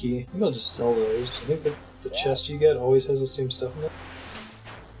muddy key. I think I'll just sell those. I think that the chest you get always has the same stuff in it.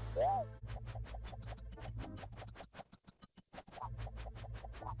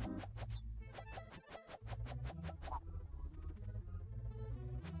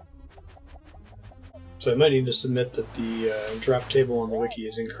 So I might need to submit that the drop table on the wiki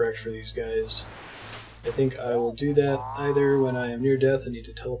is incorrect for these guys. I think I will do that either when I am near death and need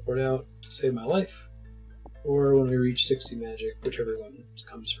to teleport out to save my life, or when we reach 60 magic, whichever one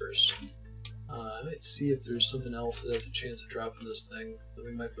comes first. I might see if there's something else that has a chance of dropping this thing that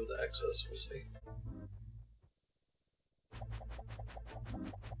we might be able to access. We'll see.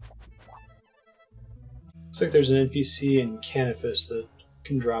 Looks like there's an NPC in Canifis that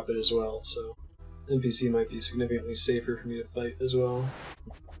can drop it as well, so the NPC might be significantly safer for me to fight as well.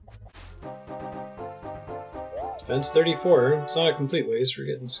 Defense 34. It's not a complete waste. We're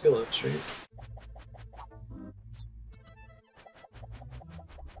getting skill ups, right?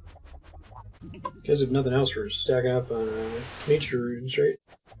 Because if nothing else, we're stacking up on nature runes, right?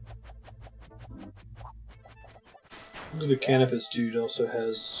 The Canifis dude also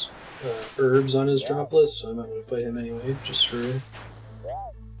has herbs on his drop list, so I might want to fight him anyway, just for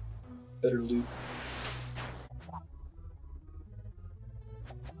better loot.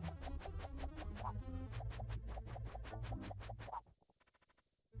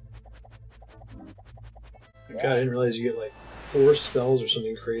 God, I didn't realize you get like 4 spells or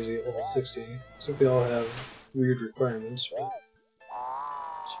something crazy at level 60. So they all have weird requirements, but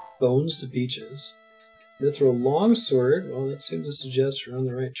bones to beaches. Mithril longsword, well that seems to suggest we're on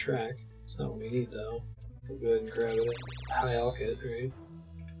the right track. It's not what we need though. We'll go ahead and grab it. High alch it, right?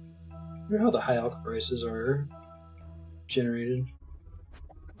 I wonder how the high alch prices are generated.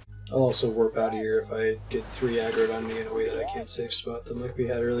 I'll also warp out of here if I get 3 aggroed on me in a way that I can't safe spot them like we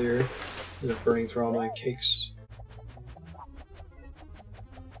had earlier. End up burning through all my cakes.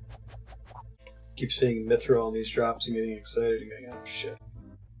 Keep seeing Mithril on these drops and getting excited and going, oh shit.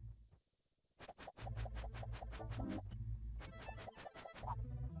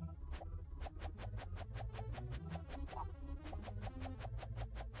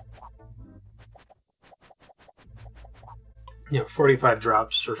 Yeah, 45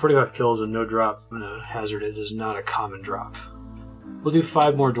 drops, or 45 kills and no drop in a hazarded is not a common drop. We'll do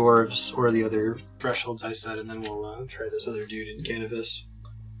 5 more dwarves, or the other thresholds I said, and then we'll try this other dude in Canifis.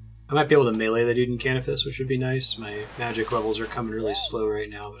 I might be able to melee the dude in Canifis, which would be nice. My magic levels are coming really slow right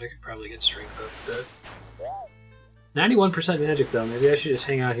now, but I could probably get strength up a bit. 91% magic though, maybe I should just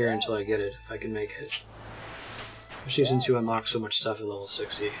hang out here until I get it, if I can make it. Especially since you unlock so much stuff at level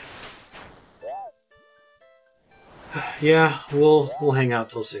 60. Yeah, we'll hang out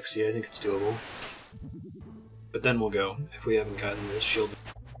till 60. I think it's doable. But then we'll go, if we haven't gotten this shield.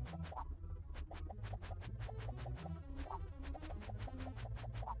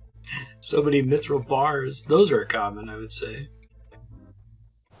 So many mithril bars. Those are common, I would say.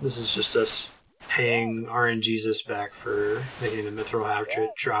 This is just us paying RNGesus back for making the mithril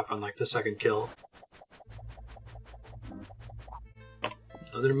hatchet drop on like the 2nd kill.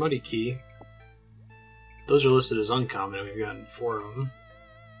 Another muddy key. Those are listed as uncommon, we've gotten 4 of them.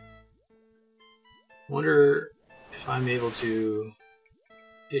 Wonder if I'm able to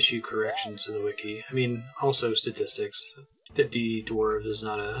issue corrections to the wiki. I mean, also statistics. 50 dwarves is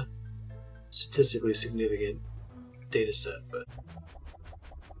not a statistically significant data set, but...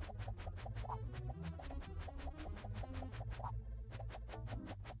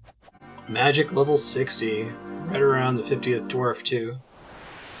 Magic level 60, right around the 50th dwarf too.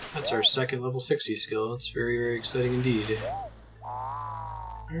 That's our 2nd level 60 skill. It's very, very exciting indeed.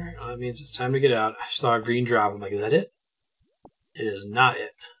 Alright, well, that means it's time to get out. I saw a green drop. I'm like, is that it? It is not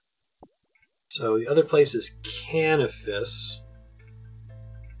it. So the other place is Canifis.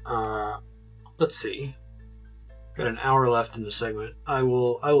 Let's see. Got an hour left in the segment. I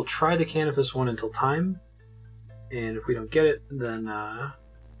will try the Canifis one until time. And if we don't get it, then I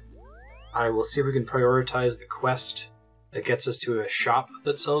will see if we can prioritize the quest that gets us to a shop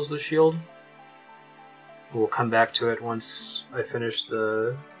that sells the shield. We'll come back to it once I finish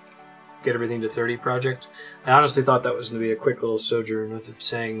the get everything to 30 project. I honestly thought that was going to be a quick little sojourn with it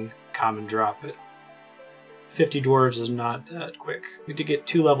saying common drop, but 50 dwarves is not that quick. We did get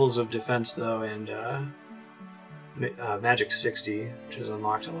 2 levels of defense though, and magic 60, which has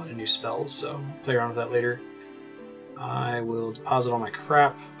unlocked a lot of new spells, so I'll play around with that later. I will deposit all my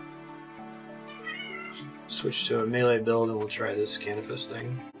crap. Switch to a melee build and we'll try this Canifis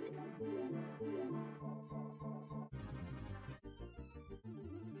thing.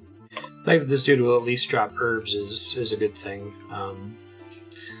 The fact that this dude will at least drop herbs is a good thing.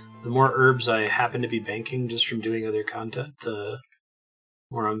 The more herbs I happen to be banking just from doing other content, the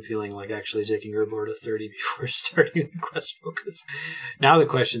more I'm feeling like actually taking Herblore to 30 before starting the quest focus. Now the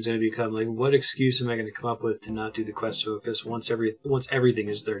question's going to become like, what excuse am I going to come up with to not do the quest focus once everything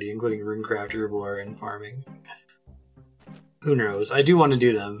is 30, including Runecraft, Herblore, and farming? Who knows? I do want to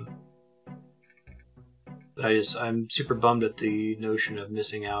do them. But I'm super bummed at the notion of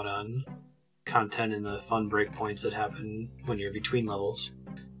missing out on content and the fun breakpoints that happen when you're between levels.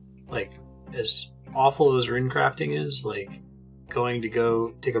 Like, as awful as Runecrafting is, like, going to go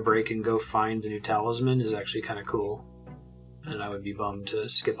take a break and go find the new talisman is actually kind of cool. And I would be bummed to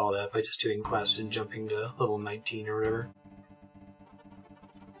skip all that by just doing quests and jumping to level 19 or whatever.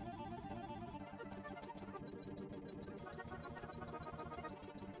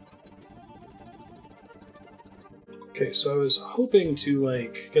 Okay, so I was hoping to,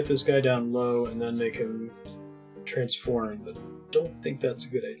 like, get this guy down low and then make him transform, but don't think that's a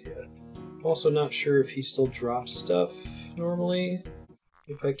good idea. Also not sure if he still drops stuff normally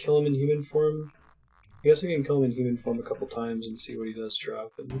if I kill him in human form. I guess I can kill him in human form a couple times and see what he does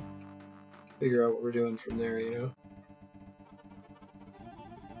drop and figure out what we're doing from there, you know?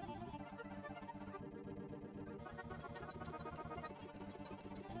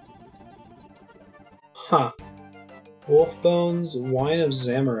 Huh. Wolf Bones, Wine of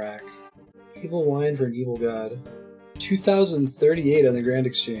Zamorak. Evil wine for an evil god. 2038 on the Grand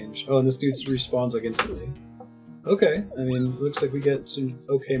Exchange. Oh, and this dude respawns like instantly. Okay, I mean, looks like we get some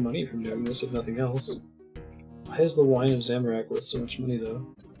okay money from doing this, if nothing else. Why is the Wine of Zamorak worth so much money,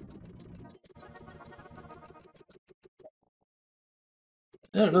 though?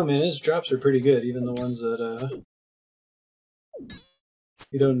 I don't know, man. His drops are pretty good, even the ones that,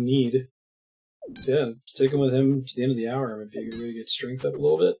 you don't need. So yeah, sticking with him to the end of the hour might be a good way to get strength up a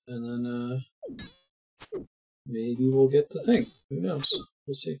little bit, and then maybe we'll get the thing. Who knows?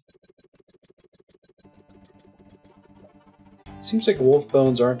 We'll see. Seems like wolf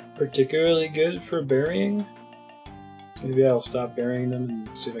bones aren't particularly good for burying. Maybe I'll stop burying them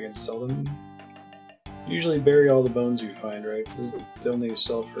and see if I can sell them. Usually bury all the bones you find, right? They only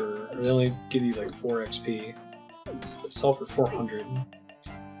sell for, or they only give you like 4 XP. But sell for 400.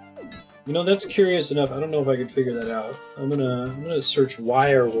 You know, that's curious enough. I don't know if I could figure that out. I'm gonna search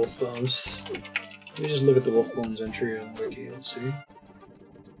why are wolf bones. Let me just look at the wolf bones entry on the wiki and see.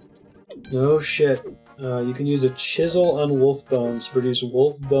 No shit. You can use a chisel on wolf bones to produce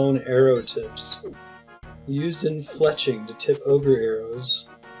wolf bone arrow tips. Used in fletching to tip ogre arrows.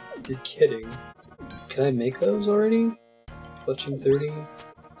 You're kidding. Can I make those already? Fletching 30?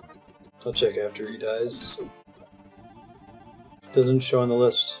 I'll check after he dies. It doesn't show on the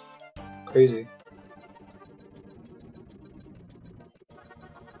list. Crazy.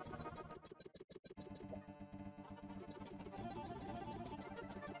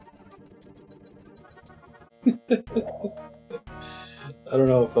 I don't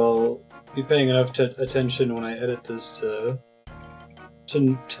know if I'll be paying enough attention when I edit this to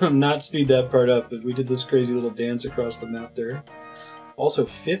not speed that part up, but we did this crazy little dance across the map there. Also,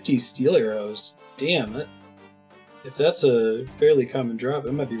 50 steel arrows. Damn, if that's a fairly common drop,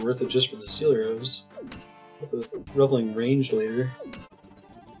 it might be worth it just for the steel arrows. With leveling range later.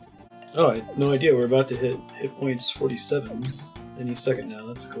 Oh, I had no idea. We're about to hit points 47 any second now.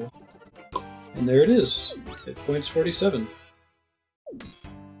 That's cool. And there it is. Hit points 47.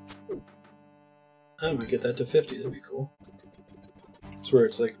 I might get that to 50. That'd be cool. It's where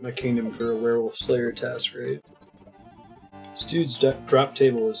it's like my kingdom for a werewolf slayer task, right? This dude's drop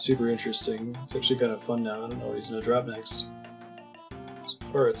table is super interesting. It's actually kind of fun now. I don't know what he's gonna drop next. So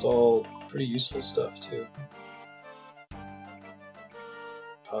far, it's all pretty useful stuff, too.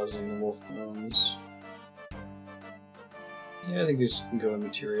 Positing the wolf bones. Yeah, I think these can go in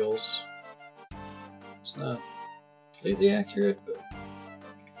materials. It's not completely accurate, but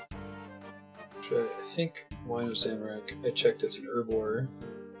I think wine of Zamorak, I checked it's an herbivore.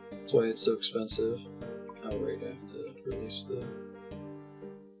 That's why it's so expensive. Oh wait, I have to release the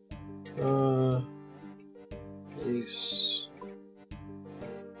draw, release,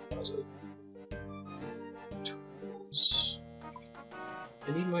 deposit, tools.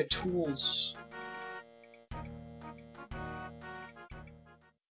 I need my tools.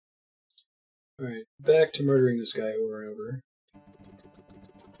 Alright, back to murdering this guy over and over.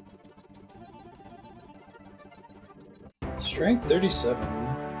 Strength 37.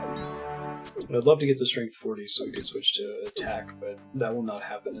 I'd love to get the strength 40 so we could switch to attack, but that will not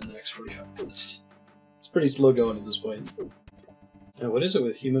happen in the next 45 minutes. It's pretty slow going at this point. Now, what is it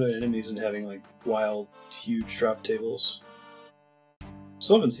with humanoid enemies and having like wild, huge drop tables?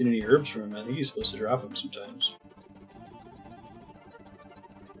 Still haven't seen any herbs from him. I think he's supposed to drop them sometimes.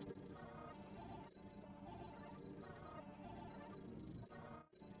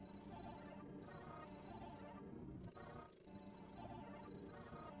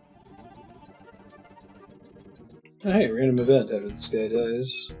 Hey, random event after this guy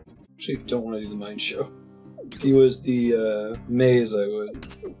dies. Actually, don't want to do the mine show. If he was the maze, I would.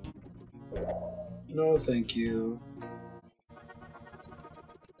 No, thank you.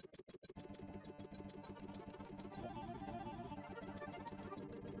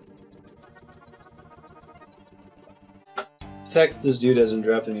 The fact that this dude hasn't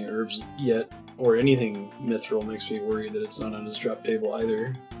dropped any herbs yet, or anything mithril, makes me worried that it's not on his drop table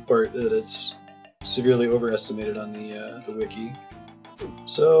either, or that it's severely overestimated on the wiki.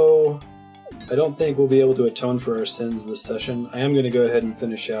 So, I don't think we'll be able to atone for our sins this session. I am going to go ahead and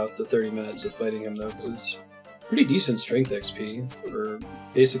finish out the 30 minutes of fighting him though, because it's pretty decent strength XP for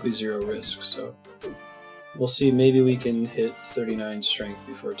basically 0 risk, so we'll see. Maybe we can hit 39 strength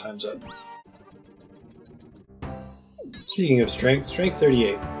before time's up. Speaking of strength, strength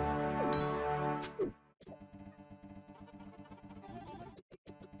 38.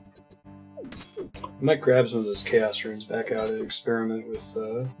 I might grab some of those Chaos Runes back out and experiment with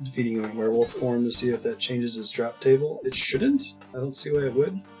defeating him in werewolf form to see if that changes his drop table. It shouldn't. I don't see why it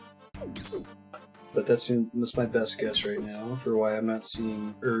would. But that's my best guess right now for why I'm not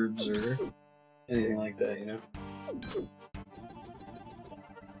seeing herbs or anything like that, you know?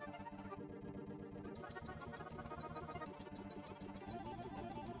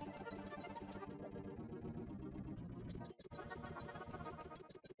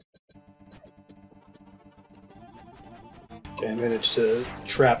 Okay, I managed to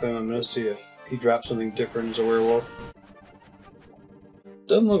trap him. I'm gonna see if he drops something different as a werewolf.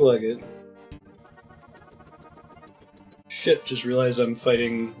 Doesn't look like it. Shit, just realized I'm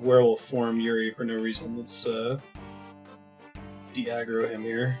fighting werewolf form Yuri for no reason. Let's de-aggro him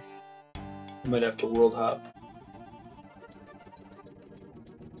here. I might have to world hop.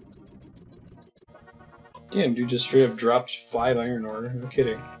 Damn, dude just straight up drops 5 iron ore. No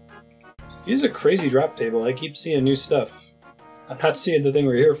kidding. He has a crazy drop table. I keep seeing new stuff. I'm not seeing the thing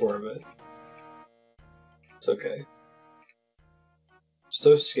we're here for, but it's okay.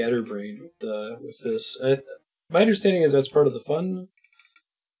 So scatterbrained with this. My understanding is that's part of the fun.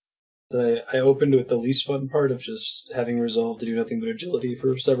 That I opened with the least fun part of just having resolved to do nothing but agility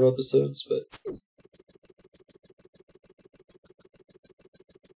for several episodes, but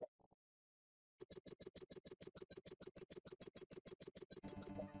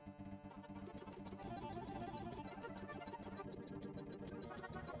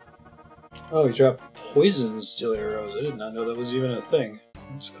oh, he dropped poison steel arrows. I did not know that was even a thing.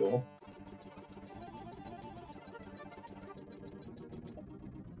 That's cool.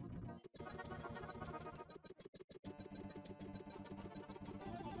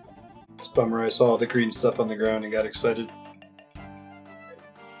 It's a bummer I saw all the green stuff on the ground and got excited.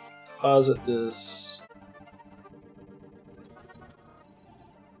 Deposit this.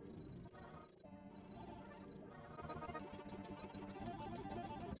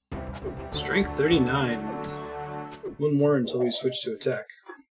 Strength 39. One more until we switch to attack.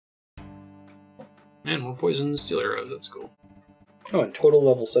 And more poison steel arrows, that's cool. Oh, and total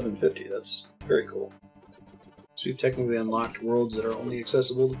level 750, that's very cool. So we've technically unlocked worlds that are only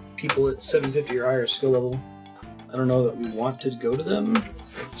accessible to people at 750 or higher skill level. I don't know that we want to go to them. I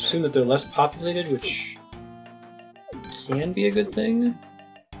assume that they're less populated, which can be a good thing.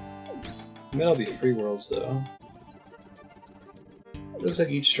 They might all be free worlds, though. It looks like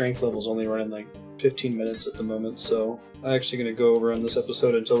each strength level is only running like 15 minutes at the moment, so I'm actually going to go over on this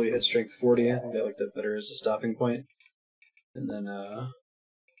episode until we hit strength 40. I think I like that better as a stopping point. And then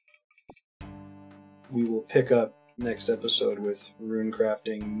we will pick up next episode with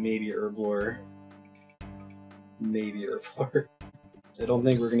Runecrafting, maybe Herblore. Maybe Herblore. I don't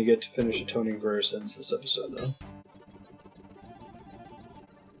think we're going to get to finish atoning for our sins this episode, though.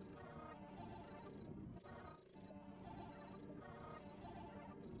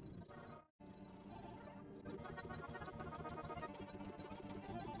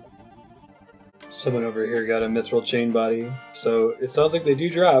 Someone over here got a mithril chain body, so it sounds like they do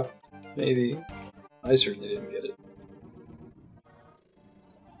drop. Maybe. I certainly didn't get it.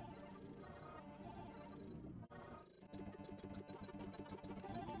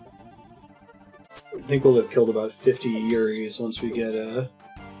 I think we'll have killed about 50 Yuris once we get a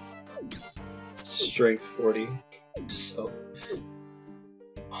strength 40. So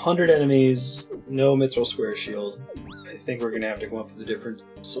 100 enemies, no mithril square shield. I think we're gonna have to come up with a different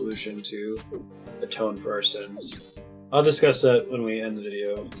solution to atone for our sins. I'll discuss that when we end the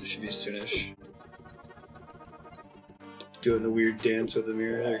video. It should be soonish. Doing the weird dance with the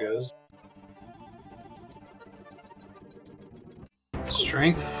mirror. There it goes.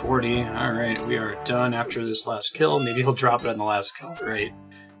 Strength 40. Alright, we are done after this last kill. Maybe he'll drop it on the last kill, right?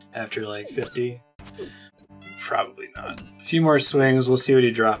 After like 50. Probably not. A few more swings, we'll see what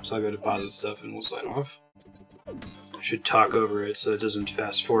he drops. I'll go deposit stuff and we'll sign off. I should talk over it so it doesn't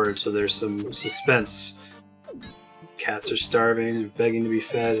fast forward, so there's some suspense. Cats are starving and begging to be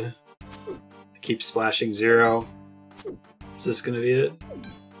fed. I keep splashing 0. Is this gonna be it?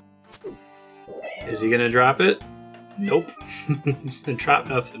 Is he gonna drop it? Nope. He's gonna drop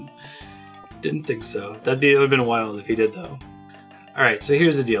nothing. Didn't think so. It would have been wild if he did, though. Alright, so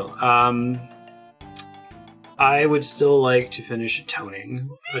here's the deal. I would still like to finish atoning.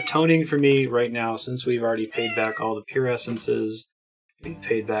 Atoning for me right now, since we've already paid back all the pure essences, we've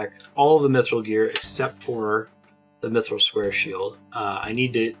paid back all the mithril gear except for the mithril square shield. I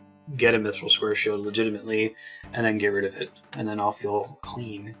need to get a mithril square shield legitimately and then get rid of it, and then I'll feel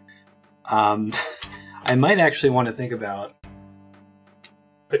clean. I might actually want to think about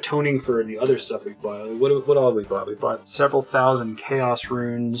atoning for the other stuff we bought. What all have we bought? We bought several thousand chaos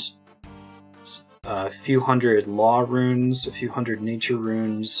runes, a few hundred law runes, a few hundred nature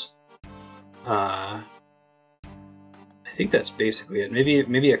runes. I think that's basically it.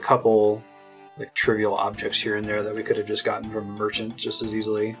 Maybe a couple like trivial objects here and there that we could have just gotten from a merchant just as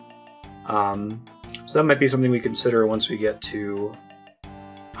easily. So that might be something we consider once we get to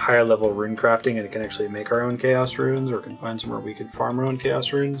higher level runecrafting and can actually make our own chaos runes, or can find somewhere we can farm our own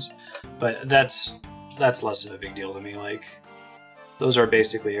chaos runes. But that's less of a big deal to me. Like, those are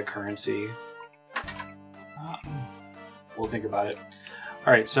basically a currency. We'll think about it.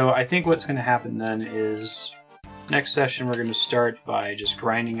 Alright, so I think what's going to happen then is Next session, we're going to start by just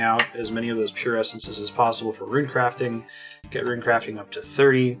grinding out as many of those pure essences as possible for runecrafting. Get runecrafting up to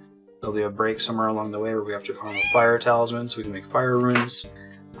 30. There'll be a break somewhere along the way where we have to farm a fire talisman so we can make fire runes.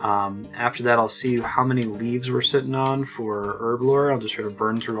 After that, I'll see how many leaves we're sitting on for herb lore. I'll just try to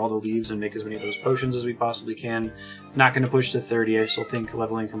burn through all the leaves and make as many of those potions as we possibly can. Not going to push to 30. I still think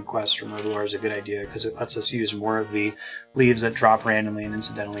leveling from quests from herb lore is a good idea because it lets us use more of the leaves that drop randomly and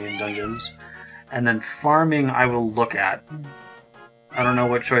incidentally in dungeons. And then farming, I will look at. I don't know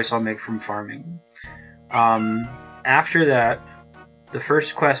what choice I'll make from farming. After that, the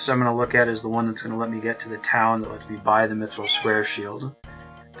first quest I'm going to look at is the one that's going to let me get to the town that lets me buy the Mithril Square Shield.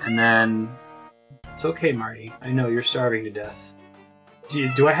 And then... It's okay, Marty. I know, you're starving to death.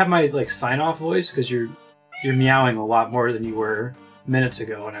 Do I have my sign-off voice? Because you're meowing a lot more than you were minutes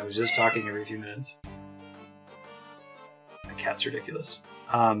ago when I was just talking every few minutes. My cat's ridiculous.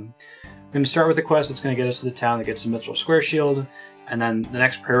 I'm going to start with the quest that's going to get us to the town that gets the Mithril Square Shield, and then the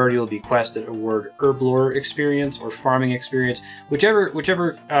next priority will be quests that award herb lore experience or farming experience. Whichever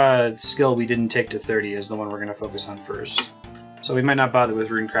skill we didn't take to 30 is the one we're going to focus on first. So we might not bother with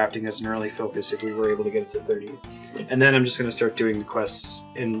runecrafting as an early focus if we were able to get it to 30. And then I'm just going to start doing the quests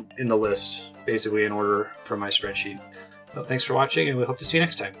in the list, basically in order from my spreadsheet. So thanks for watching, and we hope to see you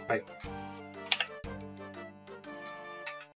next time. Bye.